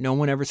remember, no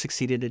one ever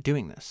succeeded at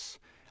doing this.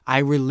 I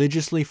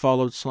religiously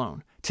followed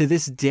Sloan. To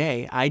this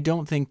day, I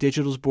don't think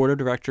Digital's board of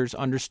directors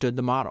understood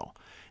the model.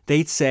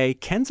 They'd say,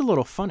 Ken's a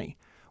little funny.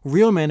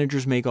 Real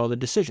managers make all the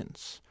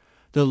decisions.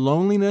 The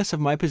loneliness of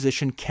my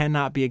position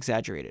cannot be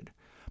exaggerated.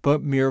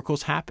 But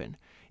miracles happen.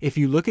 If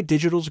you look at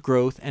Digital's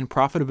growth and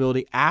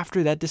profitability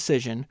after that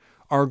decision,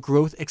 our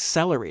growth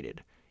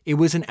accelerated. It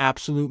was an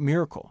absolute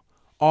miracle.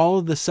 All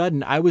of a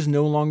sudden, I was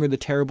no longer the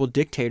terrible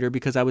dictator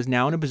because I was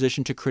now in a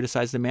position to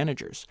criticize the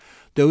managers.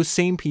 Those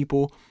same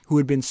people who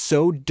had been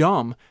so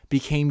dumb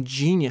became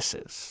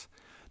geniuses.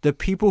 The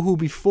people who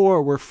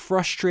before were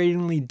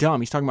frustratingly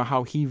dumb, he's talking about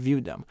how he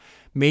viewed them,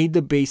 made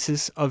the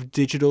basis of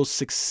Digital's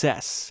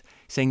success,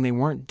 saying they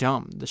weren't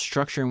dumb. The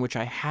structure in which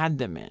I had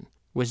them in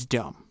was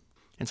dumb.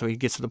 And so he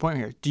gets to the point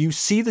here. Do you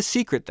see the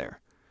secret there?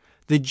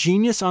 The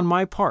genius on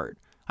my part,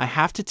 I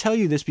have to tell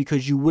you this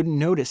because you wouldn't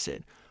notice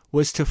it,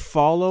 was to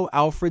follow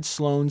Alfred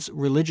Sloan's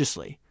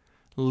religiously.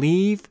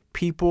 Leave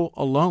people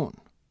alone.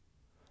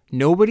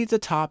 Nobody at the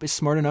top is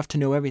smart enough to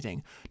know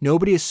everything.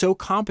 Nobody is so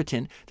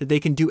competent that they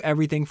can do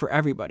everything for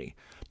everybody.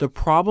 The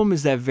problem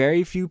is that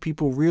very few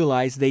people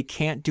realize they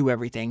can't do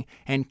everything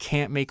and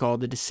can't make all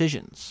the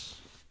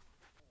decisions.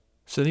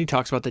 So then he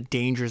talks about the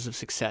dangers of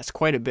success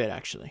quite a bit,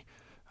 actually.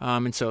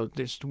 And so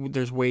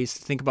there's ways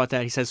to think about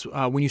that. He says,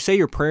 when you say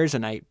your prayers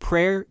at night,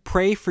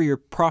 pray for your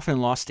profit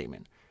and loss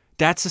statement.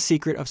 That's the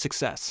secret of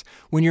success.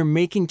 When you're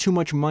making too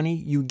much money,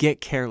 you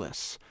get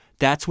careless.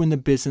 That's when the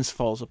business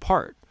falls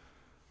apart.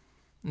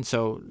 And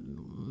so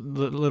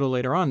little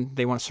later on,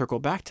 they want to circle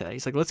back to that.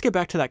 He's like, let's get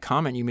back to that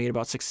comment you made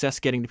about success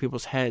getting to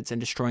people's heads and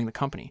destroying the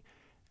company.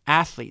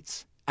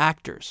 Athletes,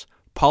 actors,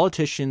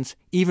 politicians,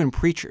 even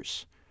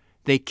preachers,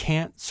 they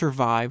can't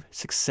survive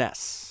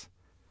success.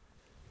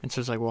 And so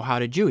it's like, well, how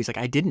did you? He's like,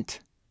 I didn't.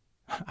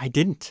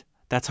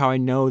 That's how I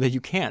know that you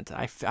can't.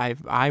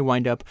 I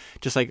wind up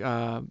just like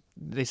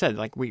they said,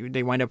 like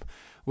they wind up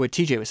what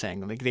TJ was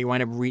saying. Like they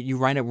wind up you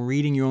wind up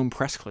reading your own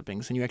press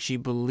clippings, and you actually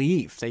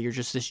believe that you're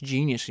just this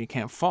genius and you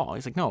can't fall.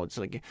 He's like, no, it's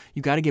like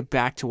you got to get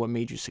back to what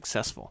made you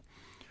successful.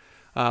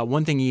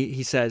 One thing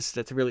he says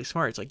that's really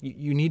smart. It's like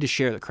you need to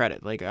share the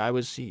credit. Like I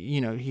was,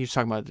 he was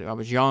talking about I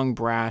was young,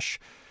 brash,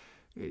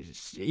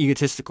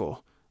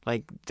 egotistical.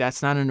 Like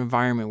that's not an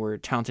environment where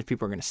talented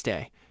people are going to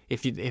stay.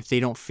 If they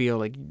don't feel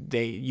like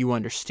you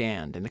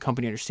understand and the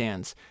company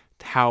understands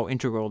how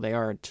integral they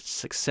are to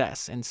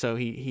success. And so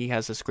he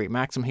has this great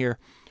maxim here.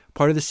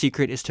 Part of the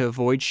secret is to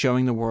avoid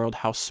showing the world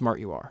how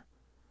smart you are.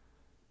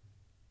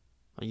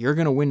 You're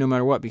going to win no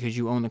matter what because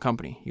you own the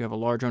company. You have a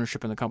large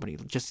ownership in the company.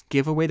 Just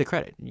give away the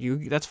credit.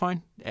 That's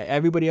fine.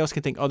 Everybody else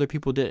can think other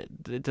people did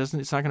it. It's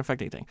not going to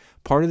affect anything.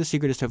 Part of the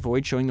secret is to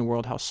avoid showing the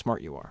world how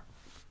smart you are.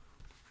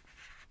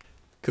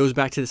 Goes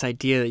back to this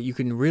idea that you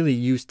can really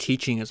use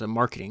teaching as a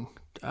marketing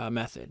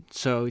method.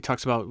 So he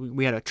talks about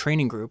we had a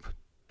training group,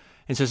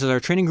 and so it says our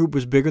training group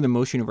was bigger than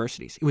most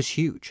universities. It was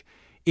huge.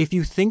 If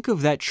you think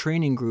of that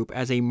training group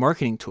as a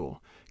marketing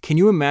tool, can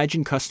you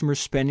imagine customers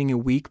spending a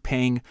week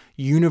paying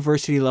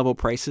university-level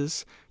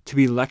prices to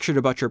be lectured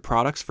about your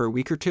products for a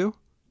week or two?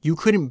 You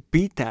couldn't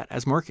beat that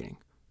as marketing.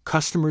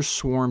 Customers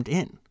swarmed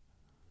in.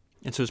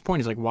 And so his point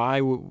is like,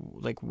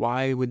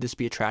 why would this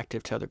be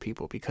attractive to other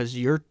people? Because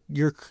your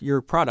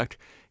product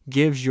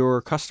gives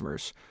your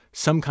customers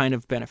some kind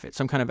of benefit,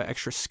 some kind of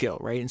extra skill,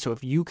 right? And so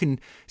if you can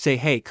say,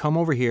 hey, come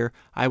over here,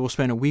 I will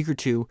spend a week or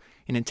two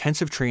in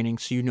intensive training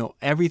so you know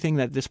everything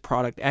that this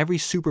product, every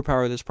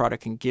superpower this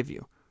product can give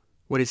you.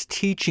 What is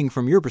teaching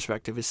from your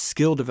perspective is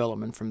skill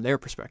development from their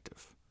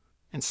perspective.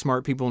 And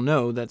smart people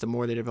know that the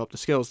more they develop the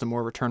skills, the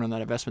more return on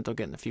that investment they'll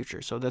get in the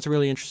future. So that's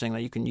really interesting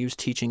that you can use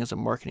teaching as a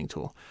marketing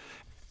tool.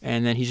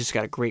 And then he's just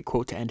got a great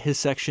quote to end his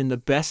section. The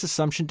best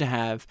assumption to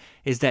have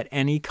is that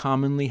any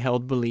commonly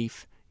held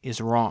belief is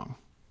wrong.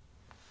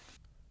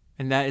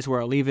 And that is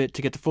where I'll leave it.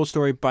 To get the full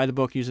story, buy the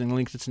book using the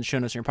link that's in the show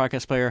notes in your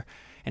podcast player.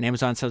 And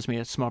Amazon sells me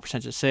a small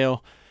percentage of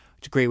sale.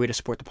 It's a great way to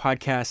support the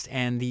podcast.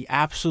 And the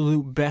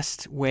absolute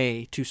best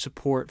way to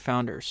support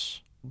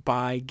founders: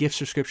 buy gift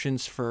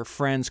subscriptions for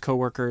friends,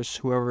 coworkers,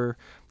 whoever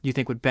you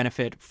think would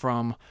benefit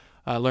from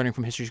learning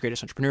from history's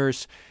greatest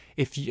entrepreneurs.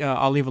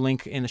 I'll leave a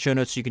link in the show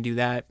notes so you can do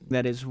that.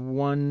 That is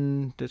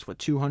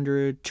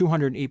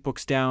 208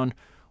 books down,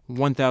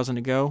 1,000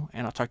 to go,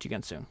 and I'll talk to you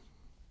again soon.